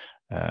future.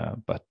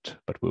 But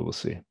we will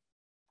see.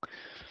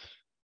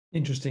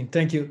 Interesting.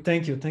 Thank you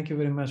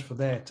very much for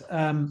that.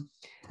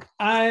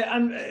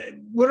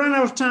 We're running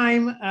out of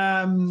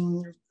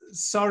time.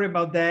 Sorry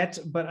about that,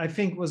 but I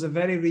think it was a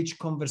very rich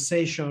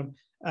conversation,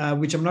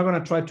 which I'm not going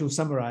to try to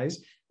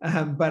summarize.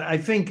 But I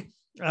think,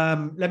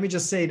 let me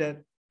just say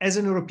that as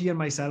an European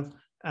myself,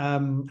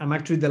 I'm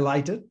actually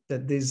delighted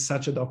that there's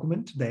such a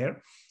document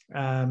there.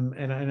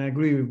 And I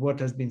agree with what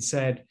has been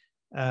said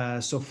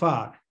so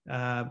far.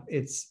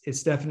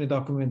 It's definitely a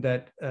document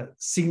that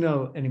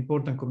signal an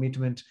important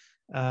commitment,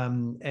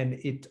 and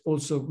it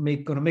also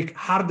going to make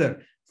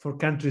harder for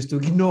countries to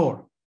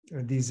ignore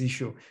this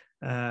issue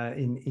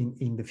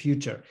in the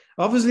future.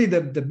 Obviously,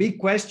 the big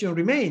question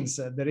remains.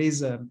 There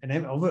is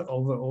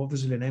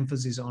obviously an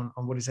emphasis on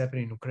what is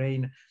happening in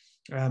Ukraine.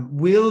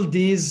 Will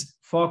this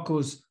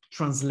focus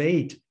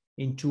translate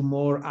into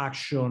more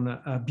action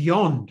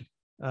beyond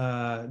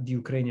the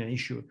Ukrainian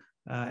issue,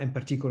 in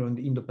particular in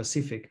the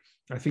Indo-Pacific?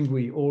 I think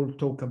we all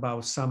talk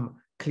about some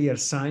clear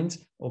signs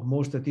of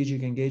more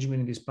strategic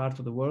engagement in this part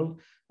of the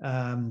world,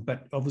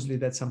 but obviously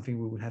that's something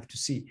we will have to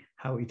see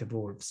how it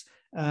evolves.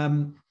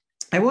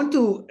 I want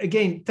to,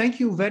 again, thank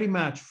you very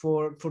much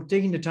for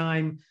taking the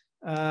time.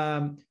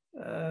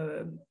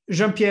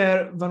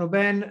 Jean-Pierre Van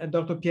Oben,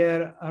 Dr.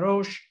 Pierre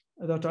Haroche,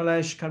 Dr.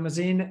 Aleš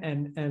Karmazin,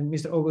 and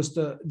Mr. August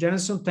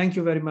Jenison, thank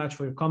you very much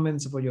for your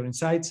comments, for your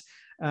insights.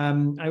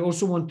 I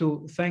also want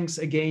to thanks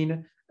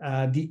again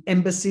the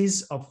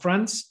embassies of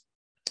France,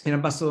 and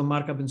Ambassador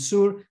Mark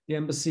Abensur, the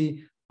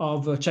Embassy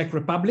of Czech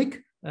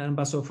Republic,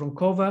 Ambassador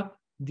Frankova,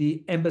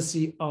 the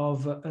Embassy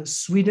of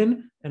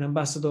Sweden, and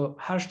Ambassador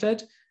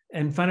Harstedt,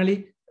 and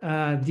finally,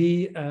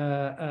 the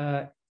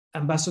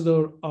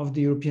Ambassador of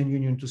the European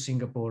Union to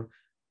Singapore,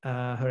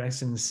 Her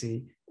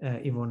Excellency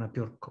Ivona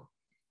Piorko.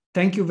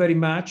 Thank you very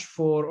much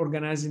for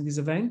organizing this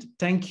event.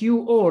 Thank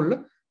you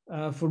all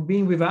for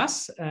being with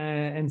us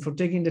and for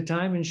taking the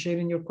time and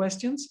sharing your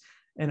questions.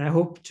 And I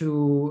hope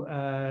to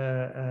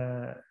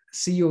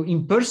see you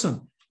in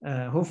person,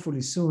 hopefully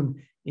soon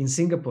in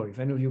Singapore, if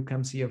any of you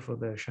comes here for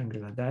the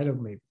Shangri-La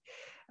Dialogue, maybe.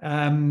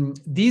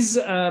 This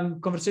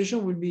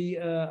conversation will be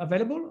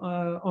available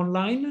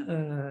online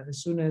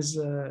as soon as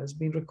it's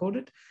been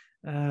recorded.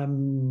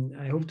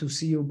 I hope to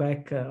see you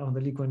back on the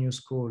Lee Kuan Yew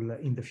School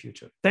in the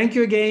future. Thank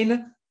you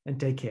again, and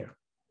take care.